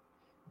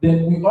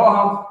 that we all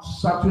have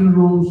certain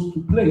roles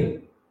to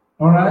play.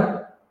 All right?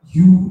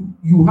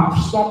 You have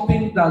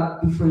something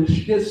that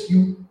differentiates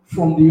you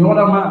from the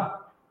other man.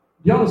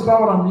 Do you understand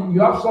what I mean?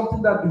 You have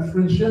something that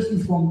differentiates you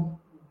from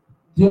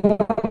the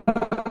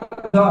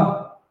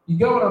other. You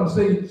get what I'm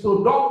saying?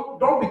 So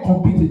don't be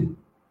competing.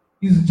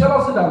 It's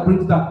jealousy that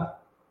brings that.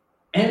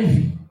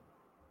 Envy.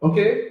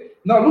 Okay?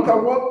 Now look at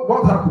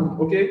what happened.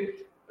 Okay?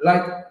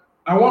 Like,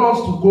 I want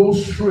us to go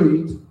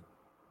straight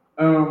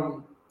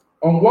on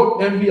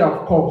what envy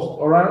have caused.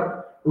 All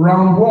right?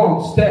 Round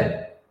one,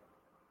 step.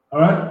 All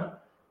right?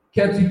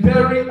 Katy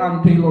Perry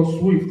and Taylor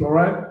Swift. All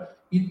right?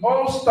 It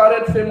all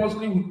started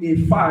famously with a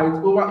fight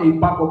over a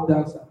backup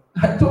dancer.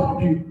 I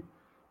told you.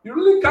 You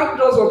really can't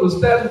just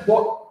understand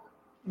what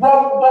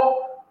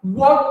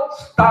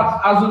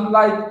starts as in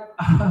like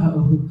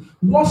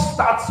what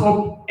starts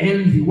up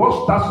envy,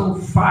 what starts up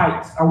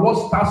fights, and what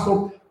starts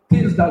up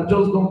things that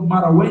just don't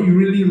matter when you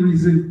really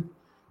reason.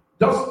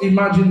 Just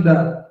imagine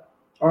that.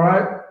 All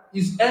right,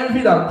 it's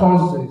envy that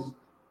causes this.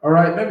 All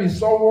right, maybe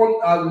someone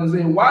has been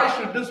saying, why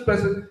should this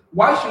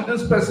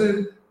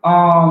person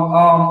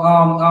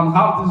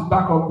have this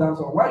backup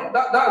dancer. Why?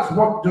 That's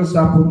what just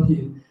happened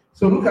here.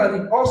 So look at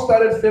it. All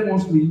started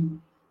famously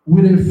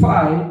with a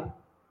fight.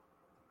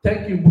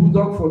 Thank you,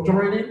 Bulldog, for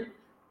joining.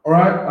 All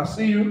right, I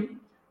see you.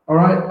 All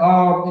right. It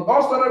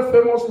all started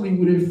famously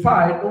with a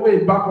fight over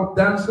a backup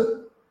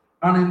dancer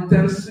and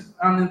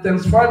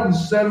intensified with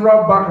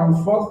several back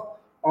and forth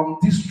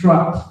diss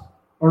tracks.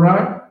 All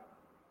right.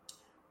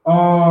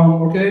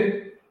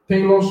 Okay.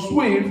 Taylor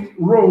Swift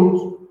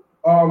wrote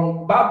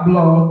Bad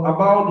Blood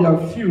about their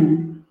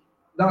feud.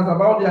 That's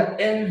about their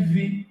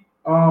envy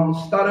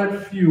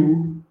started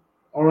feud.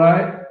 All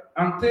right.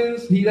 And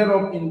things heated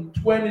up in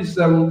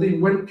 2017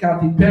 when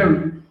Katy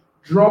Perry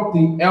dropped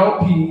the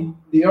LP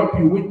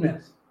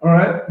Witness. All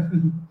right.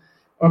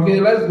 Okay,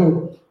 let's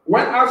go.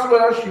 When asked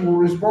whether she will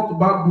respond to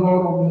Bad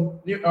Blood on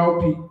the new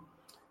LP,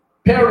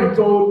 Perry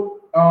told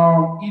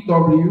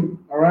EW,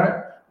 all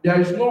right, there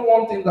is no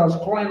one thing that's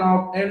calling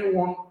out any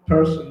one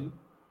person,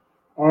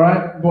 all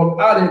right, but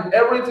added,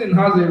 everything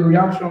has a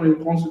reaction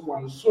and a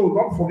consequence. So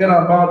don't forget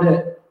about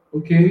that,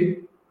 okay?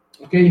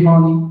 Okay,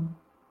 honey,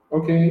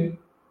 okay?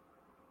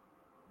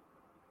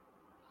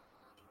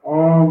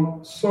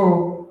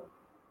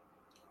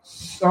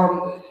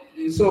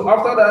 So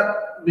after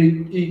that,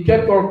 he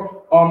kept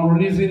on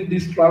releasing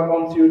this track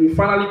until they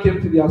finally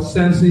came to their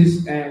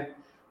senses and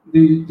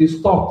they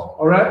stopped.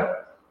 All right.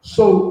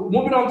 So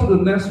moving on to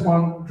the next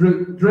one,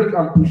 Drake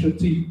and Pusha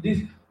T.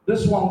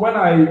 This one, when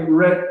I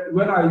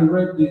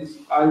read this,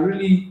 I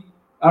really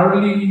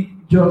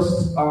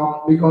just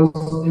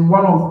because in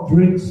one of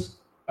Drake's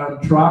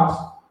tracks,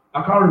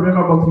 I can't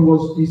remember,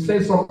 but he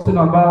said something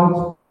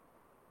about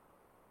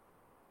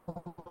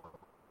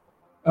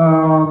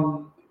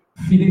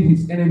feeding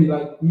his enemy,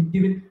 like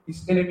giving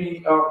his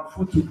enemy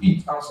food to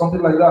eat and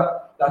something like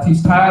that. That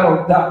he's tired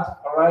of that.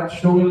 All right,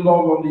 showing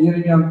love on the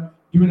enemy and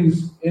giving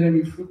his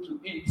enemy food to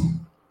eat.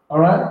 All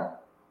right,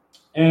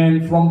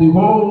 and from the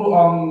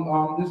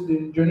whole this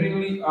thing,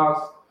 genuinely as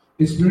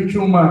a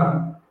spiritual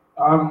man,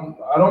 I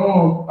don't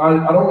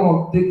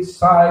want to take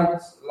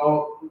sides,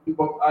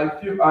 but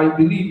I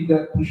believe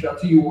that Pusha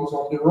T was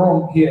on the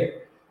wrong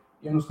here.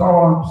 You understand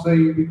what I'm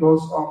saying?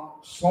 Because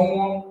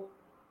someone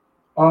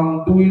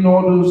doing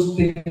all those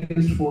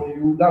things for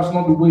you, that's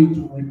not the way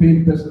to repay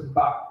the person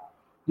back.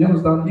 You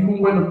understand?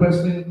 Even when the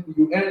person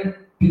you end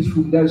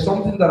peaceful, there's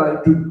something that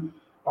I do.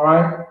 All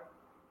right.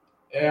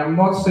 I'm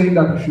not saying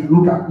that you should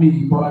look at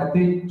me, but I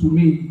think to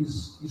me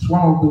it's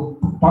one of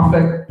the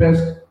perfect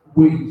best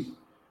ways.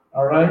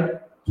 All right,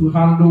 to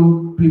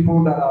handle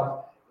people that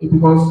are,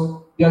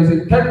 because there's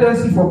a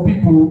tendency for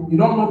people, you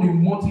don't know the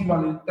motive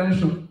and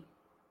intention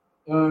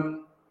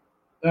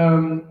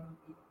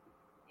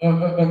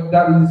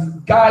that is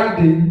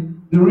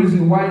guiding the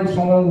reason why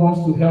someone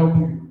wants to help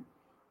you.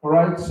 All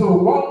right. So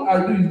what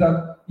I do is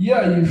that,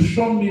 yeah, you've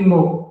shown me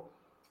love,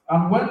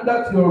 and when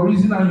that your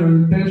reason and your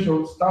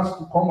intention starts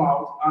to come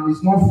out and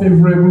it's not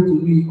favorable to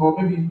me, or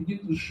maybe you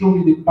begin to show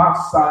me the bad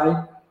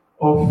side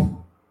of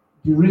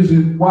the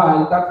reason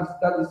why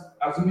that is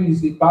assuming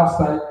it's a bad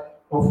side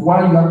of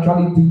why you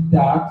actually did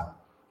that.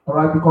 All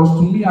right. Because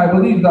to me, I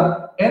believe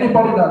that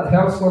anybody that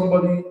helps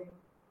somebody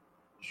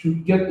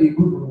should get a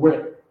good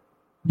reward.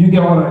 You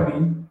get what I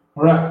mean?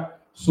 All right.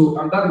 So,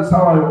 and that is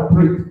how I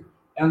operate.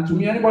 And to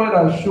me, anybody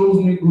that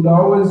shows me good, I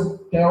always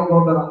tell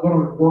God that I'm going to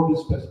reward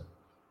this person.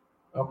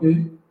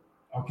 Okay?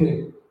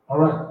 Okay. All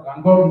right.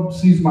 And God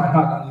sees my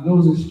heart and He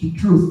knows it's the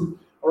truth.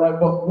 All right.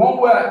 But one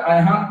way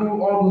I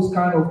handle all those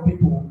kind of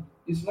people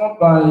is not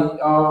by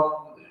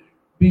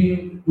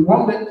being,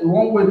 one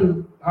way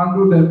to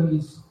handle them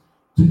is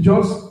to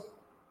just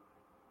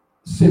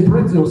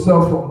separate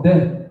yourself from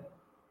them.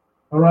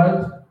 All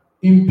right?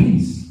 In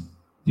peace.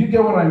 Do you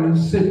get what I mean?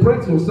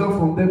 Separate yourself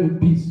from them in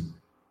peace.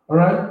 All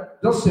right?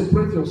 Just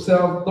separate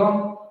yourself.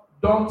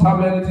 Don't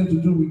have anything to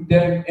do with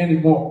them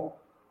anymore.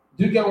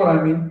 Do you get what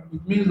I mean?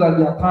 It means that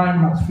their time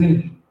has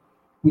finished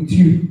with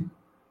you.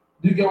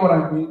 Do you get what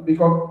I mean?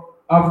 Because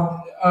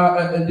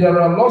there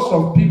are lots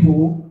of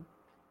people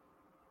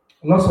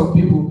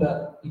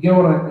that, you get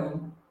what I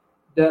mean,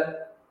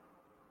 that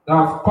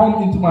have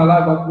come into my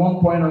life at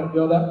one point or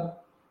the other.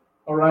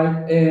 All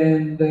right?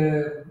 And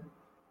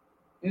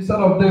instead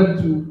of them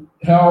to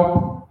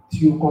help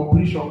to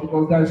completion,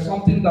 because there is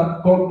something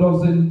that God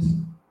doesn't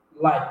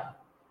like.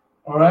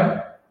 All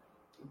right?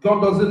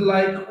 God doesn't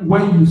like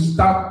when you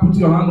start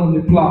putting your hand on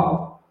the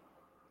plow,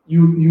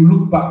 you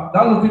look back.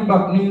 That looking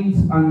back means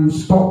and you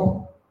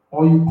stop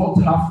or you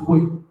cut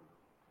halfway.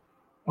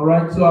 All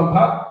right? So I've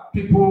had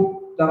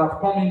people that have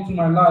come into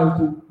my life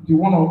to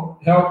want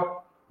to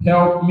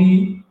help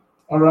me,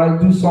 all right,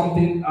 do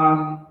something,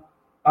 and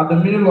at the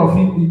middle of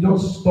it, they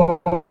just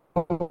stop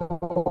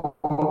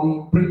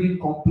bringing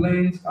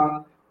complaints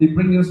and they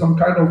bring in some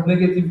kind of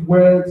negative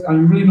words,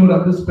 and you really know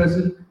that this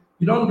person,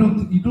 you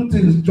do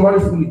things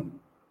joyfully,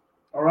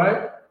 all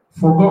right,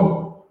 for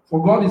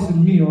God is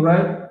in me, all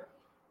right.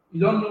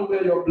 You don't know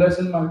where your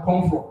blessing might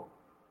come from.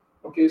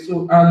 Okay,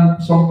 so,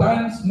 and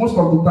sometimes, most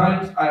of the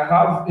times, I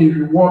have a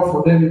reward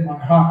for them in my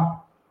heart,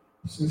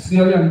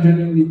 sincerely and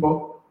genuinely,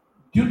 but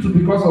due to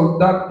because of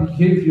that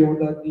behavior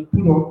that they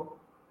put up,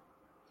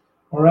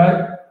 all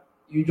right,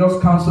 you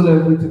just cancel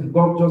everything.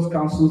 God just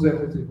cancels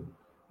everything.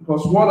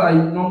 Because what I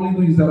normally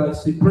do is that I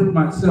separate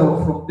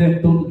myself from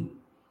them totally.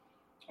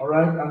 All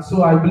right, and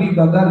so I believe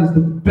that that is the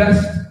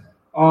best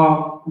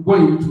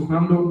way to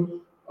handle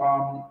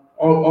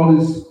all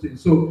these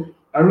things. So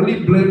I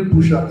really blame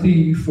Pusha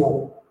T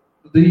for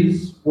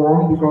this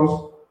one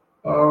because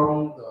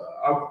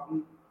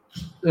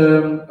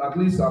at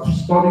least I've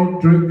studied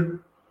Drake.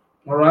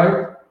 All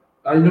right,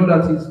 I know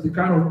that he's the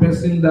kind of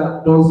person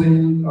that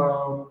doesn't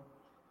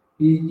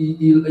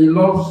he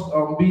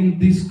loves being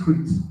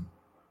discreet.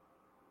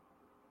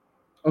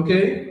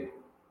 Okay,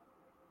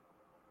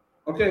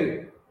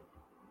 okay.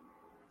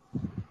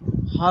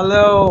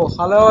 Hello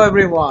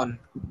everyone.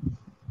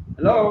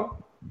 Hello.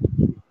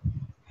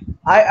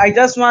 I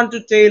just want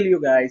to tell you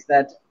guys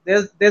that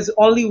there's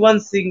only one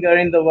singer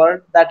in the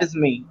world, that is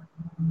me.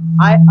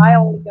 I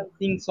only can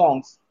sing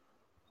songs.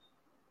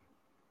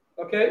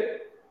 Okay.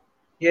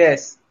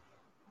 Yes.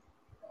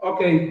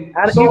 Okay.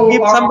 And So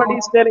if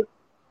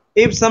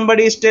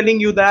somebody is telling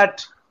you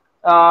that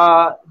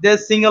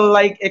there's singer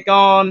like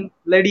Akon,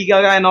 Lady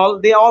Gaga and all,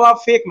 they all are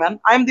fake, man.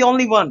 I'm the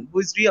only one who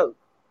is real.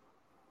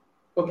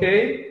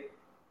 okay.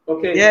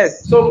 Okay.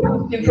 Yes. So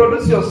please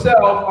introduce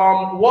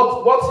yourself.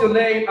 What's your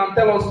name and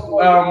tell us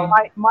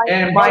My my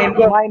and how my you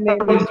got my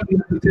name is, into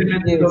the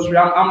entertainment yes. industry.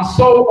 I'm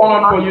so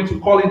honored for you to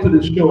call into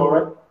the show. All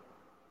right.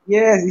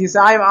 Yes,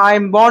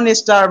 I'm Born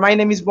Star. My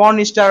name is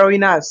Born Star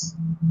Oinas.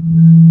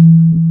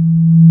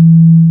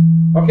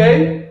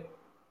 Okay.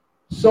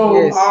 So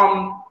Yes.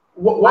 And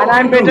what do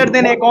I'm you better do?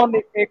 than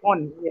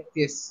Akon. Yes,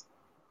 yes.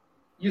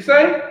 You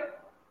say?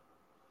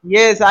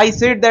 Yes, I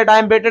said that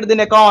I'm better than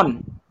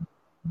Akon.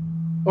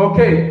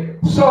 Okay.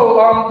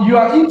 So you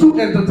are into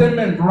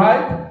entertainment,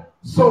 right?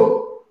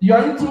 So you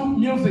are into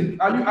music.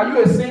 Are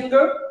you a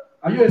singer?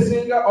 Are you a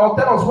singer? Or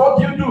tell us what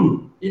you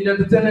do in the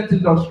entertainment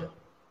industry.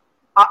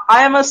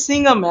 I am a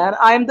singer, man.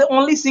 I am the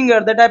only singer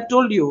that I've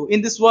told you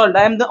in this world.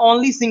 I am the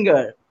only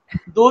singer.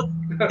 Though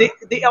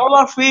they all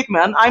are fake,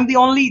 man. I'm the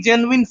only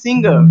genuine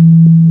singer.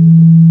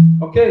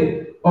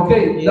 Okay,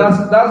 okay, Yes,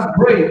 that's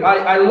great.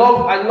 I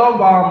love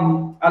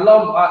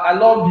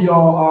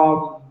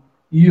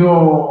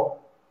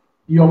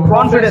your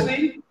confident.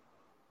 prophecy,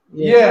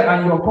 Yes, yeah,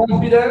 and your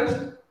confidence.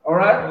 All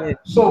right. yes.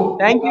 So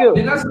Thank the you.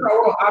 next thing I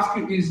want to ask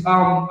you is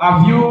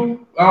have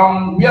you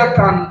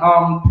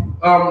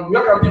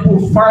where can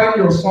people find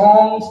your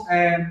songs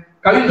and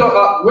can you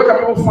where can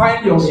people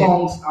find your Yes.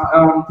 songs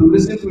to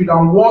listen to it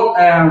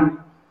and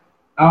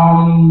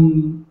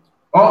um,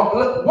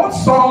 what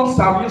songs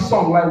have you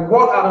sung? Like,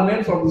 what are the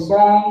names of the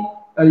song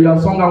that you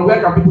have sung, and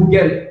where can people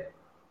get it?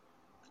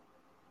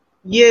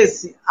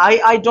 Yes,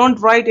 I don't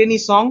write any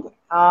song.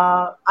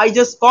 I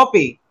just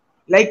copy.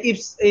 Like if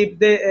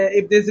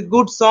there's a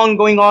good song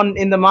going on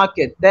in the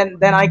market, then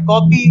I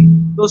copy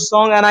those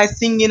song and I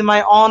sing in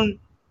my own,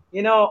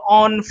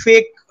 on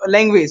fake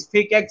language,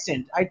 fake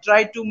accent. I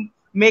try to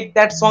make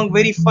that song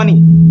very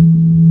funny.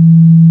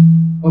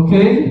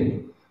 Okay.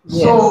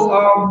 Yes.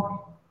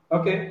 So,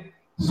 okay.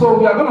 So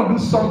we are gonna do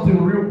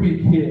something real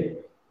quick here.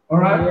 All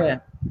right. Yeah.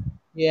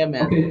 Yeah,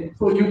 man. Okay.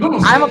 So you're gonna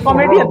I'm a sing for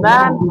us comedian, one of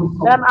man. those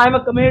Man, songs. I'm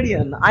a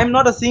comedian. I'm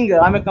not a singer.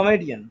 I'm a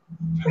comedian.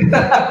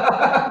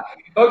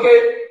 Okay.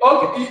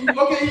 Okay.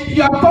 Okay.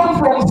 You have come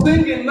from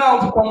singing now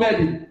to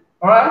comedy.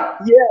 All right.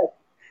 Yes.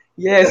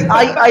 Yes.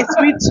 I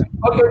switch.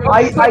 Okay.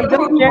 Okay. So I you're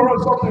just gonna do changed. for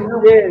us something real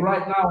quick Yes.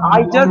 right now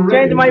I on the just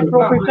changed radio. my So you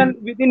can't profession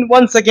blame. within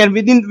 1 second.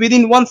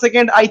 Within 1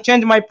 second, I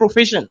changed my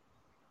profession.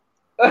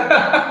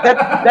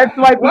 That's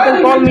why Why people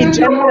did call you me change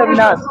your Jamil profession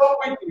Avinash. so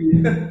quickly?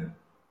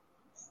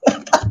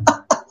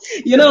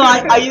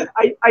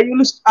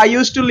 I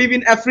used to live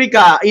in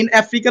Africa, in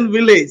African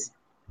village.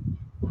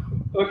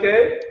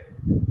 Okay.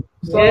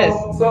 Yes.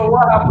 So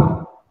what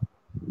happened?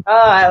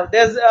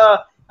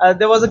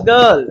 There was a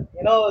girl.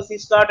 She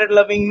started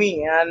loving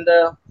me, and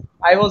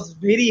I was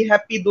very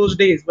happy those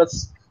days.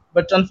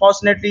 But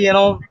unfortunately,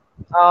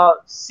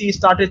 she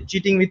started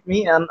cheating with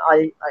me, and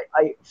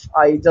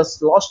I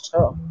just lost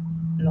her.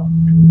 You know.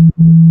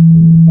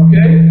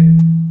 Okay.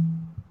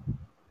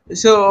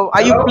 So,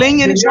 are you Hello? playing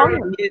You any hear song?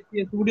 me? Yes,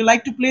 yes. Would you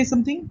like to play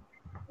something?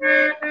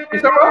 You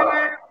said what?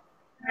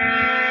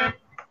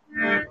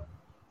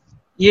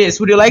 Yes.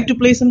 Would you like to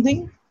play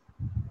something?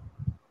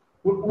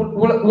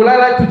 Would I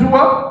like to do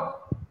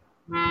what?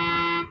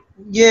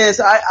 Yes.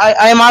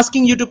 I am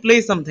asking you to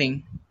play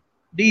something.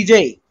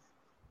 DJ.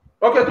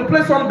 Okay, to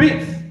play some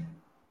beats.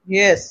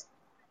 Yes.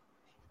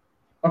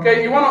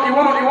 Okay, you wanna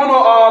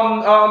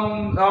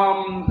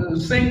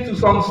sing to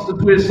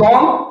a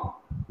song?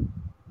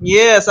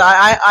 Yes.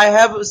 I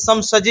have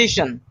some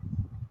suggestion.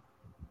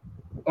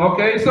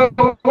 Okay, so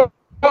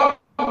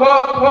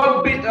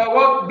what beat do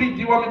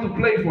you want me to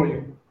play for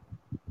you?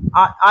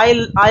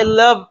 I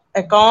love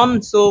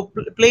Akon, so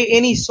play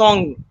any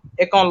song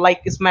Akon,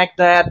 like Smack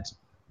That,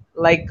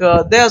 like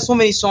there are so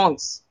many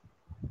songs.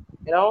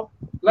 You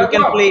Like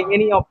can play what?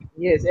 any of,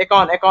 yes,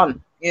 Akon,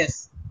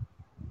 yes,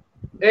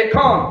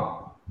 Akon.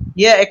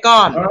 Yeah,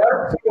 Akon. All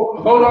right. So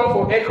hold on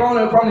for Akon.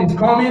 Akon is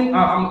coming.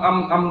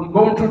 I'm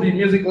going through the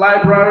music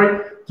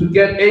library to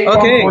get Akon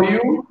Okay. for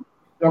you.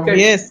 Okay.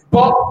 Yes.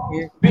 But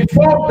Yeah.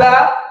 before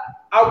that,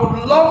 I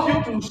would love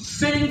you to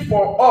sing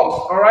for us.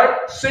 All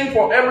right. Sing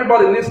for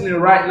everybody listening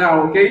right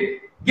now. Okay.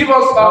 Give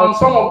us Okay.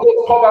 some of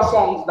those cover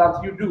songs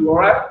that you do. All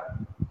right.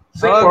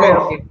 Sing for Okay.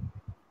 us. Okay.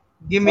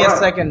 Give me All a right.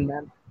 second,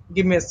 man.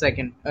 Give me a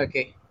second.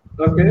 Okay.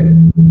 Okay.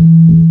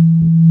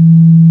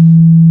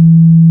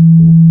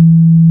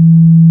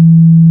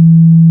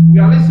 We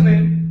are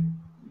listening.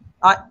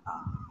 I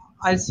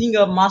I'll sing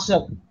a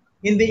mashup,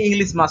 Hindi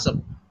English mashup.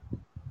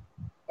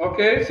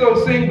 Okay. So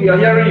sing. We are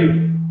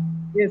hearing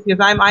Yes. Yes.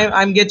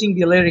 I'm getting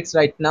the lyrics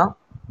right now.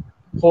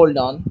 Hold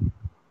on.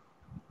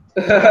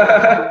 you.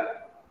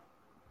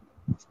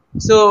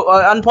 So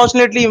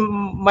unfortunately,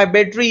 my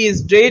battery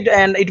is dead,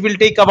 and it will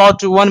take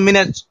about 1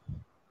 minute.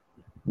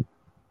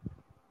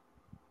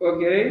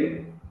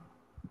 Okay.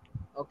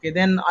 Okay,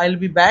 then I'll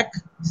be back.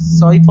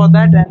 Sorry for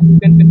that, and you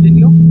can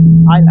continue.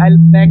 I'll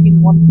be back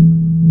in 1 minute.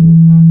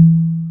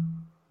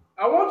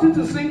 I want you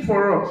to sing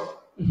for us.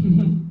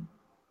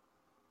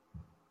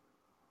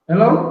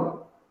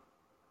 Hello?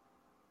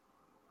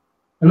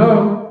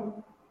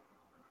 Hello?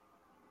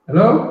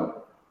 Hello?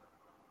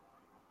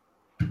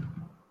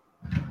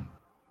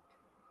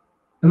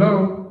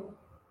 Hello?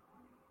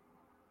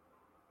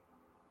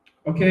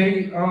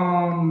 Okay,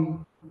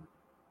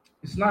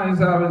 it's nice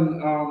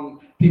having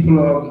people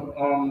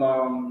on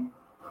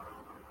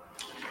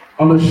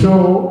the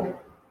show.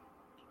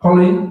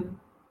 Colin,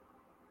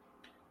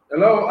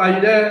 hello, are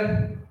you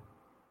there?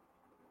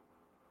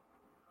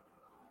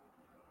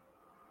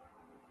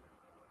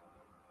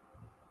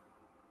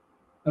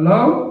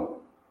 Hello?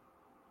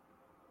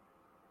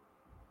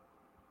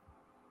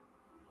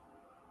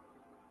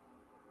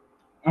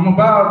 I'm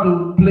about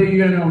to play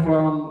you any of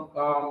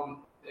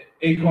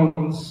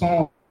Akon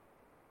songs.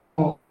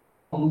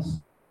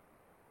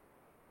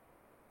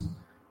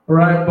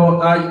 Right, but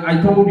I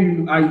told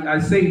you I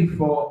say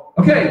for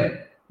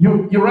okay,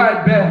 you're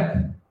right back.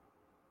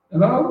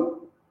 Hello?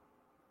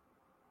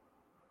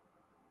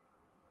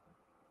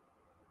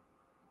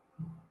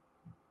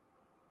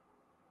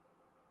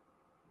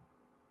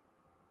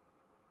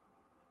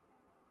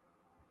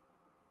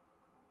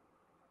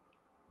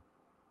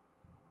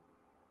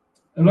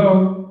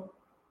 Hello?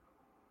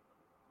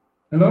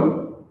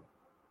 Hello?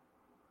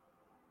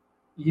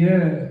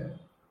 Yeah.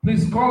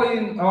 Please call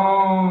in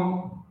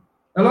hello?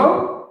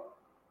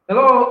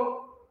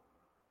 Hello?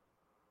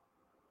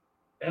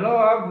 Hello,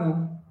 Abner.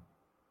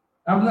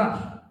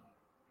 Abner.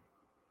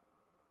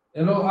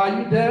 Hello, are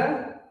you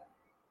there?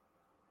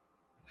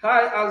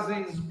 Hi,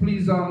 Aziz.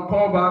 Please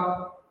call back.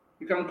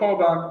 You can call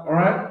back, all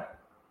right?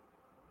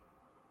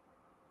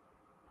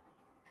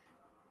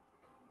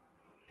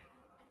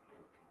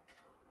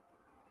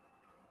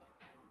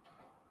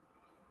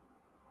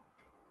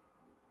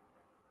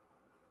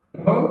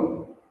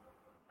 Hello?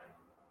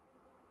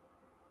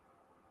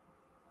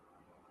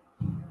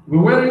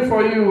 We're waiting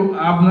for you,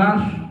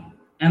 Abnash.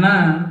 And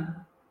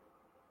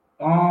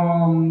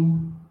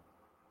um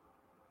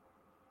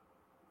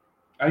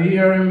are you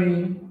hearing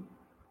me?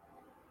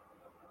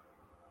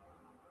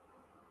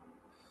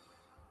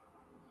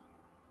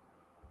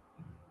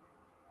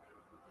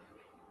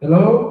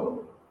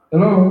 Hello?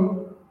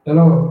 Hello?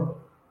 Hello?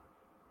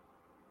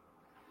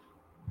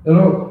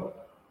 Hello?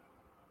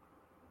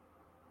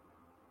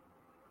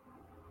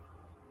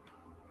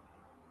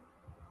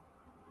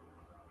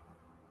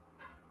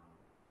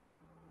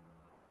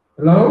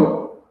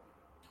 Hello?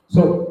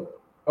 So,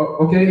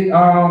 okay,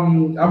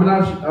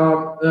 Avinash,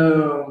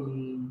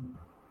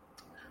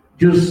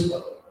 just,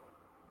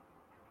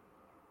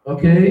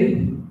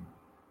 okay,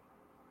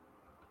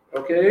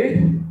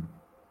 okay.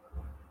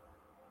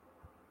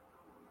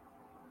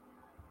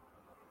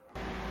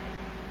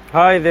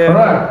 Hi All there.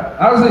 right,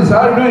 Aziz,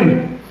 how you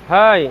doing?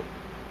 Hi.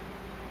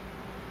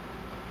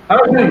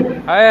 How you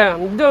doing? I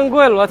am doing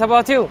well. What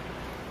about you?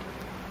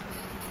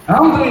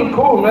 I'm doing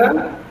cool,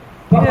 man.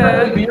 Yeah.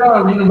 Perfectly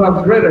beyond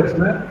universe greatest,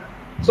 man.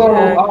 So,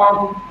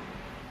 Yeah.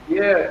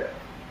 yeah.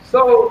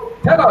 So,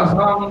 tell us,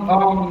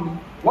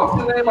 what's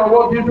the name of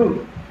what you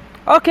do?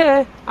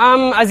 Okay.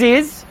 I'm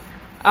Aziz.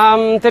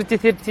 I'm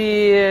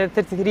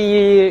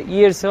 33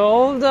 years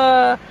old.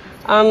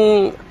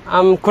 I'm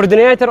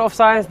coordinator of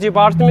science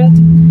department.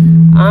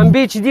 I'm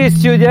PhD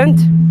student.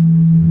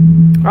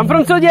 I'm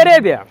from Saudi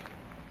Arabia.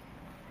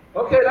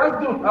 Okay, that's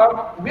good.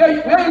 Where are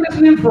you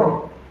listening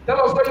from? Tell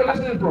us where you're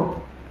listening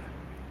from.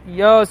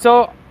 Yo,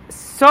 so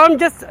I'm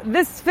just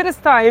this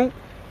first time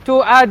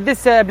to add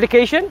this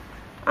application,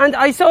 and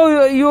I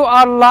saw you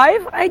are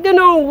live. I don't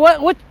know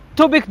what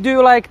topic do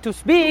you like to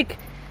speak.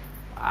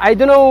 I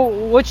don't know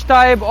which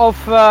type of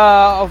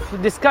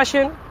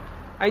discussion.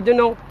 I don't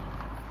know.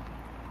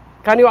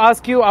 Can you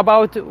ask you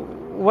about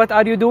what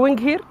are you doing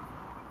here?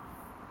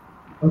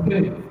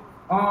 Okay.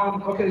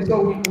 Okay,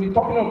 so we're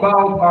talking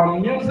about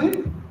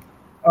music.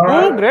 All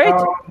right. Great.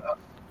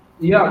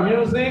 Yeah,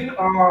 music,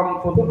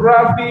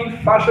 photography,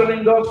 fashion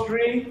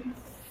industry,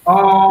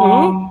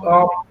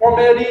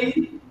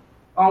 comedy,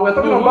 We're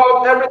talking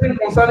about everything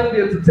concerning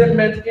the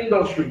entertainment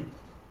industry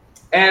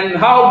and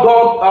how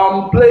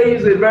God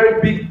plays a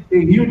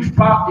huge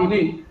part in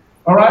it.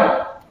 All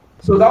right?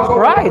 So that's what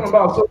we're talking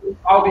about. So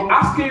I'll be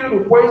asking you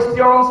the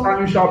questions and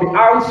you shall be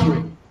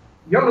answering.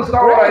 You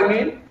understand what I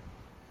mean?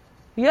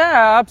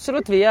 Yeah,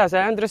 absolutely. Yes,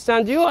 I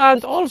understand you.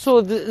 And also,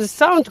 the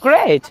sound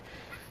great.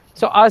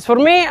 So as for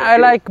me, I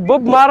like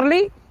Bob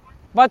Marley,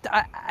 but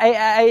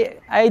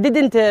I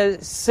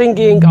didn't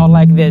singing or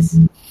like this.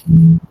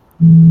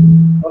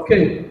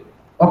 Okay.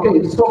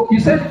 So you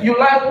said you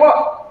like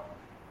what?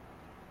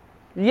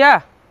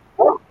 Yeah.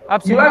 What?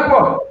 Absolutely. You like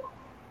what?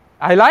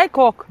 I like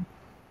walk.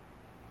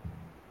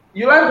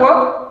 You like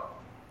what?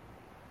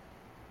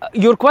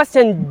 Your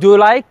question, do you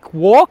like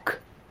walk?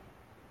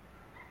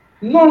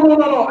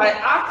 No. I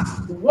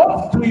asked,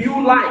 what do you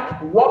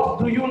like? What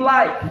do you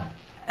like?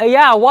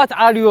 Yeah, what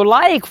are you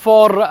like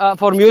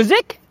for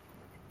music?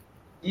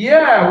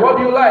 Yeah, what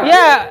do you like?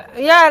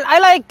 Yeah, I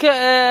like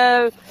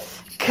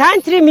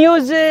country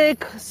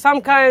music, some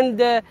kind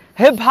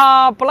hip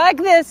hop, like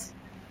this.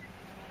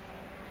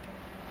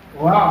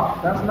 Wow,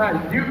 that's nice.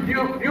 Do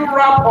you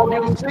rap or do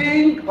you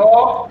sing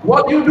or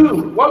what do you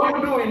do? What do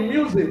you do in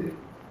music?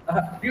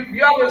 Do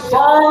you have a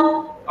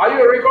song? Are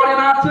you a recording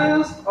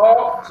artist?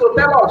 Or so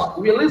tell us.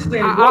 We're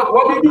listening.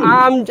 What do you do?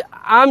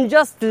 I'm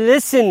just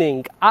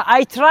listening.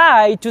 I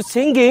try to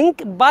singing,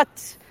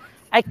 but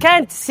I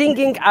can't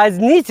singing as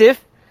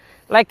native.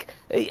 Like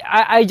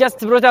I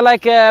just wrote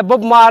like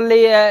Bob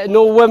Marley,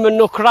 No Women,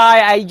 No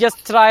Cry. I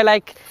just try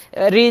like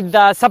read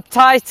the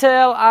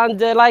subtitle and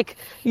like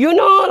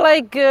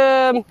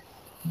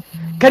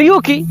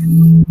karaoke.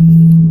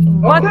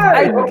 But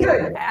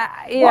okay.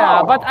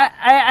 Yeah, Wow. but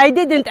I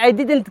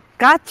didn't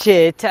catch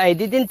it. I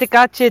didn't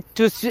catch it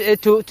to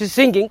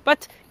singing.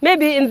 But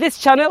maybe in this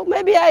channel,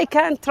 maybe I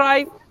can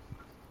try.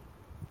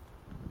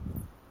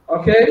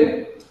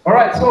 Okay. All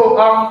right. So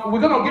we're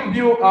gonna give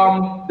you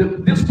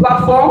this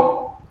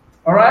platform.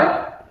 All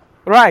right.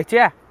 Right.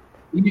 Yeah.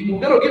 We're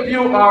gonna give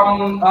you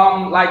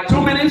like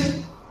 2 minutes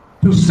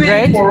to sing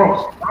Great. for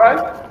us. All right.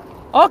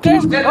 Okay.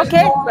 Please get a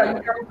Okay. song that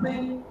you can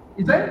sing.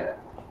 Is it?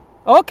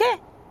 Okay.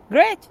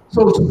 Great.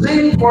 So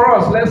sing for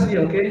us. Let's see.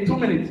 Okay. 2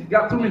 minutes. You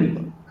got 2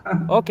 minutes.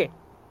 Okay.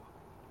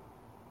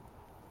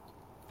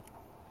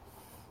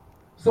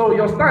 So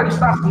your time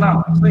starts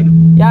now.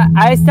 Sing. Yeah,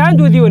 I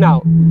stand with you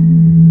now.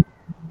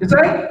 Is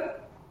it?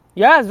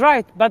 Yes,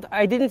 right. But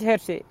I didn't hear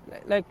say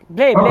like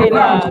play Okay, the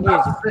now,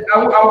 music.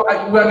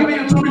 we are giving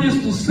you 2 minutes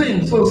to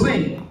sing. So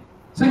sing.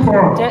 Sing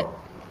for us.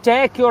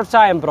 Take your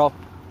time, bro.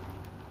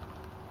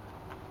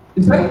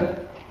 Is it?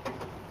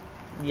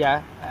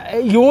 Yeah.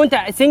 You want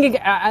singing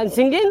and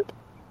singing?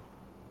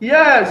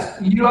 Yes,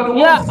 you are the one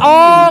Yeah.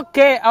 singing.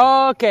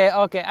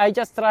 Okay. I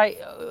just try.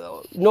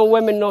 No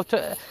women,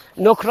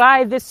 no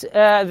cry. This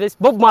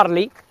Bob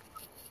Marley.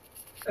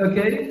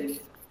 Okay.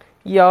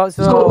 Yeah.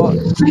 So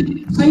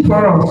sing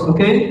for us,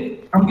 okay?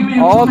 I'm giving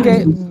you 2 Okay.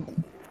 minutes.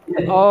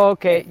 Yeah.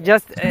 Okay.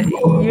 Just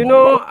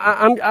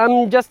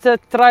I'm just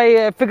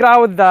try figure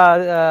out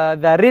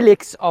the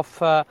lyrics of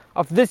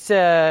this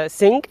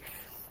sing,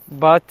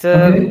 but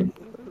Okay.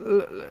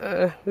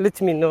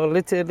 let me know.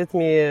 Let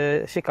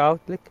me check out.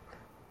 Like.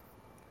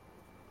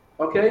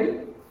 Okay.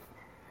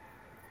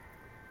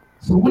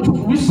 So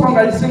which song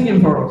are you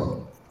singing for us?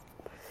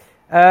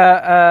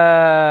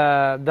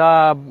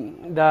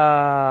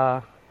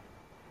 The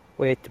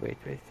wait,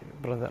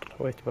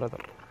 brother.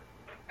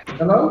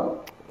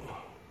 Hello?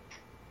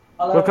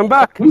 Welcome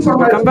back. Which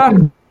song are you Welcome back.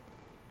 singing?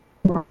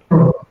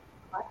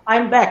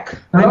 I'm back.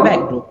 Hello? I'm back,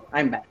 bro.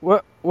 I'm back.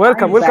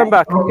 Welcome I'm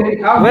back. Okay.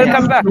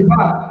 Welcome back.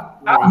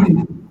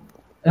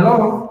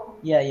 Hello?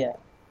 Yeah.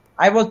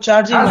 I was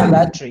charging my Aziz.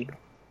 battery.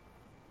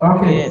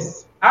 Okay.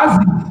 Yes.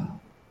 Aziz.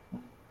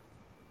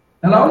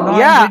 Hello? Now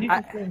Yeah, I'm ready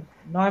to sing.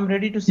 Now I'm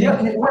ready to sing.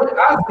 Yeah, wait,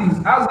 Aziz.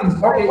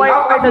 Okay. Why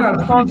does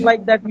Aziz. it sound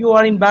like that you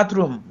are in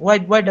bathroom? Why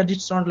does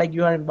it sound like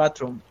you are in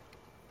bathroom?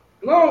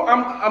 No,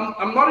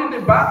 I'm not in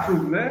the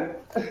bathroom, man.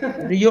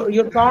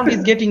 Your sound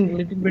is getting a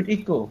little bit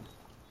echo.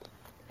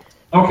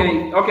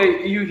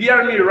 Okay. You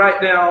hear me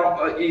right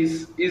now?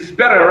 Is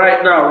better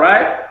right now,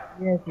 right?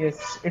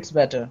 Yes, it's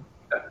better.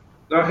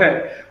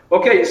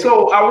 Okay.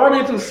 So I want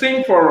you to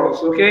sing for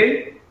us,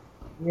 okay?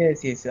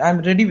 Yes,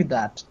 I'm ready with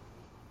that.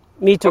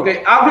 Me too.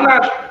 Okay,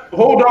 Avinash,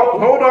 hold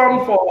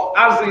on for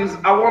Aziz.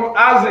 I want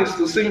Aziz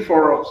to sing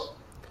for us,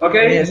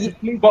 okay? Yes,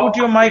 please But put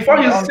your mic before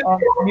you on sing,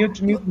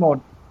 mute mode.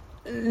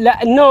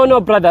 No,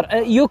 brother.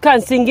 You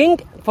can singing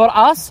for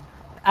us,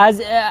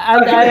 and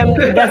I am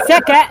the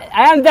second.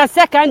 I am the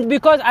second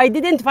because I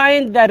didn't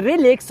find the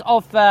lyrics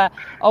of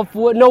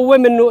No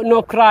Women,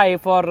 No Cry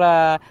from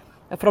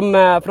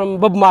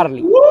Bob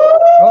Marley.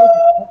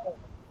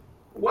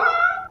 what?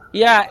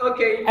 Yeah.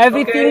 Okay.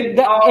 Everything,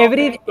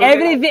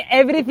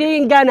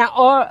 everything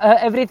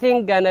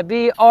gonna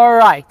be all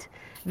right.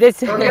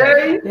 This.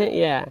 Okay.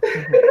 Yeah.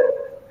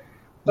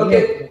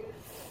 Okay.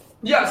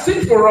 Yeah,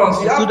 sing for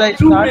us. You Should have I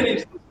 2 start?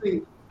 minutes to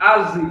sing,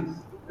 Aziz.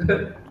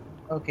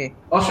 Okay.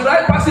 Or should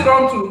I pass it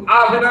on to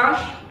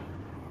Avinash?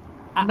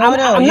 No,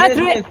 I'm yes.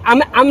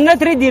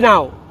 not ready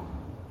now.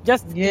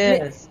 Just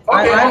Yes.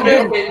 Okay, I'm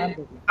okay, ready.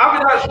 okay.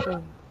 I'm ready.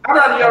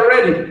 Avinash, you're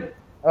ready.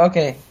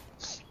 Okay.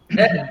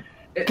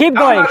 keep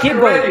going, Avinash, keep you're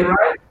going. ready,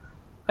 right?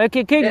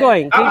 Okay, keep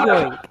going, keep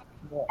going.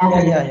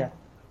 Okay. Yeah.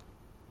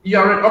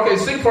 You're ready. Okay,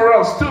 sing for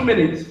us. 2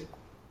 minutes.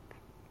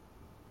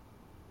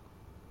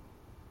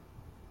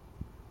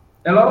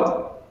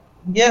 Hello?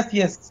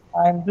 Yes.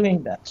 I'm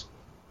doing that.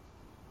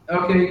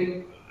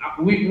 Okay.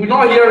 We're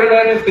not hearing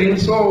anything,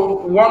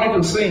 so we want you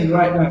to sing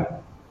right now.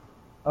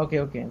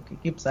 Okay.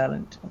 Keep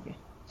silent. Okay.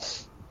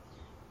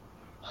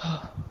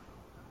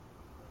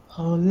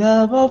 Oh,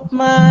 love of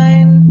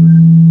mine,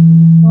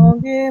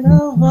 song in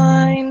a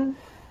wine,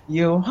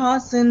 your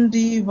heart's and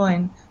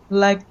divine,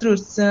 like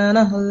truths and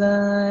a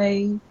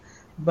lie.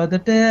 But the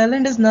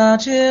talent is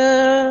not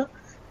here,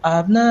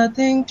 I've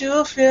nothing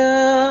to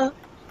fear,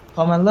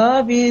 for my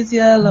love is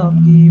your love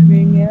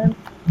giving and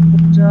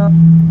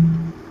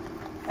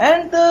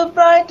and the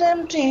bright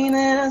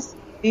emptiness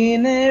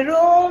in a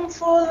room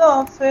full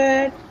of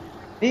it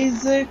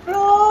is a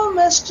cruel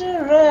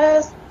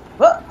mistress.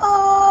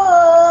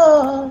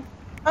 Oh,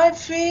 I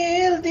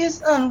feel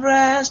this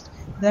unrest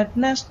that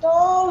nest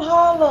all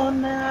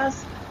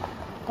hollowness,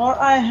 for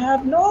I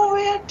have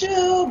nowhere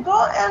to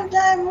go and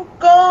I'm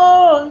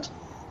cold,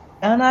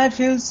 and I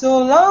feel so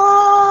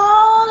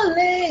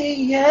lonely.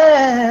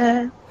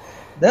 Yeah,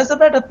 there's a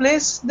better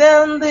place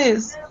than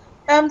this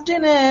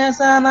emptiness,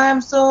 and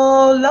I'm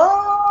so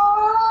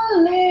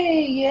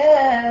lonely.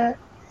 Yeah.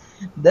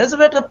 There's a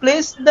better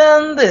place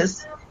than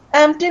this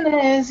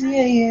emptiness,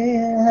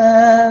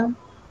 yeah.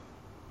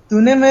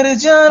 तूने मेरे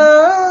जाना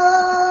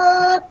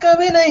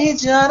कभी नहीं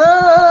जाना,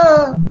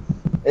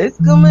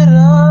 इश्क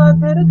मेरा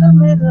दर्द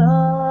मेरा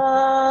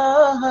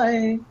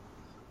है.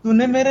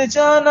 तूने मेरे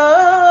जाना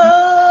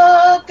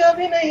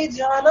कभी नहीं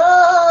जाना,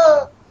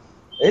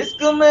 इश्क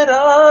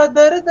मेरा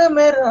दर्द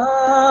मेरा,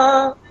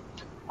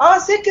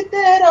 आशिक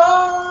तेरा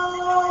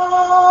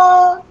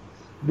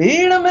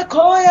भीड़ में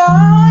खोया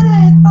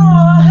रहता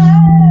है.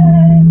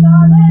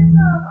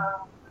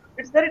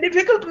 It's very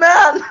difficult,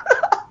 man.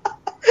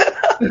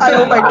 I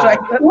hope I tried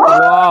that.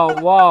 Wow.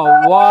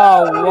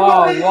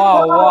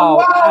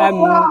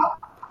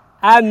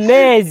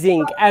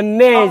 Amazing.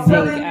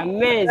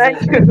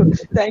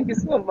 Thank you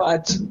so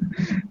much.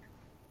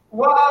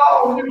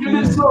 Wow, you did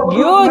it so good.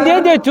 You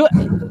did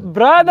it,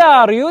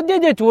 brother. You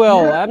did it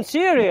well. I'm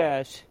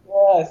serious.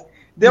 Yes,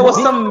 there was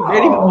some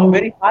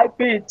very high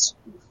pitch.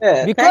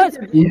 Yeah, Because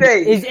thank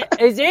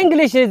you.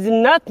 English is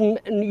not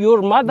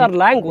your mother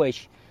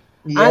language,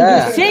 and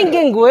Yeah. you're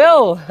singing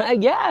well.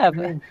 Yeah.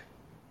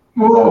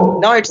 Whoa.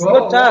 Now it's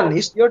your turn.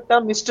 It's your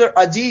turn, Mr.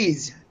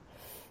 Aziz.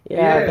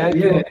 Yeah, thank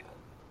you.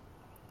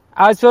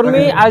 As for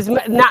me,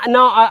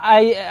 now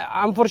I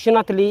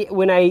unfortunately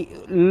when I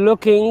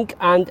looking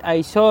and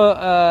I saw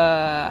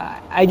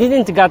I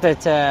didn't get it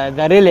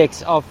the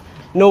lyrics of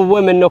No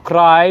Women No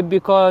Cry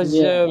because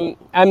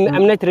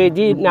I'm not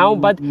ready now,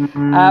 but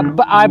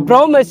I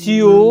promise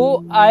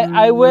you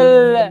I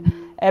will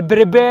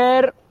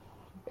prepare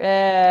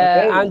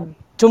and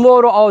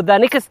tomorrow or the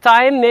next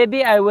time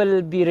maybe I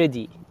will be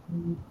ready.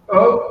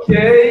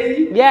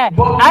 Okay. Yeah,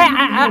 But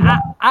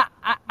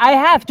I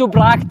have to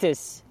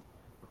practice.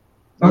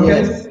 okay.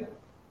 Yes.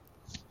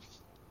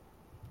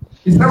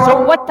 Is that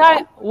So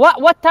right?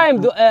 what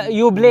time do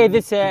you play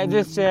this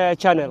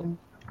channel?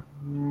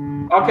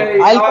 Okay.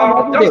 I'll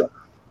come every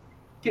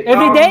day.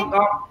 Every day?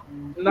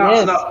 No,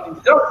 Yes. no.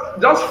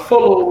 Just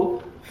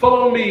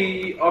follow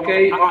me,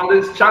 okay, on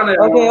this channel.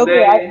 Okay.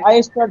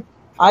 Then-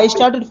 I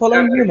started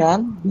following you,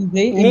 man.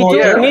 DJ Me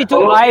Immortal. too. Me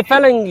too. I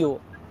following you.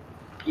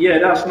 Yeah,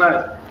 that's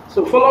nice.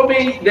 So follow me.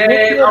 Make Then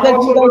sure I'm that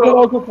also you guys are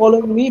gonna. also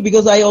following me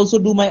because I also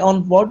do my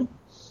own pod.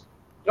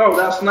 Oh,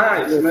 that's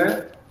nice,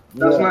 man.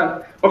 That's Yeah. nice.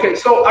 Okay,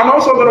 so I'm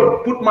also gonna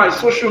put my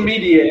social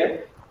media.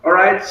 All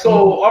right,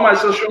 so on my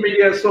social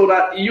media, so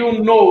that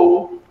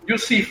you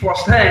see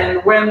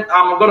firsthand when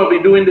I'm gonna be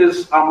doing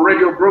this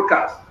radio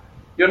broadcast.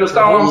 You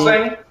understand what I'm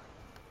saying?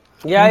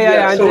 Yeah,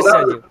 I so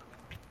understand that- you.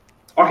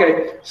 Okay,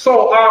 so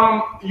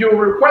you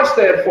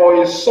requested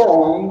for a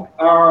song.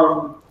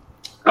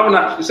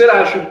 You said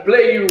I should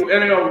play you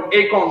any of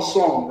Akon's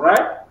song,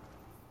 right?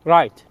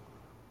 Right.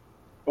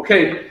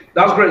 Okay,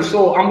 that's great.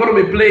 So I'm gonna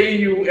be playing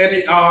you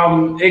any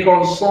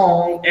Akon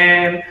song,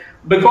 and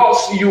because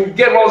you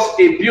gave us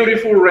a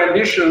beautiful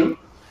rendition,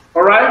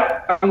 all right,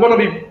 I'm gonna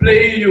be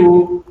playing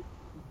you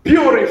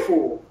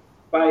 "Beautiful"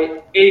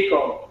 by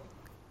Akon.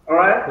 All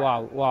right.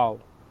 Wow.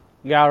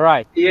 Yeah,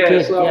 right. Yeah.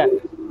 Okay, So yeah.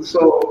 so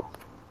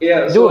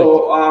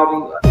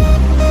Do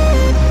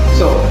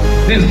so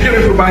this is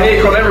 "Beautiful" by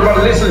Akon.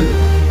 Everybody listen.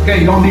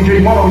 Okay, on DJ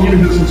Mono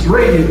Universe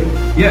Radio.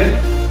 Yeah.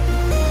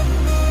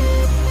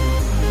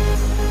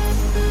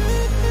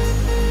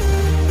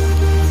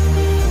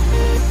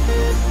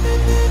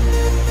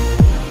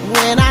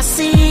 When I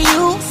see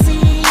you,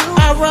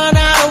 I run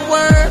out of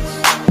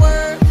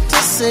words to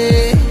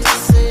say.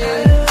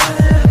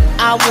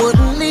 I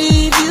wouldn't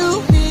leave you,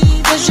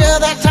 cause you're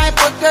that type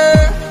of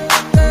girl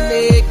to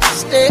make you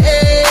stay.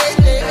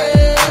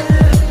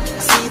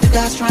 See the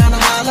guys trying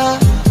to holler,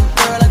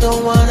 girl, I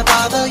don't wanna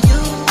bother you,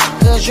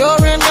 cause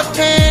you're in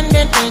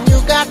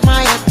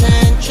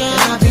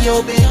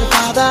your big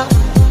father.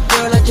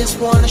 Girl, I just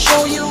wanna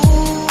show you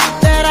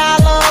that I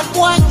love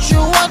what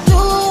you are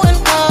doing,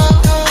 girl.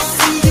 I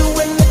see you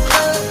in the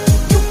club,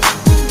 you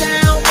getting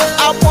down, girl.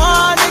 I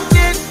wanna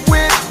get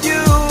with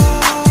you,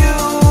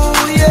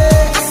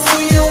 yeah. I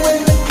see you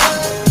in the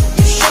club,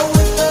 you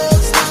showing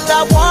love.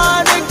 I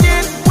wanna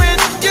get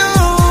with you.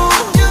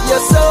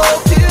 You're so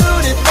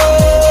beautiful,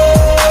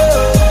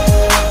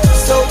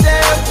 so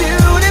damn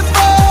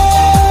beautiful.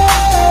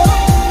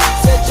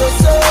 Said you're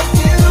so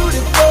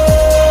beautiful,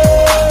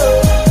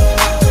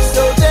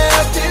 so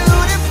damn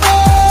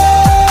beautiful.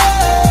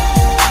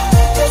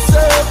 You're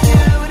so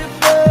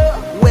beautiful.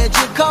 Where'd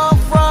you come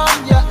from?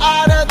 You're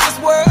out of this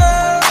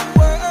world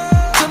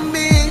to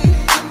me.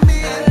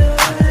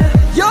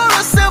 You're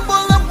a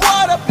symbol of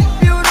what a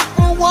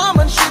beautiful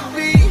woman should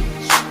be.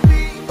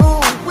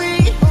 Ooh,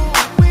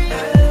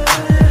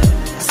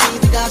 I see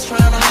the guys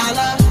trying to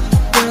holler.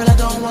 Girl, I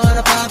don't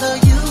wanna bother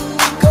you.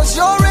 'Cause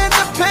you're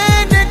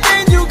independent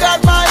and you got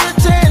my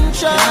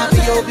attention. Can I be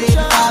your big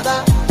father?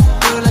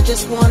 Girl, I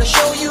just wanna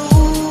show you.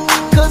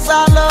 'Cause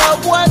I love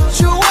what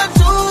you are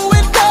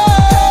doing, girl.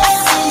 I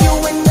see you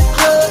in the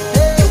club,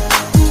 you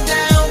getting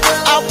down,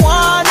 girl. I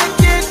wanna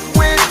get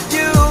with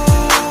you,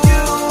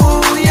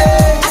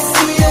 yeah. I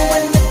see you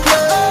in the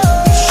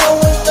club, you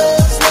showing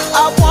love.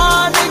 I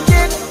wanna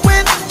get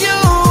with you.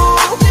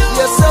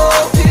 You're so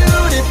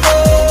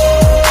beautiful,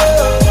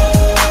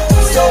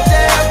 so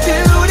damn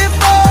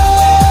beautiful.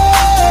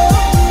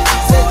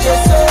 Said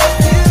you're so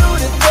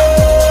beautiful,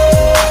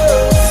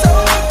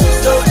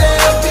 so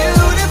damn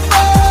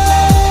beautiful.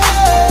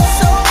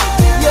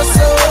 You're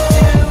so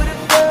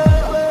beautiful,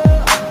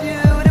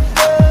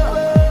 beautiful,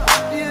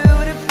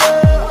 beautiful,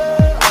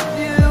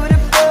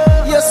 beautiful.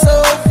 You're so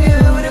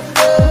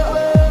beautiful,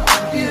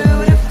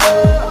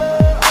 beautiful,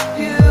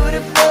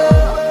 beautiful,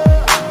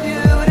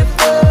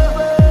 beautiful.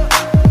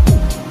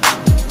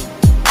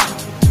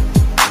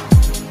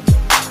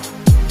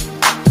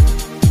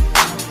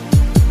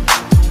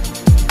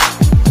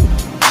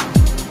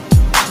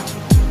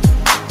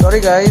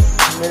 Sorry guys,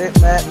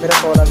 मेरा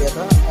call आ गया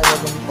था. I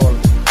was on call.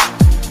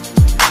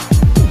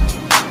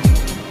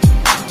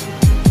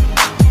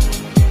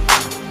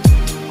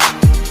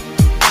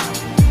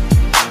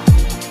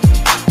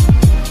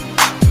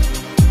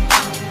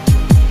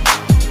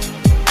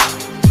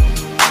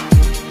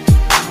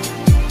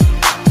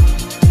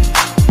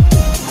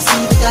 I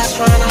see the guys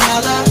trying to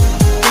holler.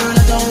 Girl,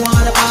 I don't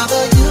wanna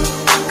bother you.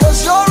 'Cause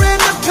you're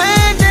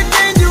independent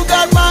and you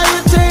got my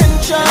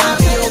attention. Can I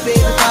be your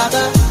baby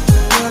father?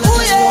 Girl, I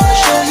just wanna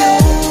show you.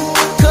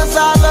 'Cause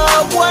I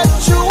love what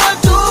you are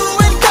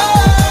doing,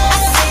 girl. I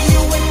see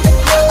you in the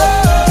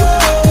club, you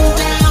getting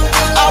down,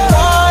 girl. I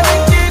wanna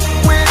get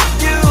with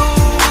you,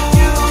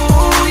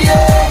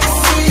 yeah. I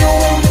see you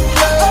in the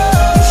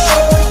club, you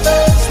showing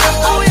love.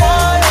 I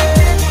wanna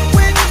get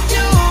with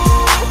you.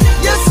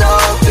 You're so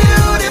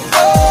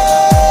beautiful,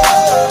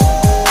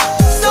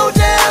 so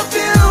damn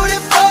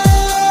beautiful.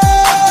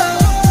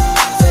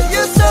 Said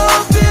you're so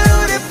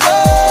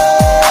beautiful,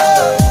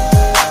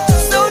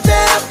 so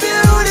damn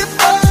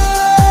beautiful.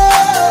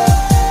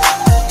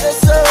 You're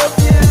so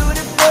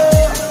beautiful.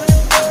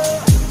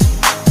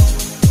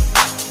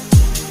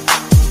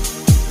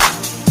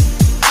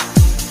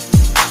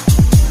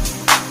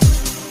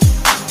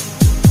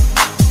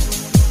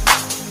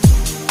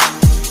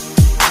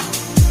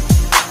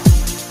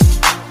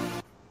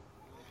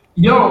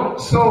 Yo,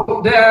 so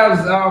there's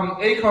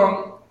Akon,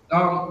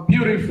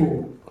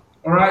 beautiful.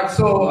 All right,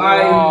 so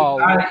Wow.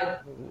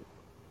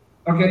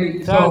 okay,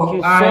 Thank so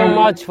you so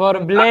much for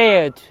play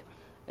it.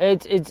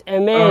 It's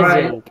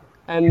amazing,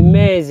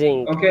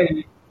 amazing. Okay,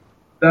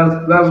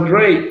 that's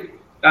great.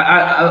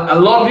 I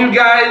love you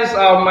guys,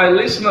 my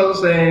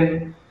listeners,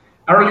 and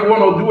I really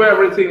want to do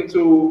everything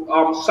to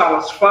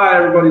satisfy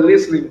everybody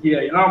listening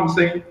here. You know what I'm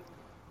saying?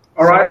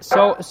 All right.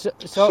 So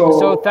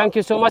thank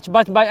you so much.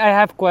 But I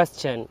have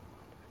question.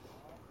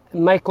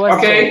 My question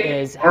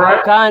Okay, is all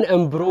right.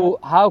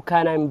 how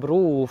can I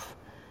improve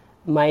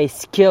my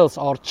skills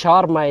or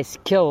charm my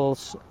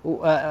skills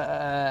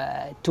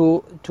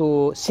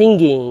to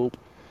singing?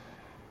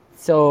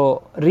 So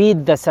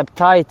read the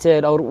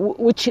subtitle or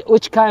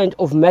which kind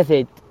of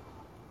method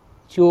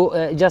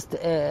to just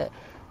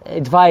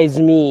advise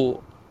me.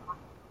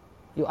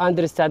 You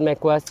understand my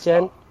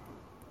question?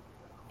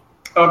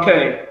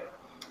 Okay.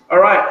 All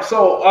right. So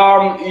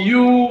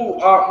you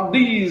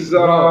these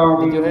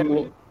Did you hear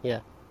me? Yeah.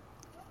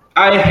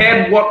 I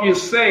heard what you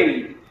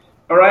say.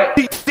 All right.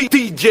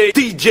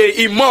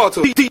 DJ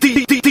Immortal.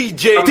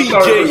 DJ I'm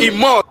sorry.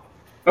 Immortal.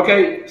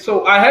 Okay.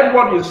 So I heard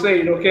what you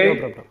said. No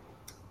Okay.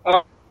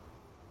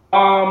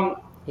 problem.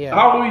 Yeah.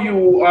 How do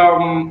you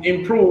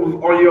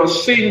improve on your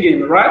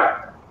singing, right?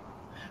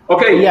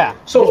 Okay. Yeah.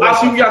 So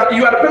as you are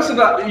the person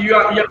that you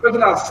are the person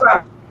that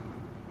sang.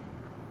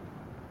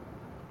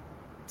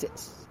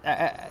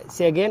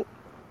 Say again.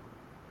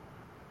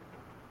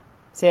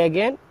 Say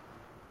again.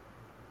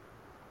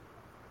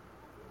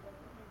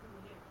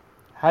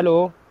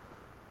 Hello.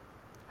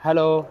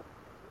 Hello.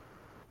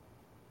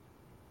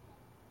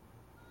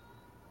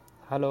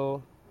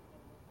 Hello.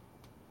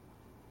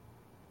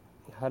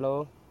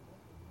 Hello.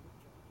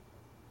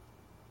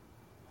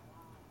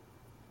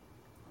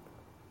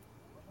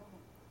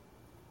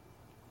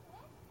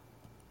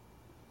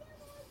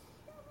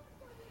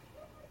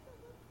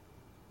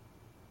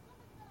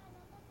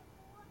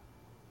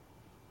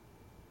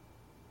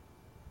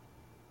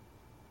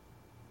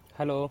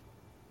 Hello.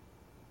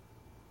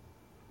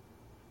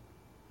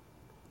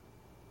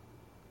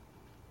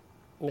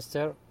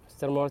 Mr.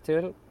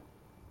 Martel.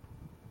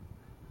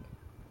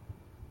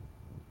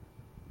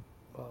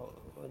 Oh,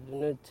 I do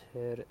not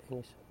hear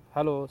any.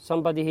 Hello,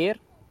 somebody here?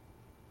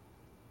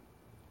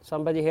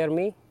 Somebody hear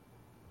me?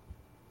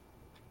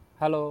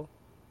 Hello?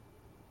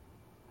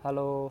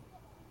 Hello?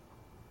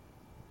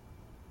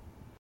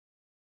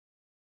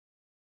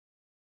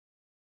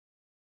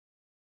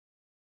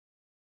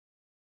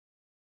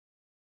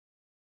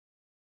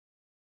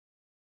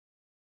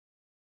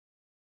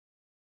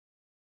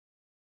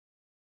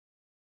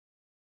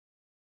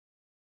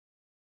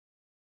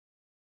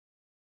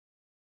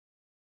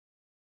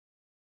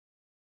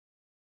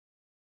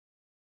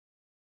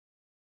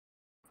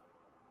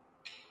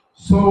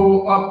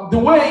 So the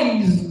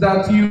ways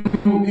that you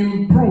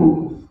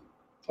improve,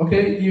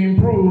 okay, you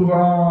improve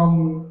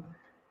on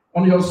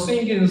your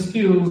singing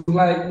skills.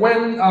 Like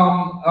when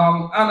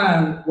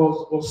Anna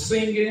was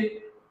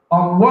singing,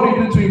 what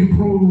you do to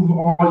improve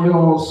on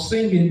your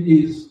singing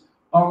is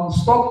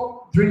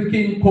stop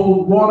drinking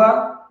cold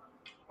water.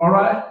 All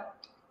right,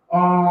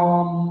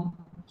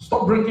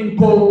 stop drinking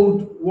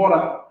cold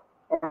water.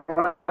 All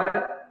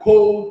right?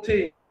 Cold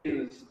things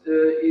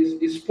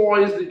it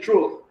spoils the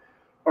truth.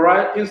 All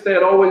right.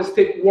 Instead, always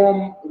take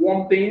warm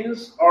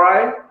things. All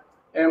right.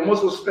 And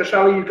most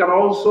especially, you can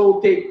also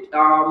take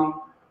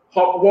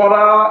hot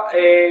water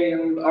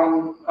and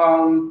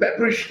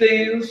pepperish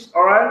things.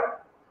 All right.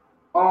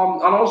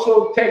 And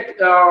also take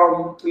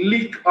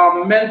leek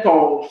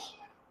menthols.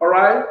 All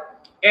right.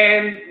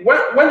 And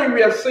when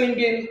we were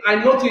singing, I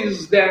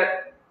noticed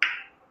that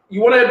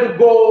you wanted to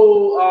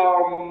go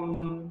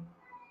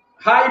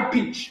high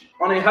pitch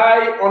on a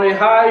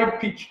high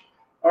pitch.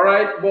 All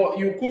right, but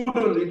you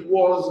couldn't. It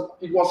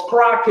was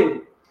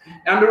cracking,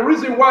 and the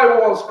reason why it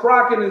was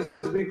cracking is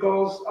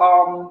because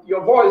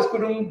your voice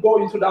couldn't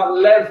go into that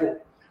level.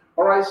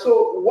 All right,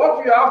 so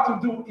what you have to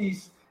do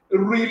is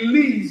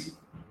release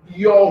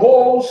your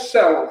whole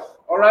self.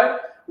 All right,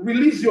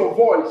 release your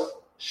voice,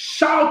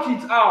 shout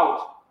it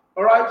out.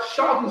 All right,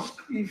 shout it.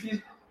 If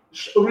you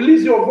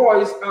release your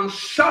voice and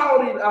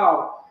shout it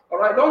out. All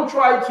right, don't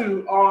try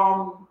to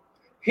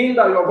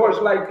hinder your voice,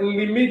 like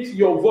limit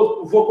your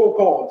vocal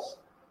cords.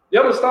 You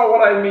understand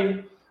what I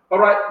mean? All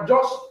right,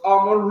 just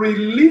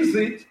release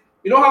it.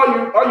 You know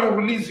how you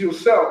release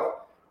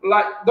yourself.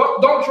 Like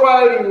don't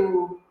try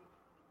to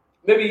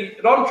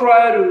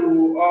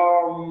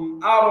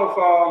out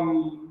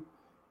of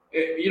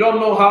you don't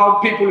know how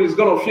people is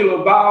gonna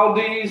feel about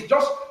this.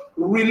 Just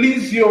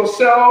release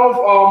yourself.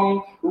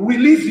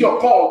 Release your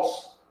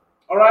cords.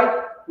 All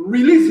right,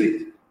 release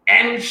it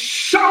and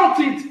shout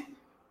it.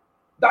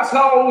 That's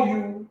how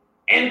you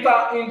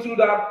enter into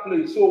that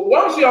place. So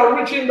once you are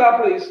reaching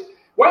that place,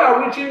 when you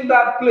are reaching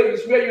that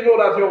place where you know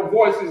that your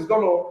voice is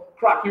going to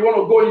crack, you want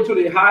to go into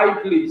the high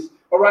place,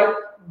 all right?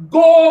 Go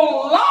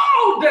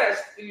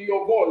loudest in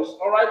your voice,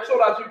 all right? So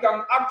that you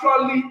can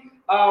actually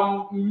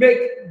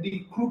make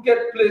the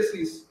crooked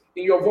places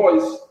in your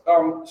voice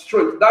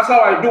straight. That's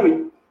how I do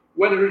it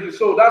when it reaches.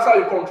 So that's how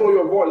you control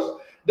your voice.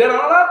 Then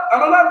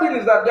another thing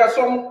is that there are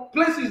some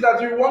places that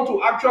you want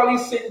to actually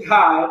sing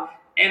high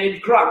and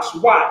it cracks.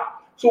 Why?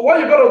 So what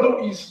you gotta do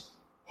is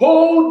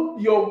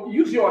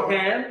use your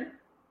hand,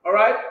 all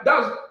right?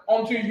 That's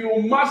until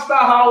you master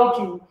how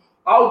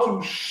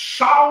to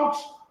shout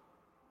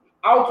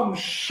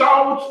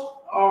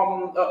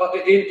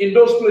in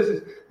those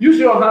places. Use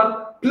your hand,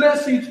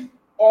 place it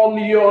on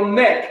your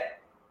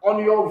neck,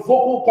 on your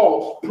vocal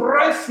cords,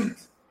 press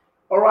it,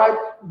 all right?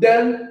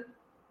 Then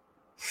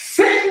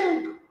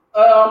sing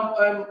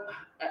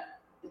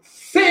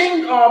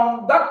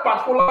that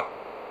particular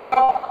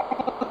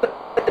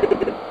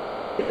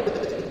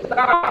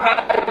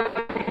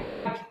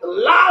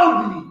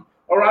loudly,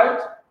 all right?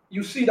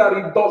 You see that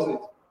it does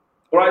it, all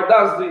right?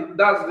 That's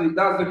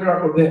the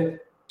miracle there,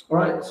 all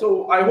right?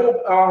 So I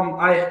hope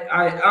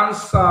I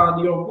answered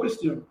your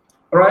question,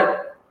 all right?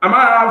 I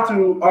might have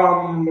to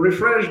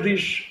refresh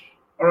this,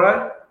 all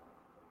right?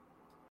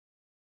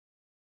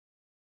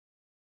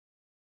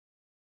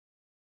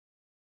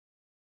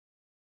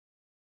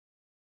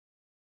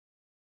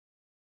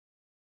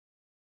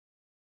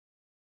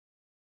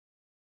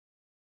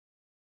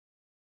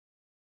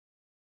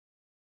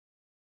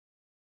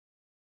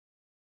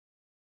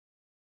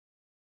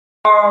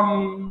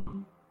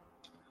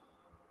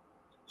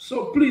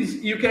 So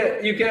please, you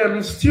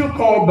can still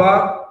call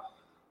back.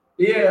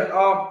 Yeah,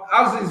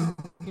 as is,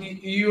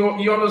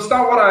 you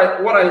understand what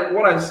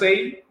I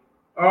say.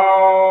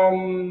 All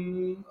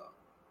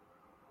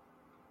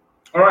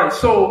right.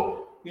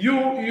 So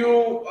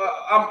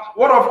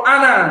what of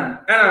Annan?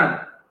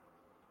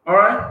 All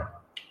right.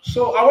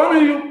 So I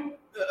want you.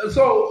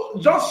 So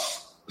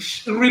just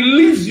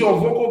release your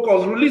vocal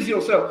cords, release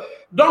yourself.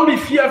 Don't be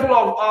fearful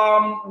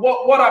of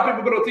what are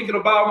people going to think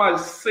about my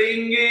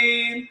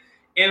singing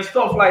and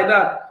stuff like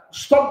that.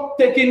 Stop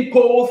taking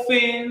cold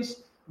things,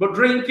 but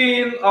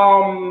drinking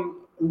warm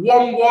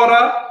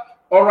water,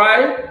 all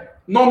right,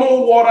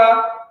 normal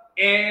water,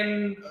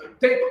 and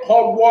take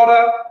hot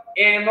water,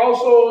 and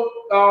also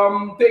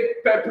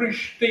take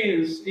pepperish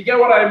things. You get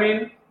what I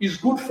mean? It's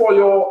good for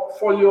your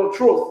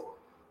throat.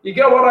 You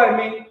get what I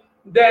mean?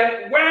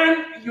 Then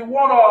when you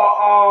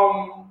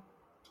wanna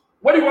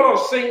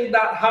sing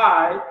that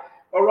high,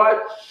 all right,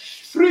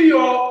 through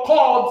your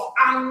chords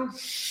and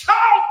shout.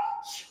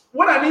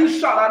 When I mean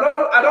shout,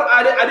 I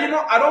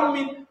don't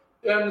mean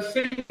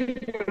sing.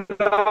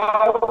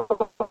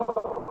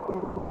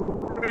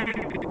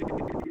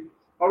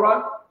 All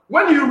right.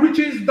 When you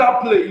reaches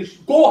that place,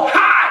 go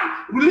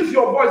high. Release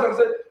your voice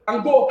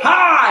and go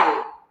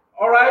high.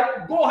 All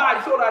right, go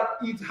high so that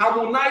it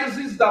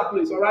harmonizes that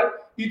place. All right,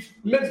 it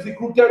makes the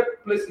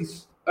crooked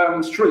places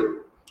straight.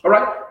 All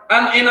right,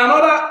 and in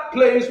another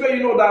place where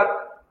you know that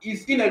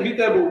it's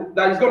inevitable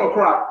that it's gonna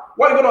crack,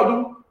 what you're gonna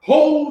do?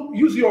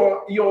 Use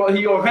your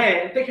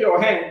hand, take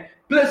your hand,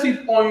 place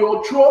it on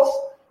your throat.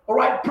 All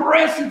right,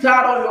 press it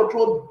out on your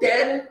throat,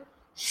 then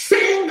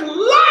sing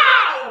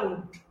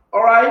loud.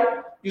 All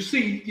right, you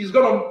see, he's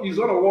gonna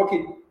work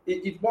it.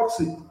 It works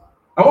it.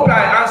 I hope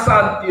I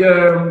answered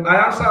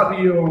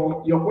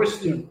your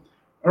question.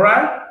 All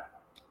right,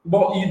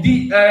 but you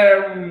did.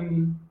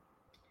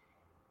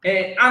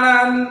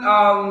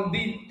 Anan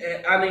did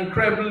an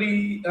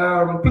incredibly.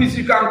 Please,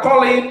 you can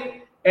call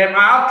in. I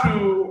have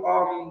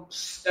to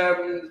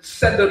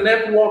set the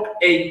network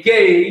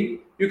again.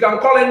 You can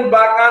call in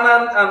back,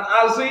 Anan and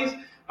Aziz.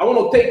 I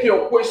want to take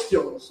your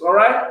questions. All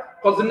right,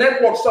 because the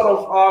network sort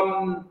of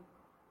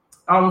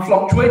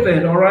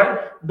fluctuated, all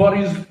right, but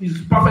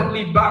is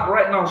perfectly back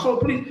right now. So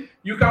please,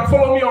 you can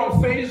follow me on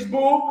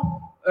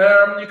Facebook.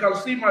 You can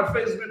see my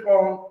Facebook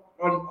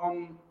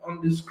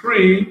on the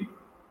screen.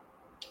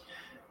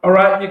 All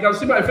right, you can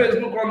see my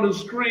Facebook on the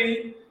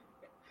screen.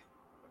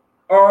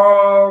 I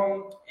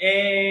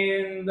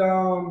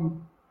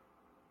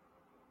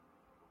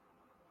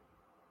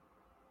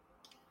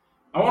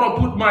want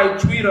to put my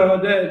Twitter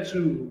there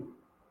too.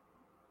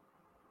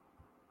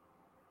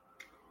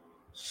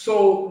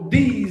 So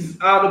these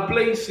are the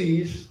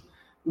places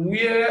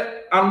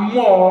where, and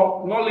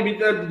more, not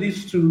limited to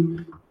these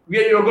two,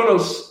 where you're gonna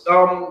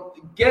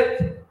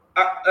get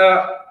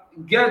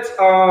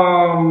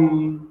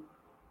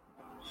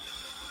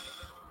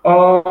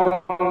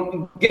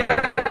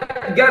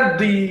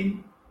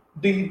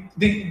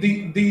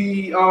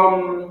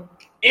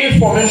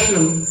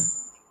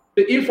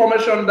the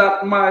information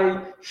that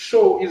my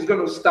show is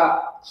gonna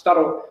start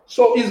off.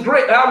 So it's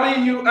great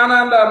having you,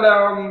 Anand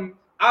and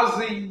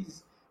Aziz.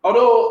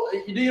 Although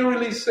you didn't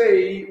really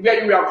say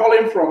where you are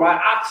calling from, I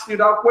asked you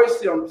that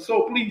question.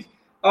 So please,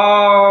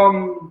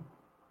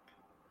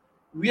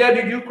 where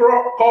did you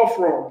call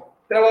from?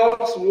 Tell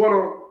us. We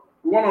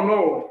wanna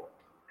know.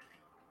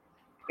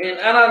 And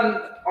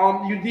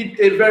Anand, you did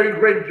a very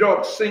great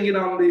job singing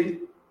on the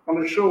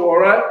show. All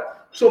right.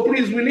 So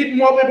please, we need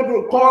more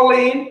people to call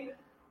in.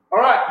 All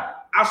right.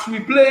 As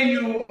we play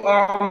you,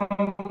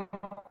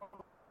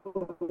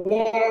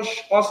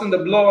 Wash Us in the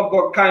Blood by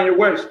Kanye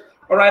West.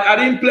 All right, I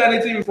didn't play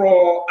anything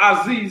for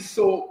Aziz,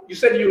 so you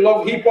said you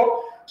love hip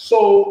hop,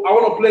 so I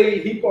want to play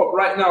hip hop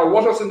right now.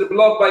 Wash Us in the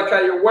Blood by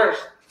Kanye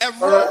West. A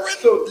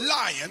roaring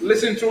lion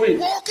listen to it.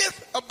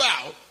 Walketh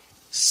about,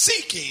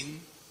 seeking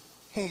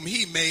whom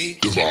he may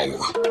devour.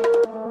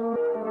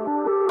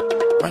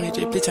 Run it,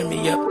 bitch, turn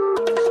me up.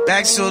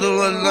 Back to the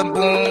little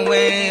boom,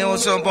 way on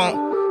some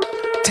bone.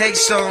 Take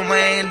some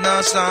rain,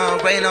 no some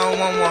rain on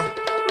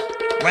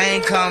 1-1.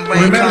 Rain come,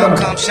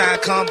 shine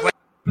come.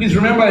 Please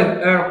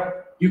remember.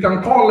 You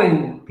can call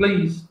in,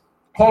 please.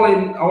 Call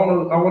in. I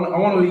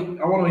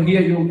want to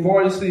hear your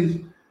voices.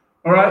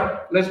 All right.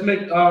 Let's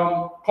make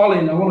call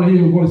in. I want to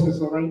hear your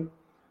voices. All right.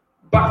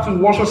 Back to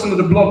Wash Us in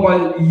the Blood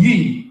by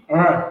Yee. All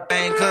right.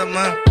 Bang, come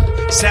on.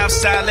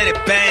 Southside, let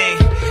it bang.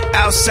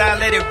 Outside,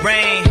 let it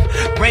rain.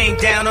 Rain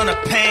down on the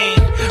pain.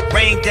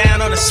 Rain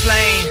down on the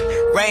slain.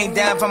 Rain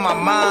down from my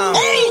mom,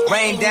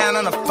 rain down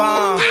on the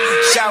farm.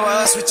 Shower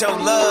us with your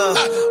love,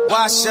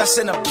 wash us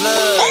in the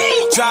blood.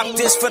 Drop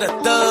this for the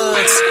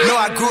thugs. Know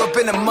I grew up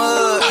in the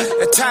mud.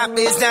 The top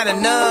is not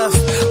enough.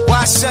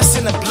 Wash us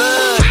in the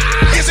blood.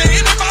 Is there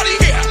anybody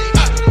here?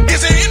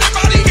 Is there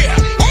anybody here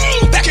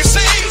that can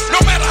sing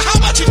no matter how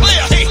much you play?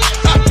 Hey,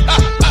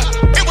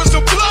 it was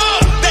the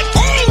blood that.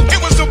 It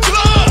was the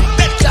blood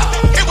that.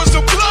 It was the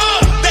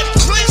blood that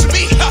cleansed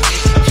me.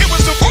 It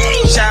was the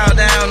blood. Shower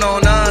down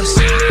on us.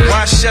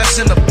 Wash us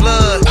in the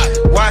blood,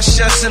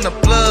 wash us in the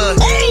blood.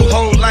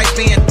 Whole life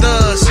being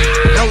thugs,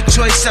 no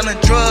choice selling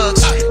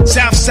drugs.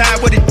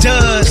 Southside what it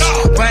does,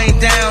 rain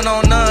down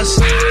on us.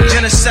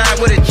 Genocide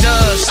what it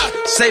does.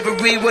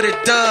 Slavery, what it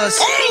does.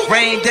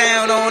 Rain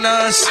down on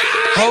us.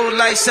 Whole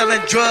life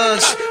selling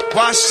drugs.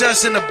 Wash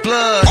us in the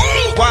blood.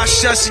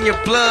 Wash us in your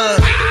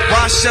blood.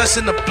 Wash us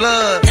in the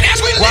blood.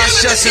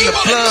 Wash us in the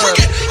blood.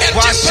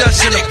 Wash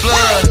us in the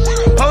blood.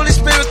 Holy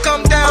Spirit,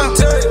 come down.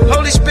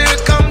 Holy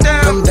Spirit, come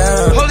down.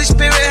 Holy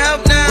Spirit,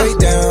 help now.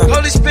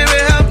 Holy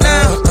Spirit, help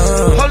now.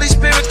 Holy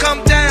Spirit,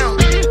 come down.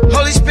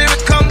 Holy Spirit,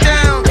 come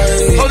down.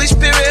 Holy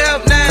Spirit,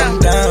 help now.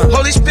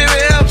 Holy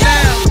Spirit, help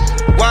now.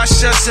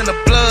 Wash us in the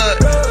blood.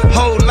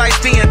 Whole life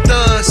being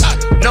thugs.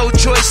 No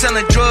choice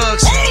selling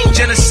drugs.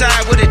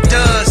 Genocide, what it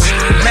does.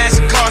 Mass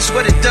cost,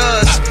 what it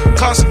does.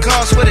 Cost,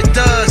 what it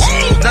does.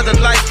 Another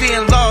life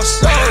being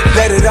lost.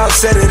 Let it off,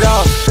 set it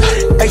off.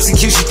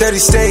 Execution 30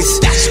 states.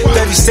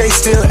 30 states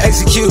still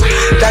execute.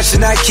 That should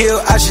not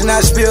kill, I should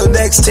not spill.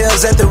 Next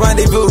tails at the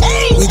rendezvous.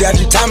 We got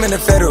your time in the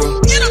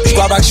federal.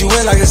 Squad box you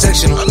in like a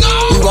sectional.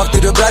 We walk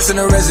through the blast in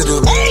the residue.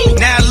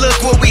 Now look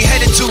what we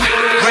headed to.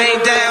 Rain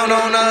down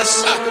on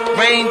us.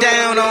 Rain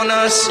down on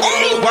us.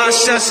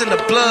 Wash us in the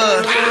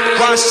blood.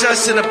 Wash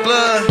us in the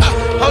blood.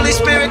 Holy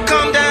Spirit,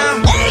 come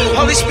down.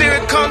 Holy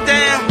Spirit, come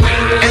down.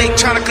 And they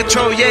trying to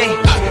control,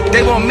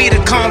 they want me to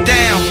calm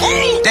down.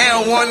 They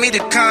don't want me to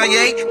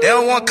Kanye. They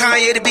don't want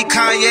Kanye to be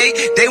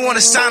Kanye. They want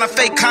to sign a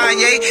fake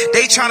Kanye.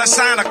 They trying to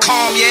sign a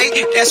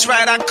Kanye. That's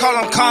right, I call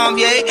him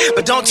Kanye.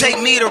 But don't take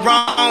me the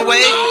wrong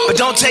way. But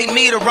don't take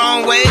me the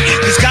wrong way.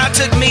 Cause God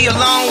took me a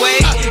long way.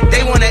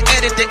 They want to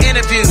edit the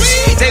interviews.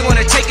 They want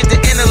to take it to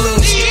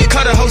interludes.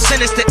 Cut a whole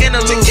sentence to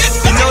interlude.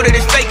 You know that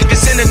it's fake if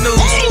it's in the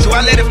news. So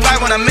I let it fly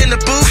when I'm in the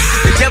booth.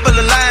 The devil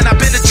a lie and I've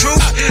been the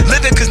truth.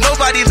 Living cause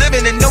nobody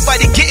living and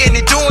nobody getting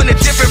it, doing it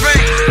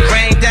different.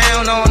 Rain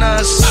down on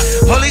us.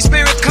 Holy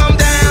Spirit, come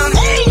down.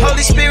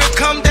 Holy Spirit,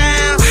 come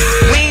down.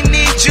 We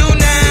need you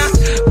now.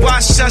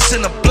 Wash us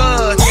in the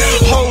blood.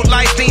 Whole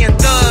life being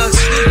thugs.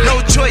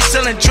 No choice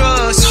selling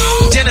drugs.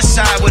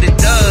 Genocide, what it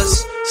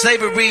does.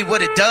 Slavery,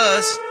 what it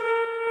does.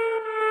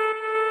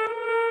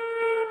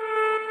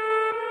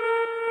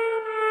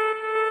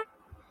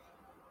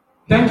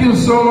 Thank you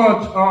so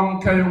much,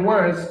 Kanye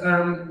West.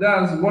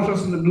 That's Wash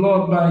Us in the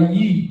Blood by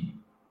Yee.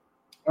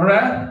 All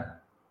right?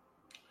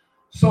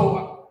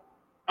 So,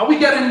 are we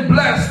getting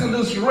blessed in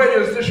this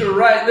radio station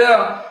right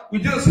now? We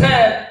just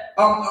had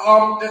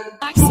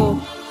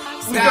Axel.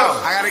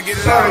 I gotta get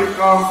it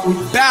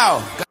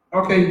out.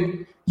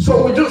 Okay.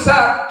 So we just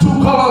had 2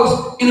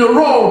 callers in a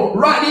row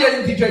right here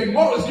in DJ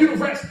Morris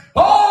Universe,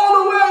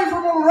 all the way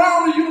from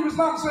around the universe.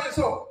 I'm saying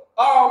so.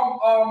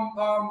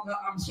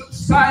 I'm so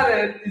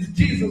excited. It's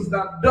Jesus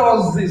that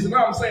does this. You know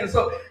what I'm saying?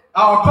 So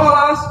our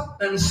callers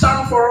and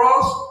sang for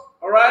us.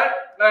 All right.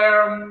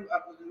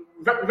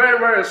 Very,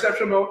 very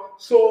exceptional.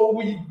 So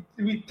we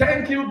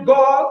thank you,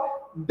 God,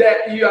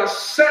 that you are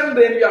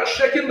sending, you are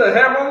shaking the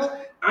heavens,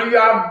 and you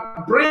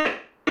are bringing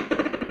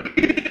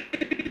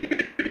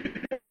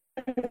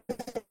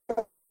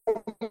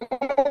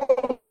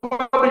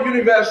the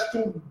universe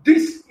to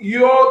this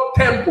your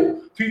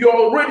temple, to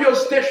your radio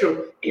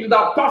station, in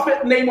the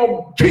perfect name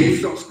of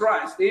Jesus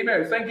Christ.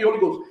 Amen. Thank you, Holy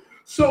Ghost.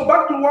 So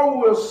back to what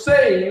we were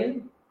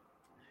saying.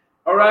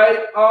 All right.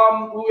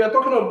 We are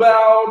talking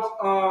about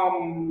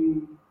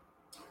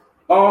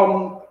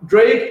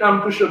Drake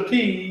and Pusha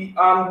T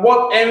and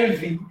what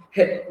envy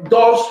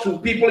does to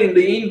people in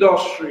the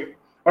industry.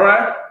 All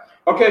right.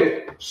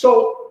 Okay.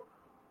 So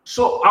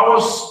I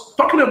was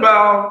talking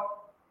about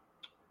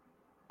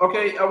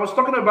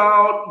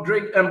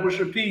Drake and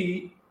Pusha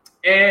T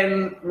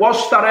and what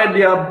started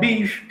their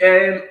beef,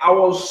 and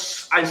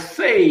I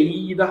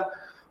said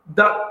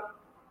that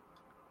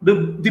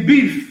the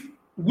beef,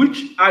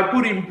 which I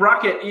put in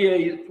bracket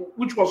here,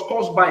 which was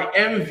caused by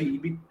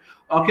envy,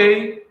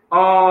 okay,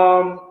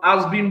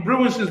 has been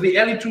brewing since the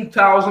early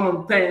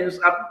 2010s,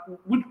 at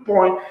which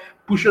point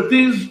Pusha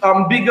T's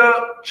bigger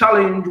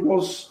challenge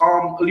was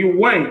Lil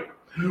Wayne,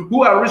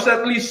 who had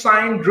recently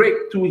signed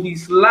Drake to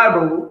his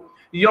label,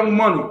 Young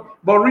Money,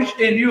 but reached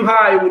a new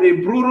high with a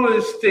brutal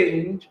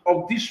exchange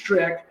of this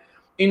track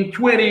in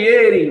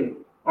 2018.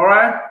 All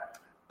right?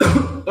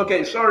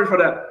 Okay, sorry for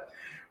that.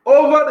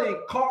 Over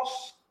the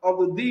course of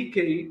the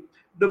decade,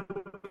 the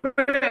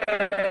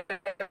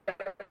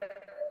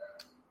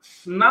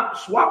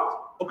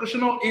swapped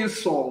occasional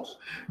insults,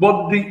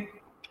 but the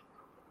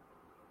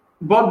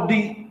what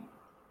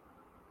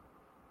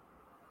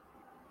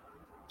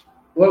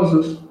was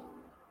this?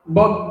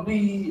 But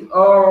the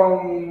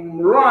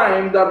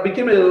rhyme that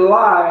became a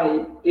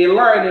line in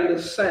the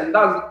sand,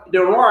 that's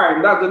the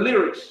rhyme, that's the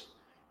lyrics,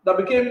 that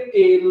became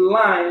a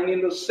line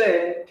in the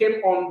sand,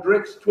 came on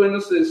Drake's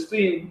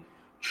 2016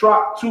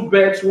 track 2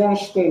 Birds, 1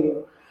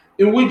 Stone,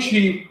 in which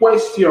he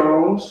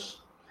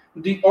questions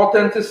the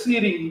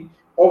authenticity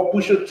of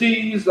Pusha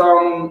T's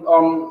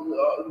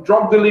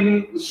drug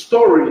dealing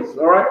stories,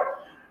 all right?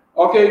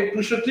 Okay,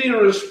 Pusha T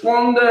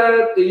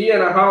responded a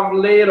year and a half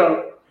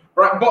later.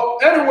 Right, but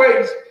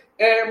anyways,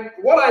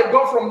 what I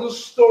got from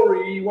this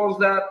story was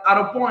that at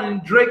a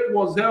point Drake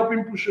was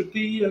helping Pusha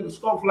T and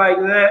stuff like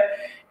that,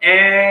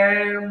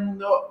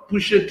 and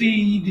Pusha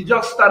T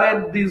just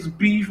started this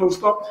beef and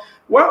stuff.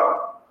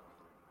 Well,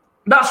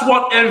 That's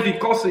what envy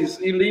causes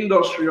in the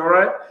industry, all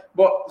right?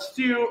 But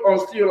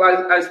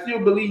I still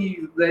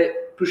believe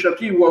that Pusha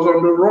T was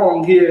on the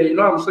wrong here, you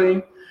know what I'm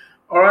saying?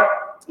 All right?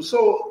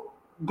 So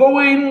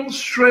going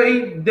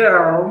straight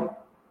down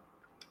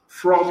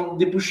from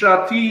the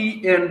Pusha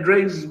T and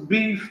Drake's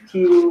beef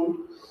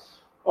to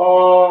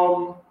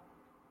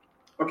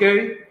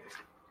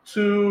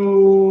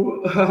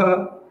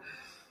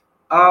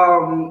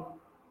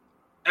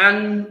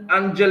and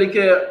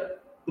Angelica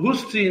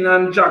Houston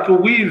and Jackie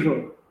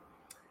Weaver.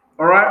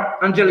 All right,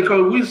 Angelica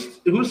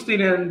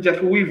Houston and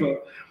Jackie Weaver.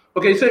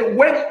 Okay, so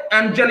when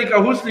Angelica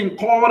Houston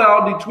called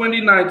out the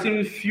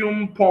 2019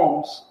 film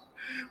Palms,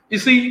 you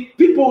see,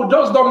 people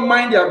just don't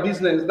mind their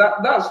business.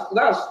 That's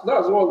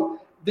what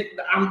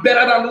I'm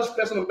better than this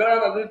person. I'm better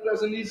than this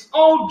person. It's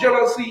all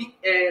jealousy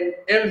and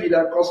envy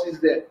that causes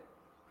that.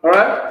 All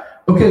right.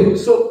 Okay,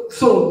 so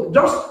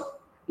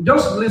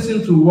just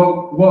listen to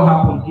what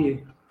happened here.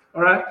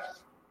 All right.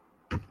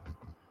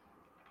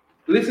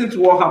 Listen to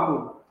what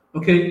happened.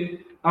 Okay.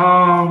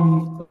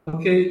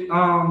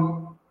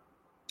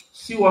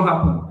 See what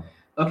happened.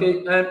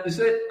 Okay. And he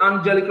said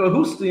Angelica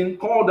Houston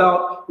called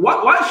out.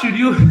 Why should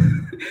you?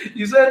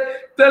 He said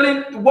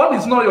telling what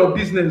is not your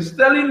business.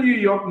 Telling New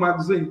York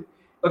Magazine.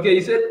 Okay.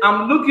 He said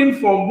I'm looking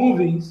for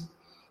movies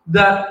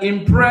that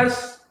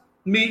impress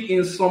me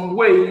in some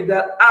way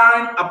that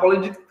aren't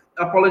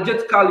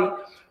apologetically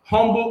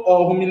humble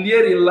or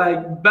humiliating,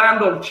 like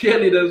band of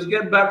cheerleaders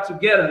get back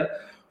together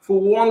for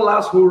one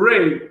last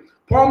hooray.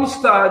 Porn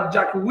star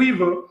Jack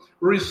Weaver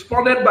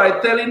responded by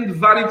telling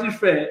Vanity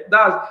Fair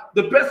that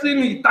the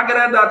person he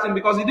targeted that in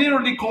because he didn't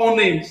really call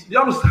names. Do you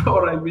understand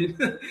what I mean?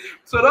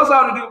 So that's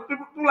how they do.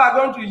 People are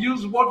going to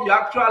use what you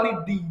actually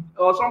did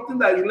or something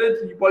that is related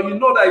to you, but you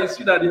know that you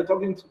see that they're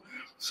talking to.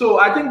 So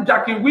I think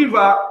Jackie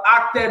Weaver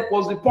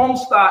was the porn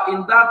star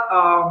in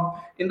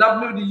that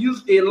movie. They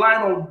used a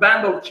line of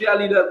band of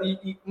cheerleaders.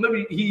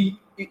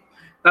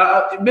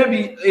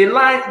 Maybe a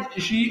line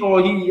she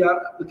or he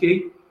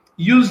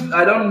used.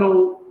 I don't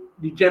know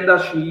the gender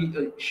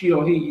she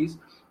or he is.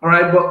 All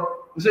right, but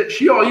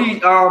she or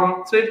he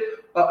said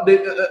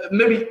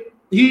maybe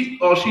he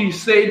or she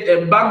said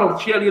a band of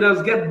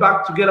cheerleaders get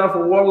back together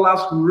for one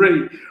last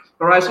hooray.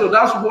 All right, so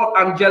that's what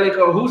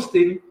Angelica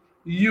Houston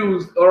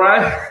used. All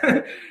right.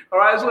 All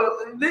right,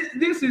 so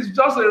this is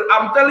just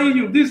I'm telling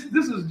you, this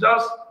is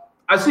just,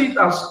 I see it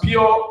as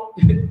pure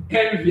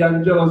envy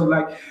and jealousy.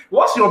 Like,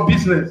 what's your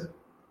business?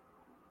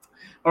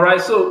 All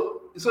right,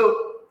 so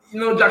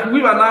Jack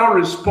Weaver now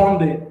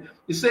responded.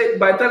 He said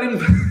by telling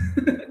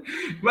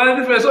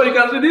Vanity Fair. So you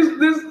can see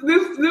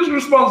this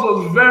response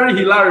was very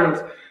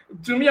hilarious.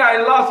 To me, I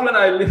laughed when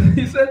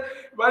he said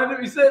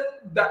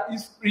that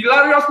is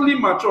hilariously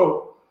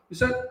mature. He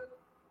said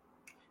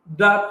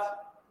that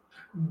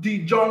the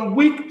John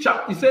Wick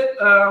chapter, he said,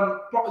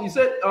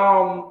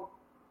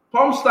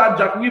 porn star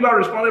Jack Weaver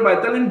responded by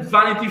telling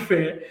Vanity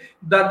Fair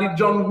that the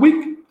John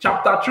Wick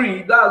chapter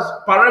 3, that's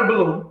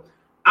Parabellum,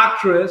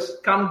 actress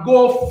can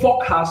go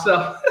fuck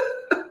herself.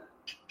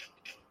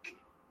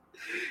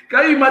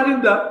 Can you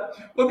imagine that?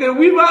 Okay,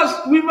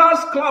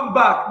 Weaver's clap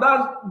back.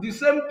 That's the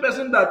same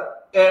person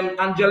that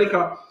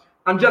Angelica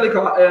targeted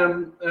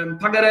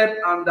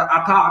and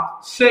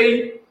attacked,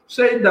 saying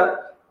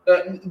that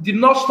did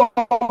not stop.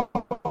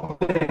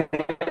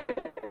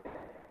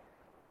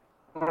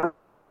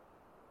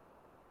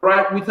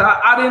 Right, with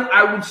her adding,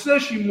 I would say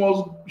she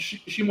must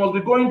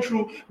be going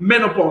through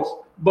menopause,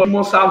 but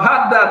must have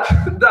had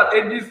that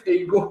ages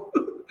ago.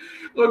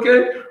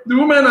 Okay, the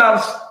women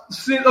have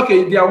seen.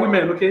 Okay, they are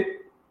women. Okay,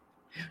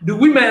 the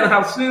women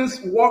have since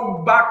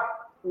walked back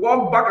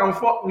and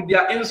forth with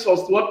their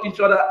insults toward each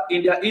other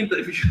in their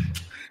interview.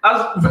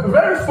 As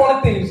very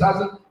funny things, as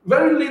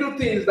very little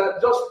things that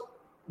just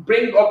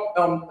bring up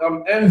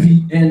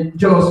envy and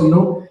jealousy,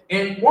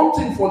 And one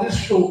thing for this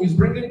show is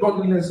bringing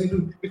godliness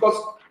into, because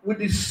with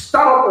the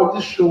startup of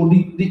this show,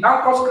 the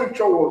anchor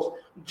scripture was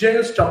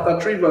James chapter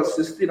 3 verse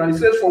 16, and it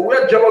says, "For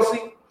where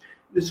jealousy,"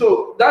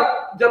 so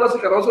that jealousy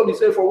can also be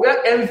said, "For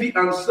where envy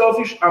and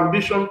selfish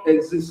ambition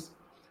exist."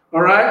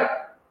 All right,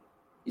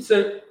 he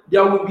said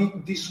there will be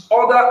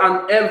disorder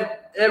and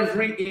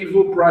every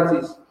evil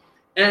practice,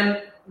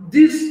 and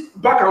this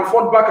back and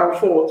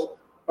forth.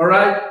 All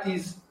right,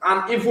 is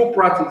an evil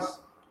practice.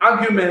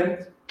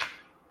 Argument,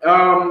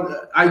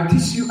 I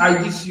diss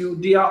you.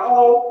 They are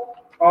all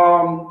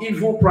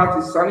evil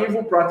practice, an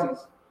evil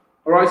practice.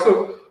 All right,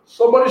 so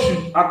somebody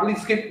should at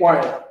least keep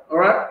quiet. All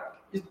right,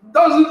 it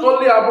doesn't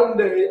only happen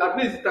there. At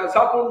least it has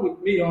happened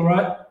with me. All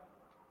right,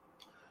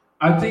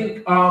 I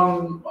think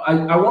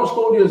I once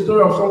told you a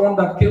story of someone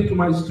that came to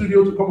my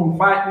studio to come and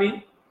fight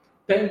me.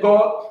 Thank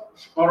God.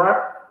 All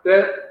right,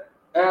 that.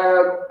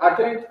 I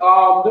think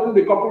during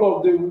the couple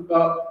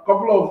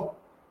of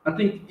I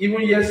think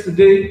even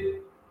yesterday,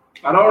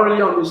 I don't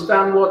really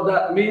understand what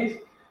that means.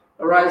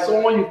 All right,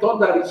 someone you thought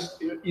that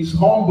is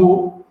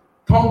humble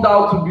turned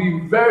out to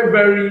be very,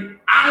 very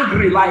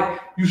angry. Like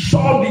you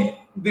saw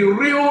the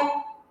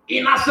real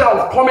inner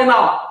self coming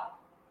out.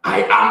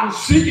 I am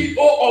CEO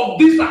of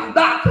this and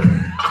that.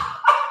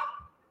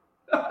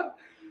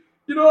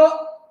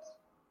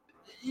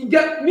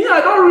 get me. I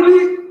don't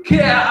really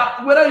care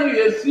whether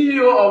you're a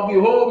CEO of the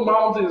whole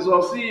mountains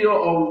or CEO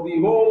of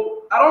the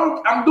whole.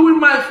 I'm doing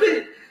my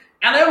thing,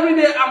 and every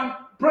day I'm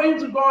praying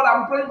to God.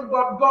 I'm praying to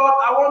God. God,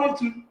 I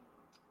want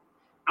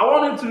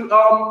you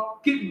to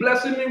keep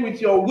blessing me with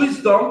your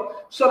wisdom,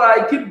 so that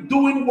I keep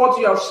doing what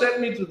you have sent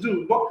me to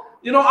do. But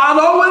I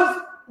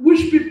always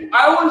wish people.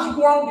 I always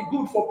want the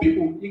good for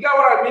people. You get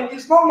what I mean?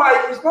 It's not my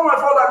fault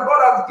that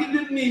God has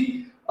given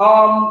me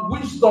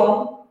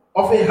wisdom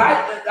of a high,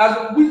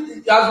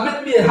 has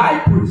made me a high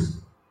priest.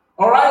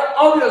 All right,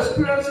 all the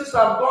experiences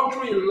I've gone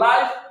through in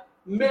life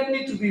made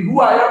me to be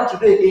who I am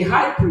today, a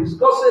high priest.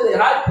 God said a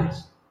high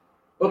priest.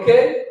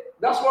 Okay,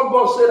 that's what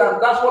God said,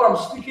 and that's what I'm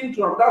speaking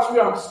to, and that's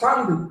where I'm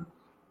standing. Do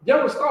you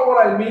understand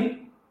what I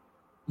mean?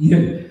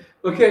 Yeah.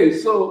 Okay,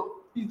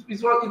 so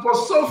it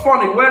was so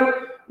funny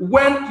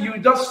when you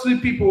just see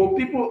people.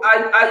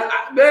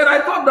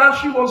 I thought that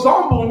she was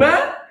humble,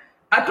 man.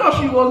 I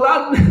thought she was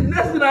that.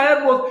 Next thing I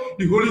heard was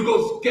the Holy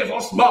Ghost gave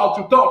us mouth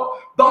to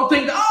talk. Don't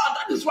think,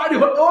 that is why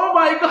oh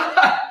my God.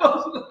 I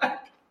was like,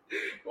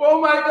 oh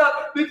my God.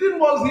 The thing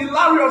was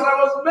hilarious.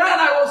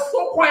 I was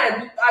so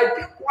quiet. I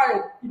kept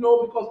quiet,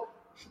 because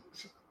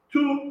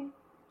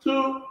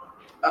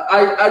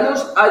I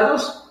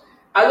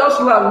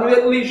just laughed.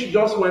 Immediately she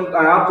just went,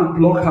 I had to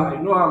block her.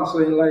 You know what I'm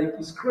saying? Like,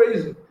 it's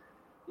crazy.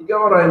 You get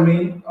what I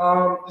mean?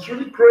 It's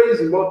really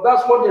crazy, but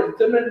that's what the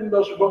entertainment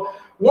industry. But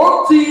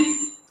one thing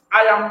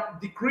I am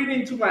decreeing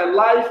into my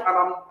life,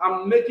 and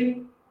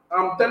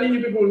I'm telling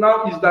you people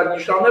now, is that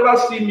you shall never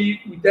see me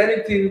with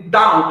anything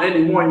down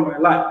anymore in my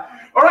life.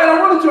 All right, I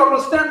wanted to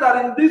understand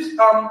that in this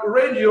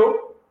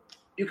radio,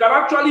 you can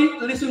actually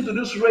listen to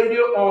this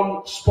radio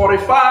on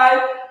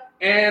Spotify,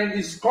 and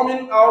it's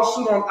coming out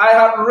soon on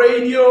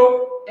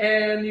iHeartRadio,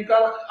 and you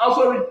can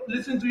also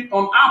listen to it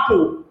on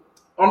Apple.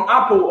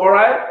 All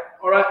right,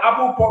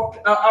 Apple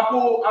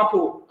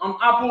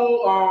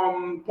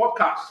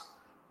podcast.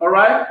 All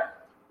right.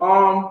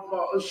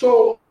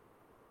 So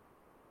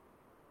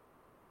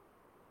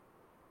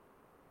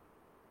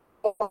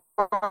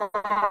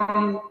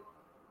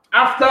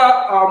after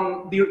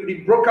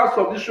the broadcast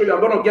of this show,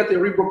 you're going to get a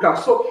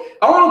rebroadcast. So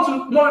I want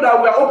to know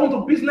that we are open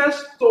to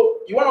business.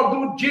 So you want to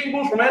do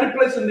jingles from any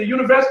place in the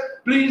universe,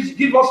 please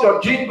give us your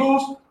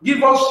jingles,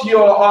 give us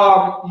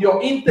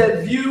your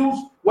interviews,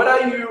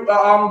 whether you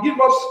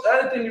give us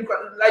anything you can.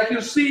 Like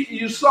you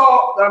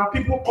saw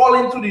people call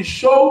into the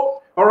show.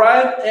 All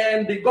right,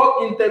 and they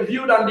got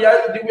interviewed, and they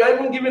were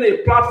even given a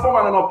platform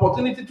and an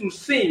opportunity to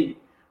sing.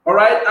 All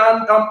right,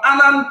 and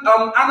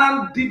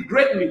Anand did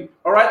greatly.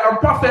 All right, and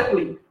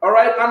perfectly. All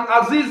right, and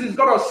Aziz is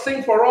gonna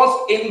sing for us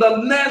in the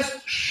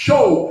next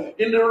show,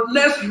 in the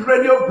next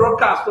radio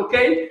broadcast.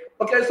 Okay,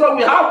 so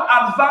we have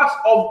adverts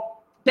of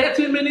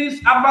 30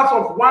 minutes, adverts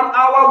of 1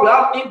 hour. We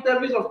have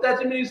interviews of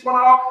 30 minutes, 1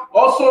 hour.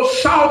 Also,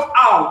 shout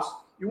outs.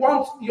 You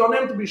want your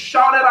name to be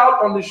shouted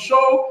out on the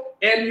show.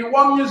 And you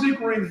want music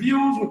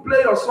reviews, we play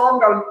your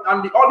song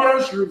and the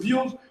audience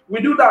reviews. We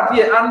do that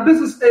here. And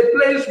this is a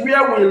place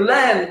where we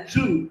learn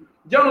too.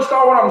 Do you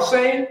understand what I'm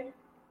saying?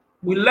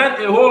 We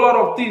learn a whole lot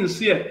of things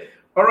here.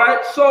 All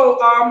right. So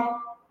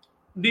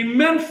the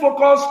main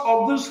focus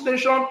of this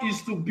station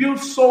is to build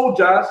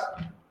soldiers.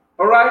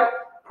 All right.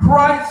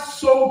 Christ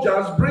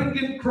soldiers,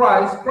 bringing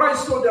Christ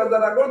soldiers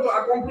that are going to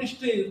accomplish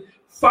things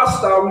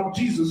faster with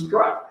Jesus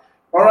Christ.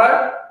 All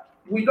right.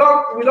 We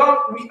are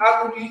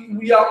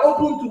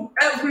open to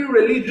every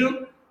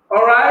religion.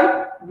 All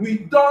right, we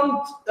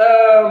don't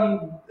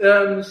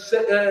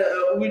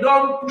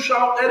push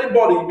out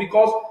anybody,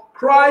 because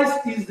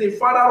Christ is the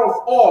Father of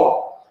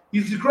all.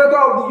 He's the creator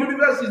of the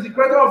universe. He's the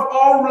creator of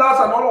all rulers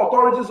and all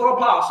authorities, all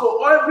power.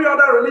 So every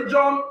other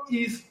religion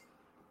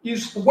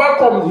is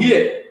welcome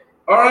here.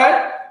 All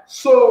right.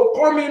 So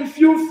come in,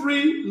 feel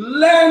free,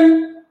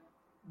 learn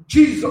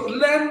Jesus,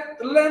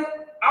 learn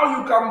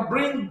how you can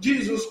bring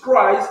Jesus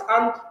Christ,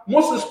 and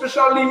most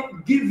especially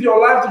give your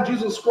life to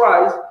Jesus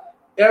Christ.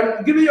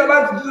 And giving your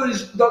life to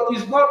Jesus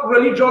is not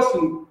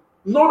religiously.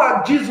 Know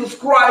that Jesus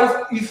Christ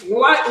is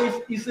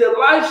a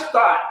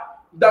lifestyle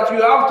that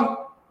you have to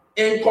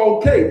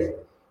inculcate.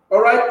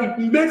 All right, it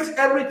makes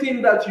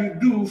everything that you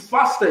do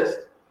fastest.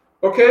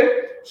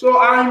 Okay, so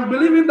I'm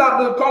believing that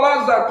the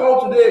callers that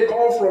call today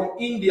call from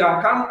India.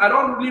 I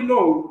don't really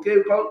know. Okay,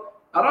 because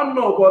I don't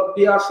know, but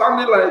they are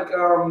sounding like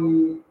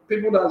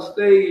people that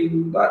stay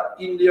in that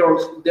India or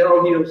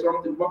Delhi or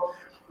something. But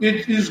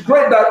it is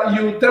great that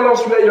you tell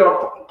us where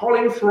you're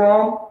calling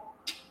from,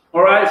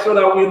 all right, so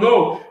that we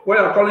know where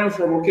you're calling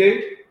from,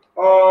 okay?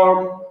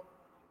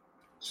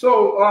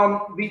 So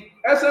the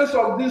essence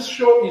of this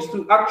show is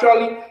to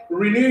actually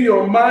renew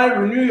your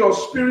mind, renew your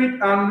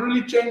spirit, and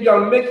really change you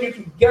and make you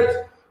to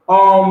get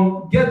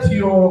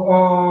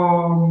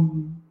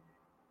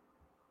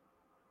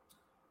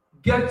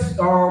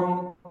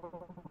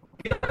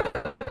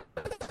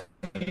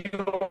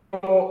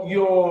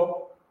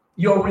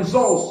your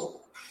results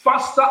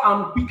faster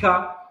and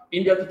quicker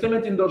in the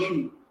entertainment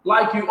industry.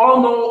 Like you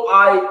all know,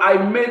 I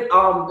made a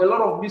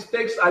lot of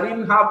mistakes. I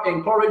didn't have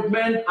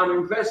encouragement and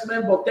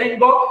investment, but thank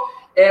God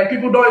and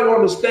people don't even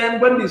understand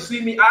when they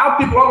see me. I have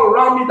people all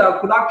around me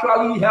that could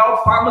actually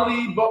help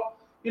family, but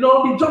they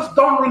just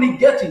don't really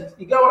get it.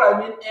 You get what I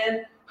mean?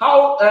 And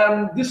how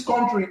this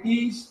country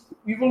is,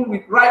 even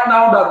with right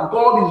now that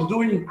God is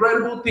doing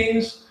incredible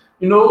things.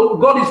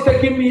 God is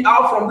taking me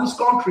out from this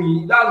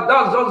country.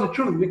 That's just the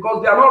truth,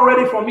 because they are not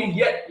ready for me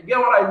yet. You get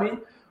what I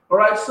mean? All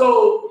right.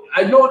 So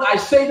I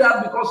say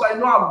that because I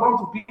know I've gone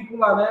to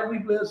people and every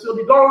place. So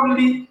they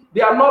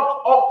are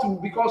not up to,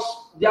 because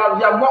they are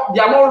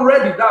not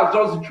ready. That's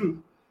just the truth.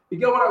 You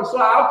get what I'm saying?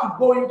 So I have to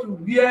go into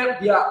where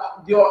they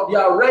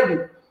are ready.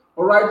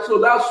 All right. So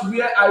that's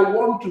where I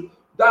want to.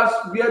 That's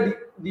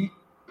where the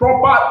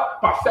proper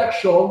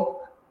perfection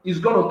is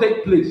going to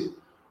take place.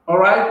 All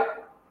right.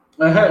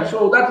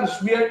 So that is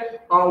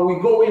where we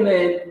go in,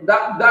 and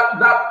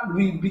that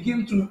we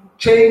begin to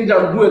change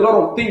and do a lot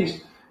of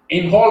things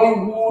in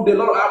Hollywood.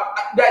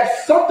 There's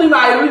something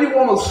I really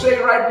want to say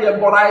right there,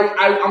 but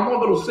I'm not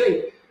going to say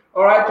it.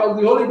 All right, because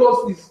the Holy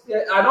Ghost is. We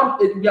are not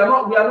going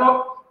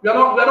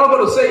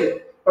to say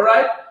it. All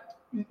right.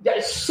 There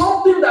is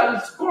something that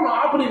is going to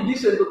happen in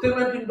this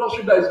entertainment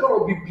industry that is going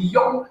to be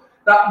beyond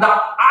that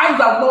eyes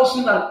have not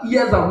seen and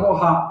ears have not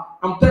heard.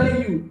 I'm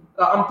telling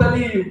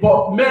you,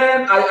 but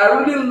man,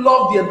 I really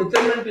love the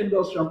entertainment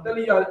industry. I'm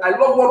telling you, I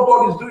love what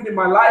God is doing in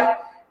my life.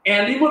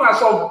 And even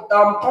as of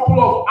a couple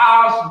of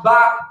hours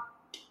back,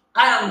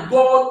 I and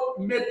God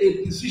made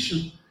a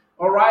decision.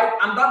 All right,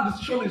 and that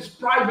decision is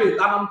private.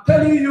 And I'm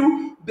telling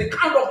you, the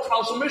kind of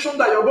transformation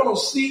that you're going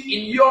to see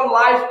in your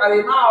life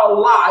and in our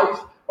lives.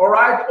 All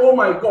right, oh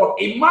my God,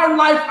 in my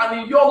life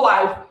and in your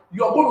life,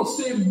 you're going to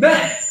say,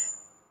 man,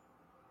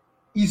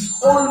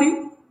 it's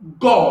only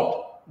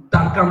God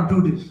that can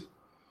do this.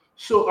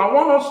 So I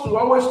want us to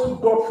always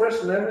put God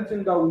first in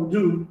everything that we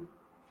do.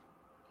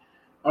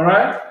 All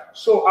right.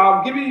 So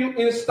I'm giving you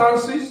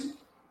instances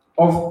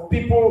of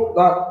people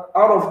that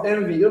out of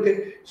envy.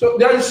 Okay. So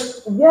there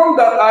is one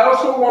that I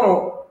also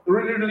want to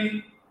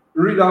really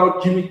read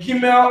out: Jimmy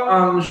Kimmel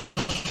and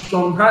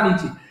Sean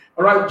Hannity.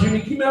 All right. Jimmy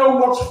Kimmel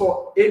works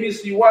for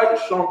ABC. Why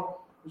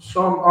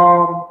some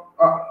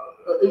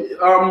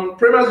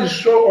premieres his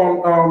show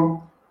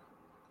on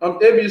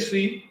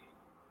ABC.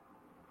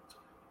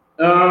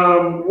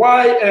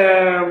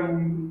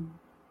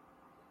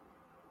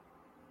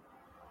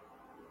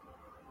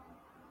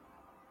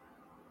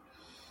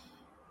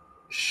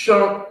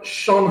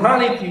 Sean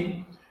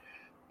Hannity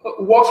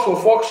works for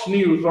Fox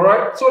News, all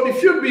right? So the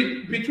feud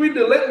between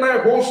the late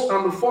night host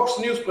and the Fox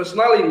News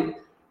personality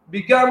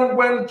began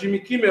when Jimmy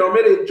Kimmel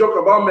made a joke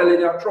about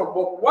Melania Trump.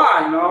 But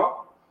why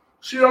now?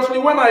 Seriously,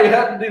 when I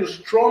heard this,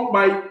 Trump,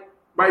 my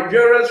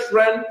dearest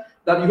friend,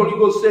 that the Holy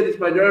Ghost said is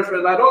my dear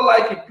friend, I don't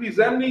like it. Please,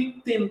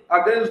 anything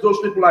against those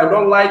people, I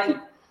don't like it.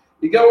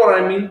 You get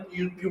what I mean?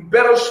 You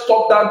better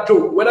stop that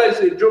joke, whether it's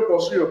a joke or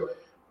serious.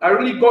 I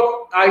didn't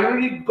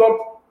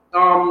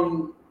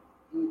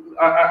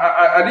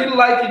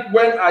like it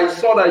when I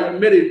saw that you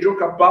made a joke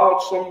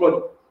about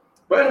somebody.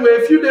 But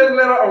anyway, a few days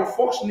later on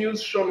Fox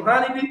News, Sean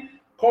Hannity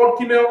called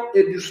Kimmel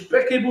a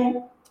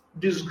despicable,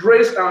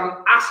 disgrace, and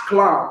ass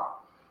clown.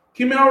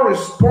 Kimmel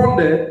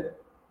responded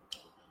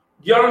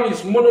during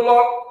his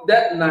monologue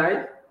that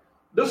night.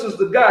 This is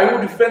the guy who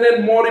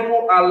defended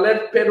multiple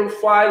alleged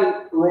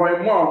pedophile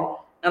Roy Moore,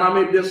 and I'm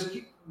a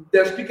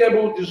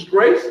despicable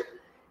disgrace.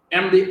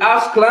 And the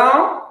ass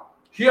clown.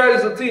 Here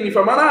is the thing: if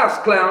I'm an ass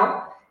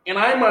clown, and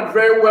I might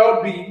very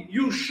well be,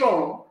 you,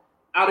 Sean,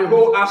 are the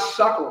whole ass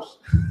shackles.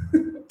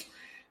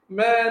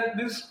 Man,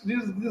 this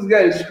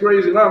guy is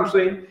crazy. You know what I'm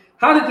saying?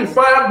 Hannity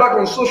fired back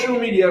on social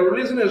media,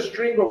 releasing a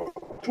string of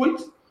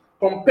tweets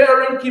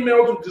comparing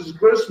Kimmel to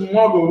disgraced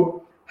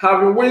mogul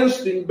Harvey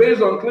Weinstein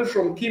based on clips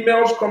from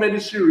Kimmel's comedy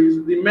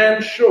series, The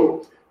Man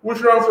Show,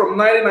 which ran from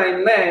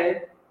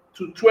 1999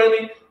 to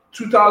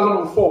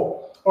 2004.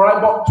 All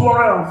right, but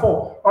 204.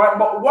 All right,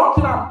 but one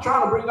thing I'm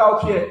trying to bring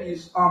out here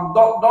is don't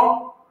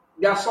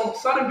there are some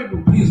certain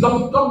people, please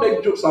don't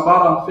make jokes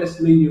about our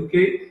first lady,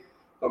 okay?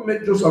 Don't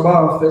make jokes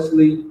about our first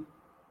lady.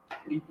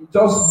 It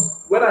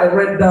just, when I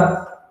read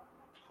that,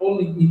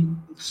 it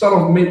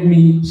sort of made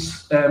me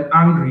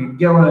angry.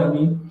 Get what I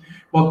mean?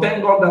 But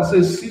thank God that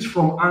says cease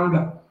from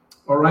anger.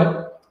 All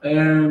right,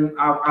 and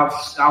I've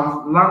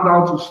learned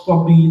how to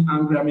stop being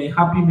angry. I'm a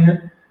happy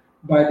man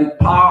by the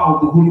power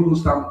of the Holy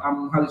Ghost.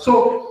 I'm happy.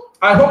 So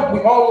I hope we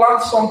all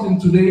learned something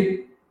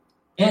today.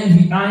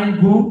 Envy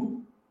ain't good.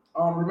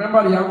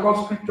 Remember the anchor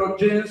scripture,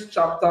 James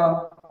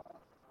chapter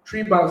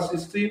 3 verse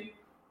 16.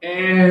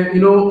 And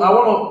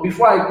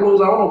before I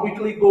close, I want to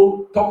quickly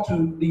go talk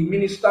to the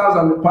ministers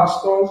and the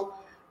pastors.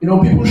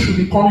 People should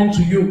be coming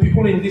to you.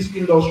 People in this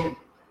industry.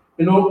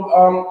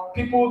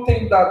 People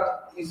think that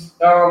is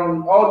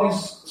all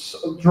these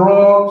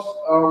drugs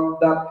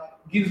that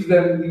gives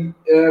them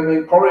the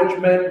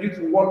encouragement due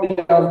to what they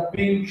have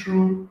been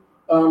through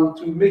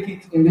to make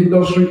it in the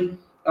industry.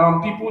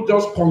 People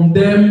just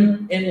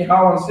condemn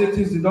anyhow and say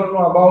things they don't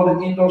know about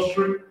the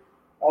industry.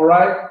 All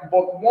right,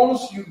 but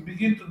once you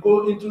begin to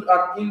go into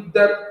an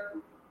in-depth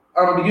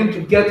and begin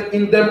to get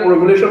in-depth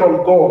revelation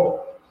of God,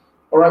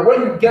 All right,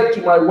 when you get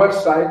to my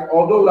website,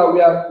 although that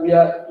we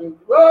are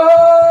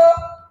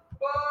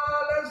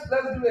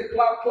let's do a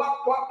clap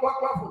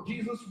for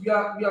Jesus. We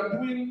are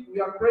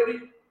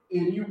creating a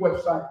new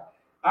website.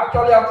 I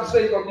actually have to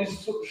say it on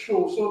this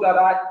show so that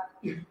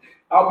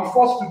I'll be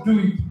forced to do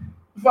it.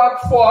 In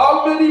fact, for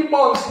how many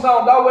months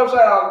now that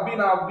website I've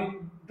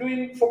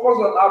been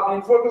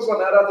focused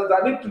on other things.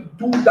 I need to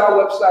do that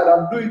website.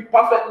 I'm doing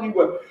perfectly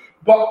well.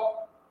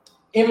 But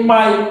in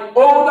my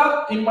old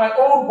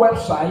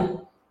website,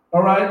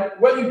 all right,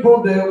 when you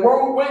go there,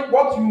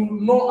 what you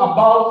know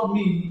about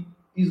me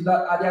is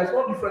that there is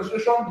no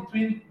differentiation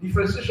between the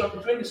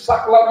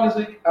secular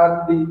music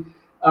and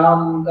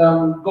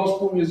the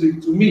gospel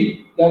music. To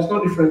me, there is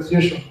no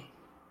differentiation.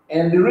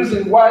 And the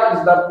reason why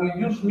is that we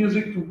use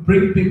music to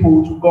bring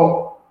people to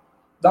God.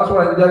 That's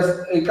why there's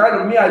a kind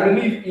of me, I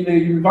believe in a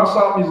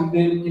universal music,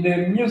 in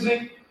a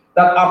music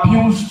that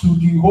appeals to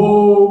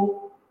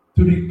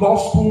the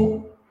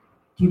gospel,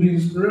 to the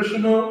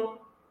inspirational,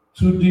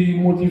 to the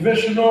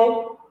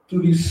motivational,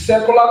 to the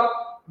secular.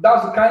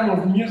 That's the kind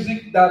of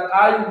music that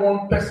I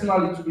want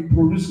personally to be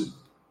producing.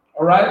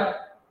 All right?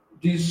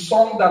 The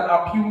song that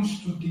appeals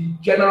to the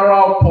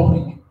general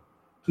public,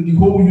 to the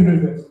whole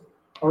universe.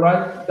 All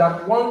right?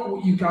 That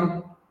one you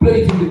can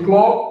play it in the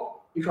club,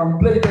 you can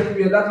play it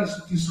everywhere. That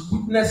is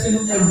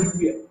witnessing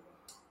everywhere.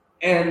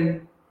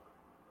 And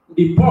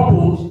the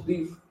purpose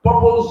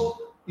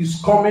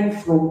is coming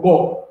from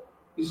God.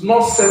 It's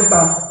not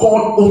centered.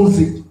 God owns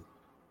it.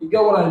 You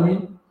get what I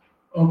mean?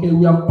 Okay,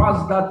 we have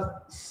passed that.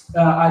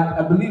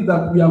 I believe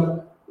that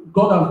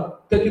God has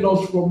taken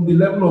us from the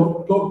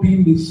level of God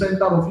being the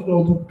center of it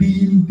all to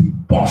being the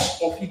boss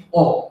of it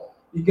all.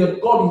 You get,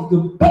 God is the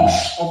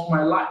boss of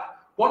my life.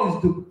 God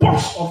is the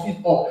boss of it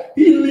all.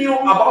 He knew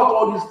about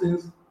all these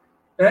things.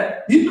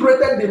 He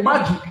created the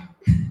magic.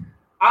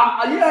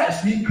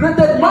 Yes, he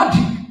created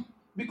magic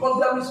because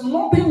there is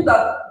nothing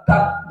that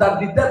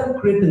the devil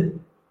created.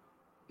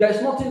 There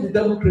is nothing the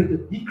devil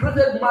created. He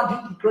created magic.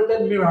 He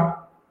created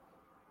miracle.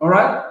 All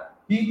right.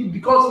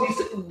 Because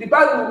the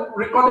Bible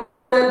recorded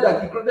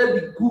that he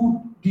created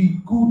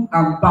the good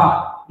and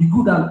bad, the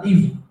good and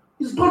evil.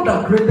 It's God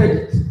that created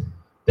it.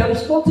 There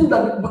is nothing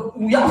that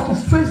we have to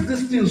face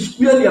these things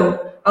squarely and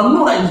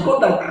know that it's God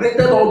that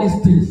created all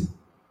these things.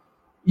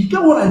 You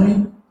get what I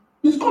mean?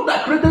 It's God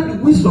that created the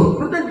wisdom,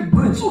 created the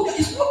brain. So there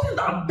is nothing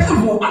that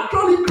devil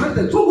actually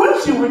created. So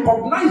once you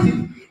recognize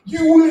it,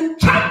 you will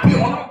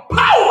champion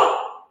power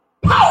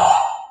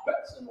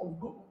person of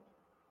God.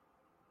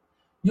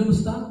 You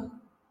understand?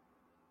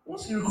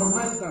 Once you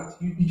recognize that,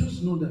 you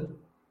just know that.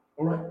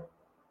 All right?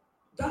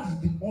 That is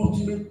the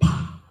ultimate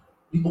power.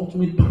 The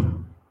ultimate power.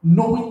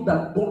 Knowing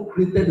that God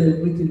created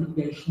everything and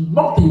there is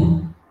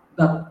nothing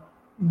that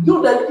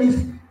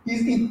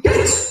it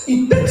takes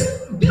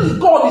this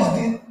God is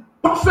the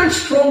perfect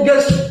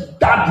strongest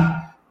daddy.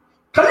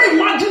 Can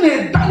you imagine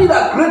a daddy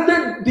that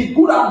created the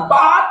good and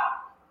bad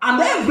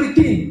and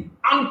everything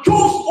and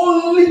chose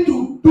only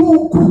to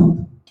do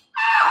good?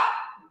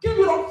 Give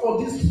it up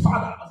for this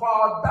Father, for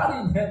our daddy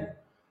in heaven.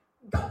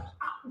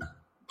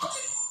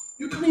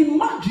 You can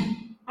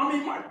imagine.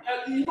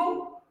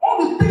 All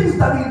the things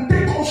that he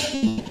takes us to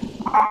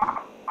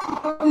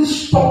actually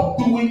stop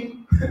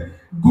doing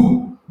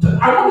good.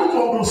 I want you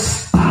to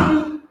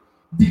understand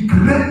the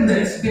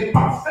greatness, the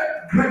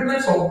perfect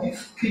greatness of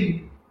this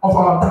King, of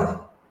our daddy.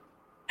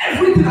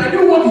 Everything, I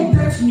know what it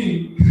takes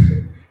me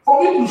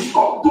for me to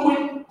stop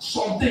doing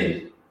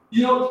something.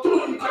 You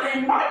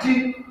can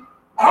imagine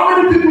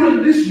how many people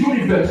in this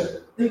universe,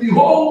 in the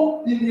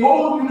whole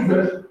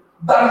universe,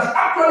 that is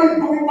actually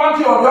doing one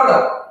thing or the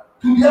other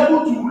to be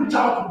able to reach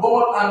out to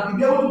God and to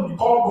be able to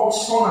become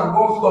God's son and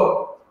God's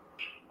God.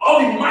 All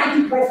the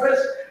mighty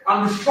prophets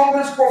and the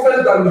strongest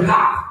prophets that we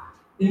have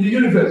in the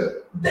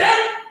universe.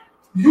 Then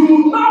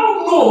you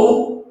now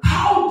know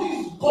how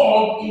this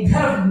God in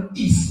heaven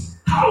is,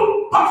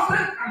 how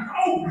perfect and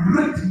how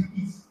great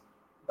he is.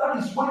 That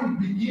is when you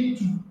begin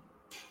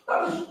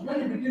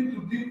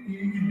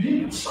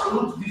to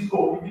salute this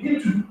God. You begin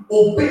to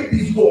obey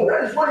this God.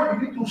 That is when you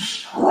begin to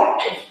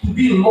strive to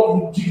be in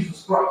love with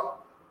Jesus Christ.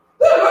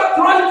 They're not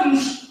trying to.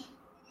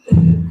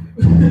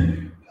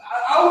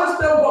 I always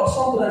tell God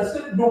something. I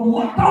said, no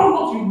matter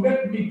what you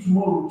make me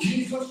tomorrow,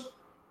 Jesus,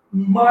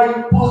 my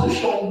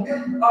position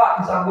where you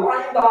are is I'm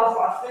lying down,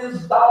 my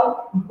face down,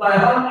 with my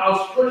hand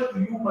outstretched to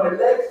you, my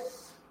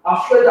legs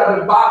outstretched at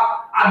the back,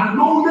 at the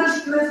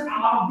lowest place, and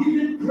I'm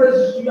giving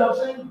praises to you. I'm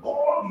saying,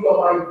 God, you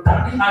are my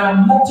daddy. I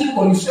am nothing,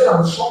 but you said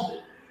I'm something.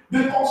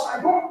 Because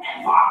I don't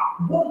ever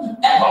want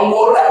to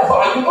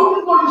whatever. You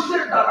only know you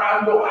said that I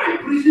am your high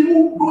priest.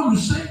 Even though you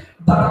say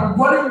that I'm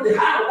dwelling in the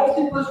high and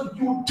lofty place with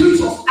you,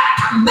 Jesus, I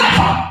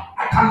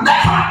can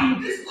never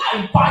in this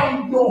life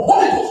by your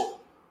Holy Ghost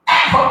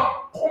ever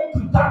come to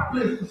that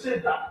place to say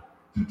that,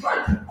 to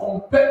try to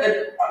compare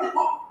it.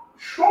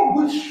 Show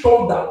which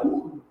shoulder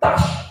who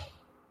dash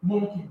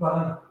monkey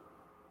banana.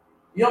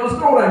 You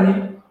understand what I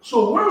mean?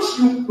 So once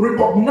you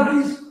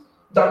recognize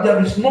that there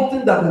is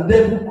nothing that the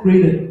devil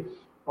created,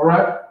 all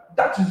right,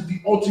 that is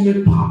the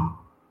ultimate power.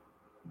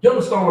 You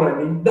understand what I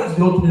mean? That's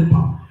the ultimate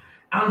power.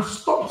 And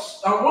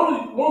stops. And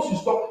once you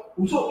stop,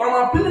 so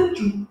I'm appealing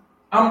to,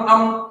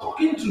 I'm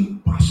talking to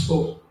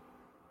pastors.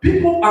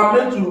 People are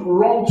meant to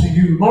run to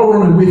you, not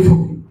run away from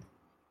you.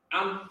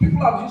 And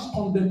people have used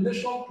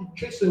condemnation to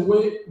chase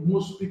away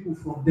most people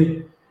from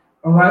them.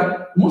 All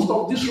right? Most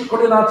of these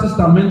recording artists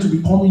are meant to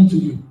be coming to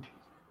you.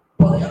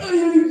 But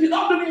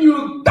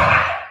you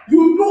die.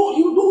 You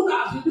do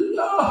that.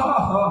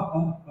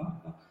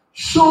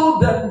 Show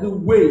them the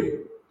way.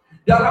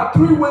 There are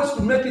 3 ways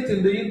to make it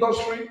in the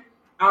industry.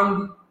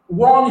 And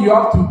one, you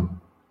have to,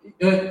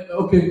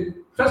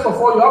 first of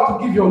all, you have to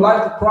give your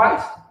life to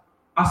Christ.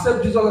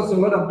 Accept Jesus as your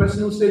Lord and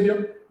personal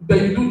Savior.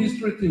 Then you do these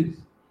 3 things.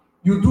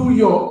 You do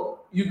your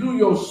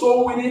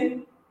soul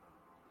winning,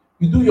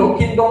 you do your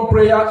kingdom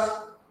prayers,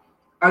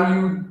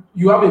 and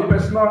you have a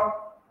personal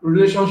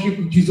relationship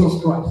with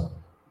Jesus Christ.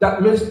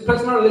 That means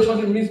personal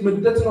relationship means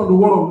meditating on the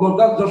word of God.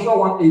 That's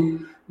Joshua 1:8.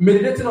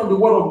 Meditating on the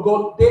word of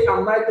God day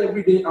and night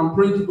every day, and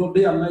praying to God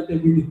day and night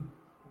every day.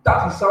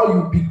 That is how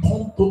you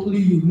become totally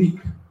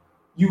unique.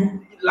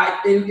 You,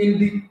 like in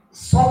the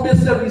Sunday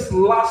service,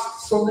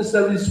 last Sunday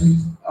service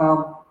with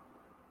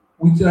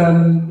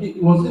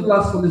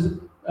last Sunday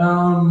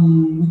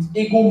with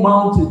Eagle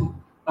Mountain,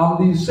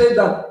 they say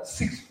that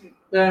 6.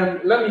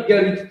 Let me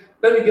get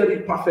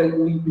it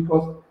perfectly,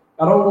 because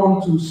I don't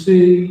want to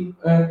say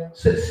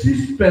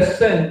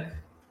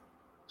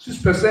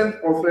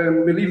 6% of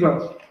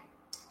believers.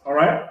 All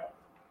right,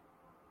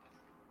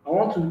 I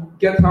want to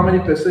get how many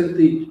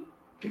percentage,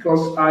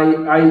 because I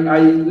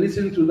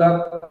listened to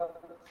that.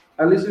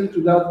 I listened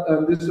to that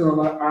and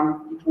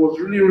it was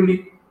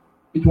really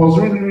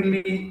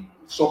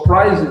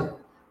surprising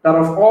that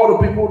of all the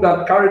people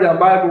that carry their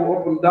Bible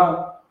up and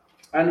down,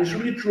 and it's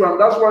really true, and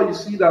that's why you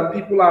see that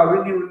people are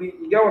really,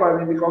 you get what I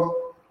mean? Because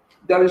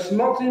there is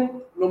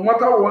nothing, no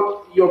matter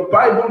what your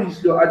Bible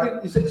is, I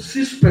think it's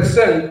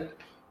 6%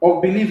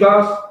 of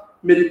believers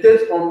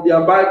meditate on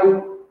their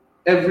Bible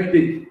every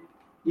day.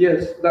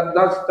 Yes,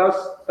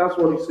 that's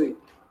what he said.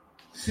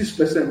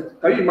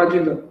 6%. Can you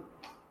imagine that?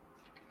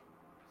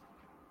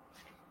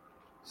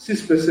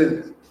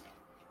 6%.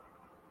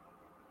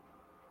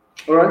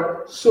 All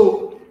right.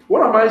 So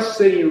what am I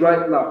saying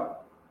right now?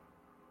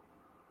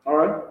 All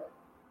right.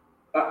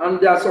 And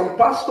there are some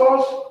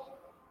pastors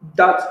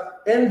that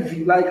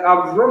envy. Like,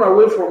 I've run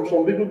away from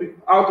some people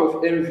out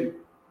of envy.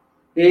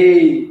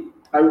 Hey,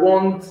 I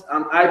want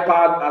an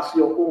iPad as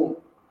your own,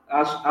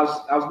 as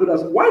good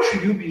as. Why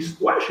should you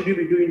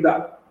be doing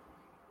that?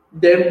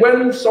 Then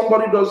when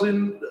somebody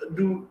doesn't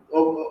do,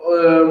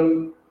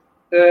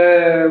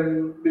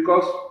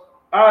 because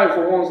I,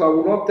 for once, I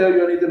will not tell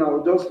you anything. I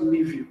will just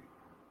leave you.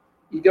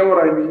 You get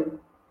what I mean?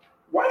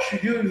 Why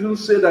should you even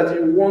say that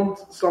you want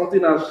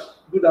something as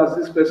good as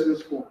this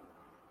person's phone?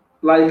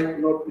 Like,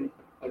 not me.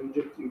 I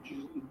reject you,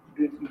 Jesus.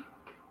 You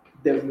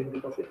devil, in the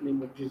perfect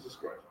name of Jesus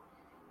Christ.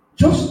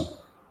 Just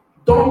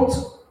don't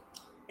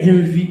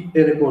envy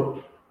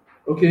anybody,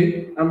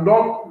 okay? And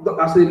don't,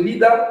 as a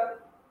leader,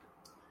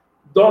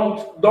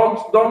 don't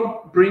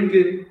bring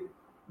in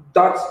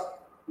that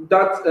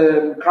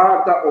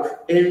character of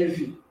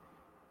envy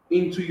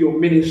into your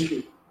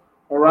ministry.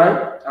 All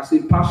right, as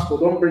a pastor,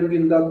 don't bring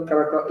in that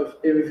character of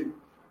envy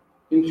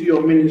into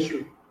your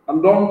ministry,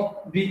 and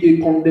don't be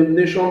a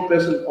condemnation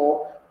person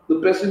or the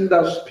person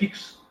that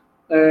speaks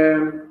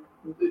that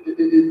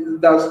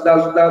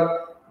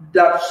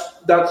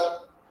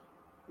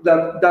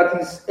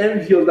is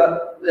envious,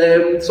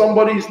 that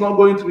somebody is not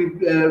going to be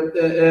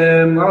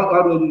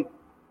how do you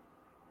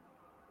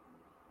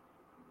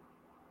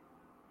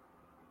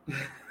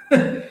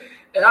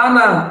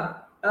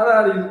Anna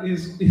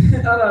is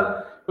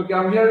Anna. Okay,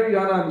 I'm hearing you,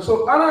 Anna.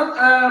 So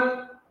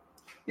Anna,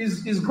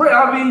 is great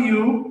having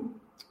you.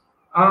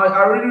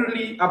 I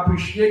really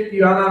appreciate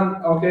you,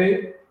 Anna.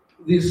 Okay,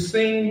 the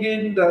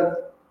singing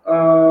that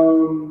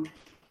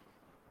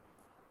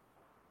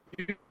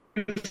you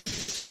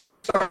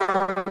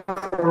sang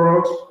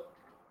for us.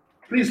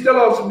 Please tell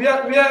us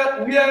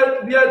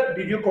where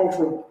did you come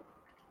from?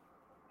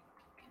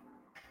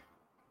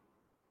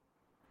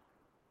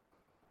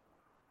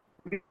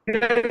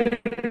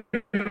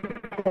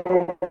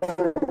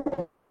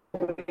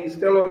 Please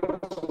tell us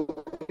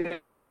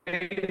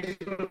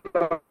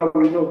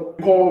we know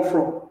call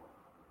from.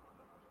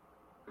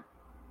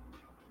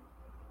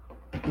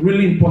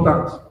 Really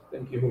important.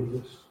 Thank you, Holy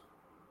Ghost.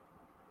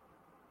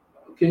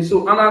 Okay,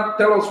 so Anna,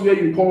 tell us where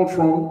you called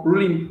from.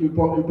 Really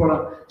important.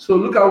 So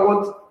look at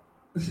what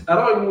I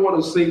don't even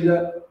want to say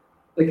that.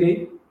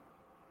 Okay.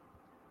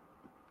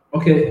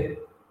 Okay.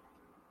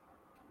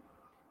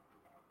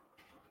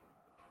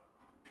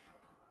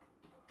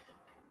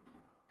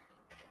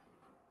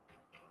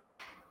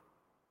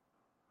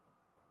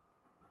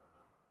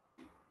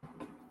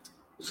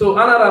 So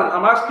Anna,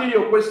 I'm asking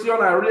you a question.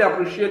 I really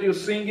appreciate you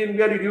singing.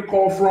 Where did you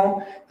call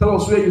from? Tell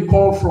us where you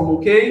call from,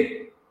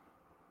 okay?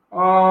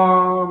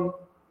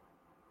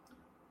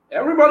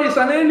 Everybody's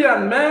an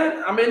alien,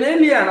 man. I'm an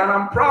alien, and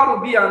I'm proud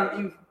to be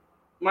if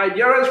my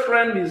dearest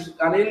friend is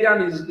an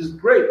alien, is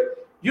great.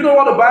 You know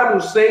what the Bible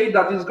says?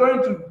 That is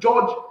going to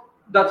judge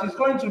that is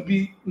going to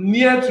be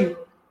near to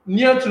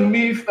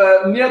me,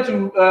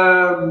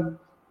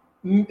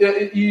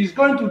 he's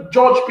going to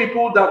judge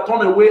people that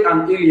turn away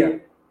an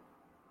alien.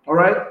 All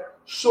right.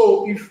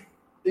 So if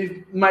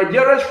my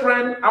dearest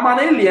friend, I'm an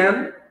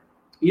alien.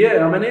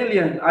 Yeah, I'm an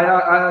alien.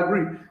 I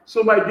agree.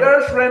 So my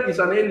dearest friend is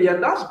an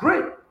alien. That's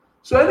great.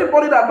 So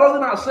anybody that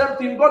doesn't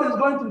accept him, God is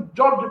going to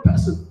judge the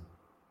person.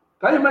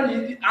 Can you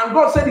imagine? And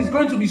God said he's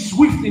going to be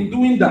swift in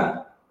doing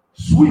that.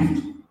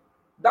 Swift.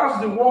 That's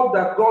the word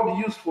that God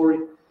used for it.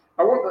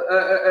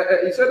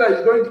 He said that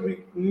he's going to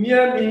be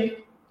near me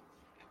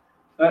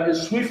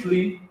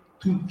swiftly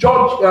to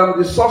judge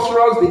the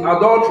sorcerers, the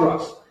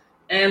adulterers,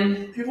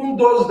 and even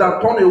those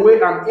that turn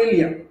away an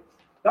alien.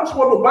 That's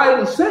what the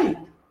Bible is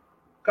saying.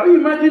 Can you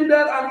imagine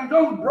that? And you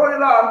just brought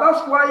it out. And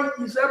that's why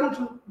he's able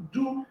to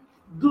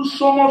do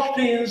so much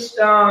things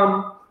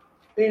as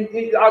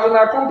an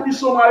accomplice.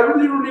 So I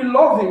really, really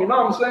love him. You know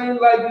what I'm saying?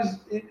 Like,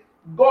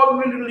 God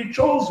really, really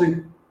chose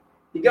him.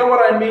 You get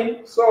what I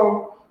mean?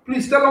 So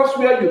please tell us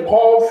where you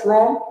call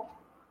from.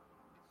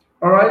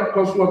 All right,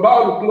 because we're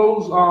about to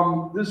close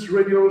this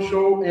radio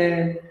show,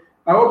 and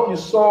I hope you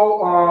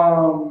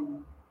saw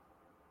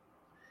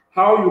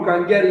how you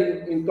can get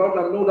in touch.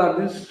 I know that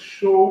this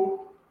show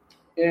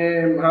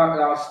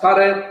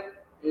started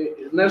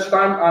next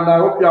time, and I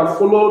hope you have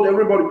followed.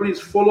 Everybody, please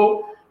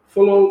follow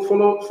us.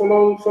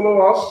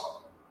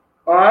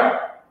 All right.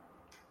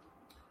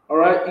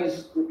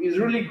 It's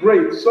really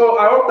great. So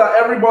I hope that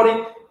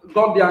everybody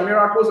got their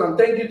miracles, and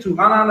thank you to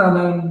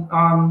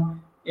Anand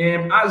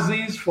and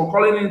Aziz for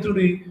calling into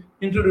the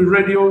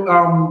radio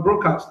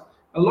broadcast.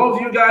 I love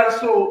you guys.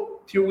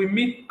 So till we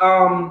meet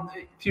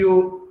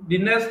till the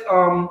next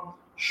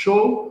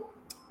show,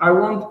 I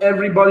want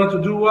everybody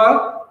to do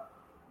what?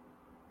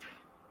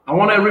 I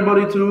want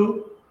everybody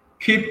to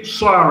keep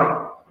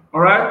soaring. All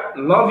right?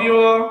 Love you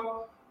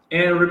all.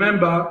 And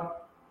remember,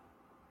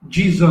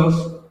 Jesus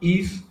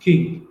is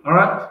King. All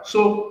right?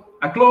 So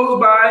I close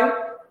by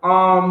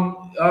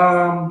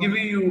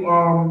giving you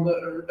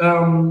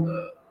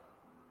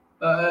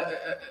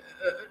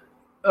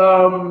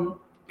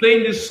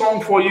playing this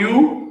song for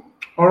you.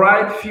 All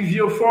right?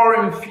 Fivio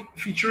Foreign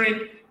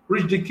featuring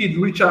Rich the Kid,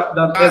 richer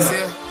than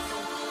ever.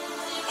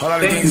 Whole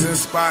lot of things in the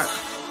spot.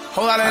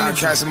 Whole lot of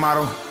energy. Cassie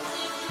model.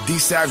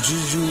 D-Staff,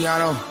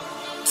 Giuliano.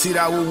 See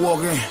that we're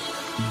walking.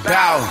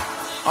 Bow.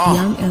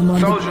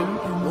 Told you.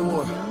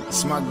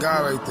 It's my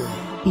guy right there.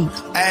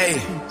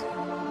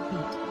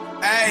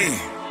 Hey.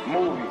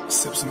 Movie.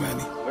 Sip some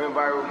Manny. Went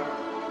viral.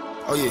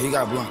 Oh yeah, he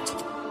got blunt.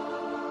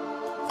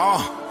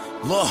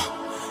 Look.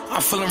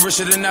 I'm feeling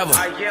richer than ever.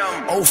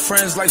 Old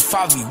friends like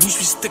Favi, we should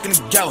be sticking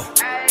together.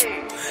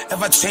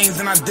 If I change,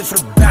 then I did for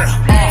the better.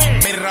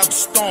 Made it out the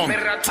storm.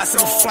 I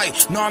said a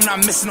flight. No, I'm not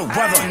missing the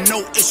weather.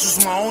 No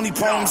issues, my only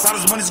problems. How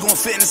this money's gonna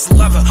fit in this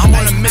leather? I'm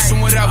on a mission,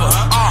 whatever.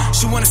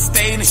 She wanna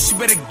stay, and she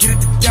better get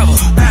it together.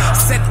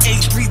 Said A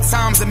 3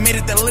 times and made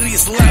it the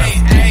littiest letter.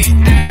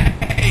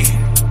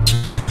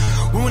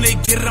 When they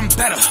get it, I'm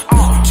better.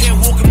 You can't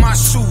walk in my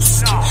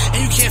shoes, and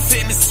you can't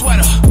fit in this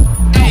sweater.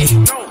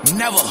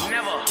 Never.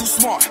 Too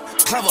smart,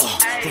 clever.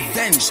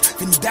 Revenge,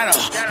 vendetta.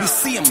 We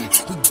see him,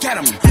 we get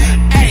him.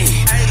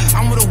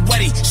 I'm with a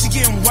wetty, she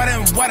getting wetter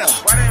and wetter.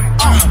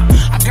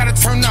 I gotta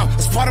turn up,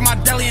 it's part of my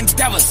daily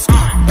endeavors.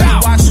 Better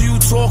watch who you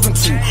talking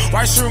to.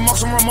 Write your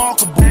remarks, I'm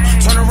remarkable.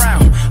 Turn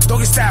around,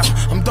 doggy style,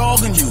 I'm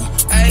dogging you.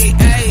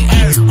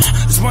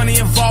 There's money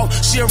involved,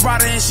 she a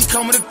rider and she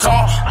come with a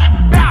car.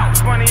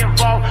 There's money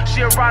involved,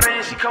 she a rider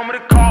and she come with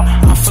a car.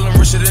 I'm feeling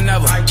richer than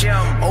ever.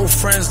 Old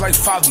friends like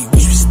Favi, we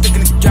should be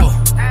sticking together.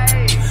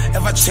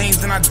 If I change,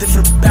 then I did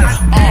for the better.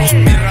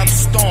 Made it out the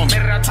storm.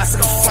 I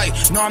said a flight.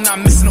 No, I'm not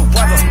missing the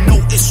weather.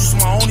 No issues.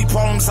 My only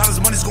problem is how this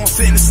money's gonna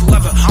fit in this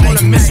leather. I'm on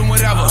a mission,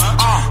 whatever.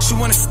 She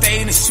wanna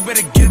stay, and she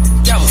better get it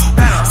together.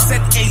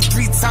 Said A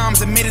 3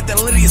 times and made it the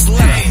littiest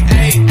letter.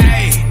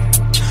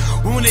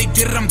 When they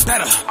get it, I'm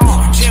better.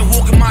 You can't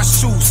walk in my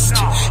shoes,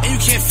 and you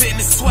can't fit in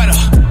this sweater.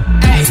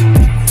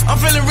 I'm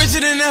feeling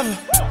richer than ever.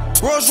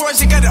 Rolls Royce,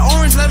 she got the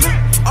orange leather.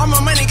 All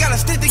my money gotta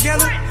stick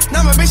together.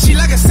 Now my bitch, she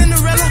like a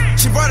Cinderella.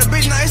 She brought a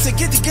bitch, now it's a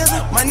get together.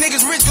 My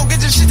niggas rich, go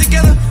get your shit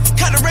together.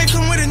 Caught the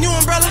Raycon with a new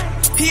umbrella.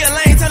 He a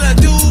lame, tell her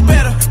do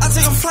better. I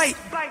took a flight.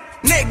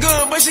 Neck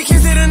good, but she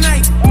can't stay the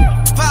night.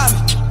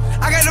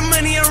 5. I got the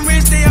money, I'm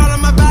rich, they all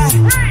on my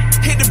body.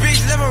 Hit the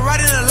bitch, never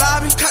right in the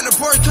lobby. Cut the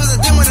porch, cause I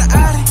did with the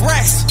Audi.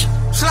 Racks,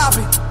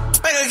 sloppy,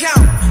 bank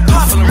account,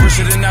 poppin'. Feeling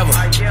richer than ever.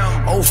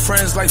 Old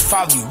friends like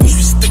Favi, we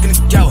should be sticking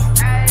together.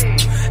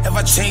 If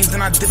I change,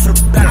 then I did for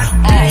the better.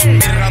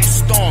 Made it out the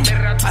storm.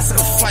 I said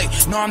a flight.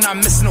 No, I'm not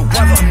missing the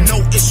weather. No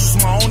issues.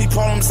 My only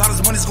problem is how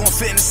this money's gonna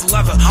fit in this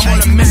leather. I'm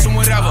on a mission,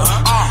 whatever.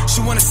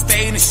 She wanna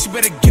stay, and she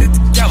better get it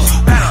together.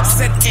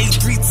 Said A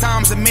 3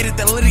 times and made it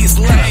the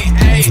littiest letter.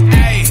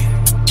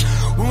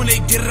 When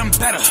they get it, I'm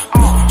better.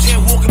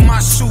 Can't walk in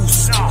my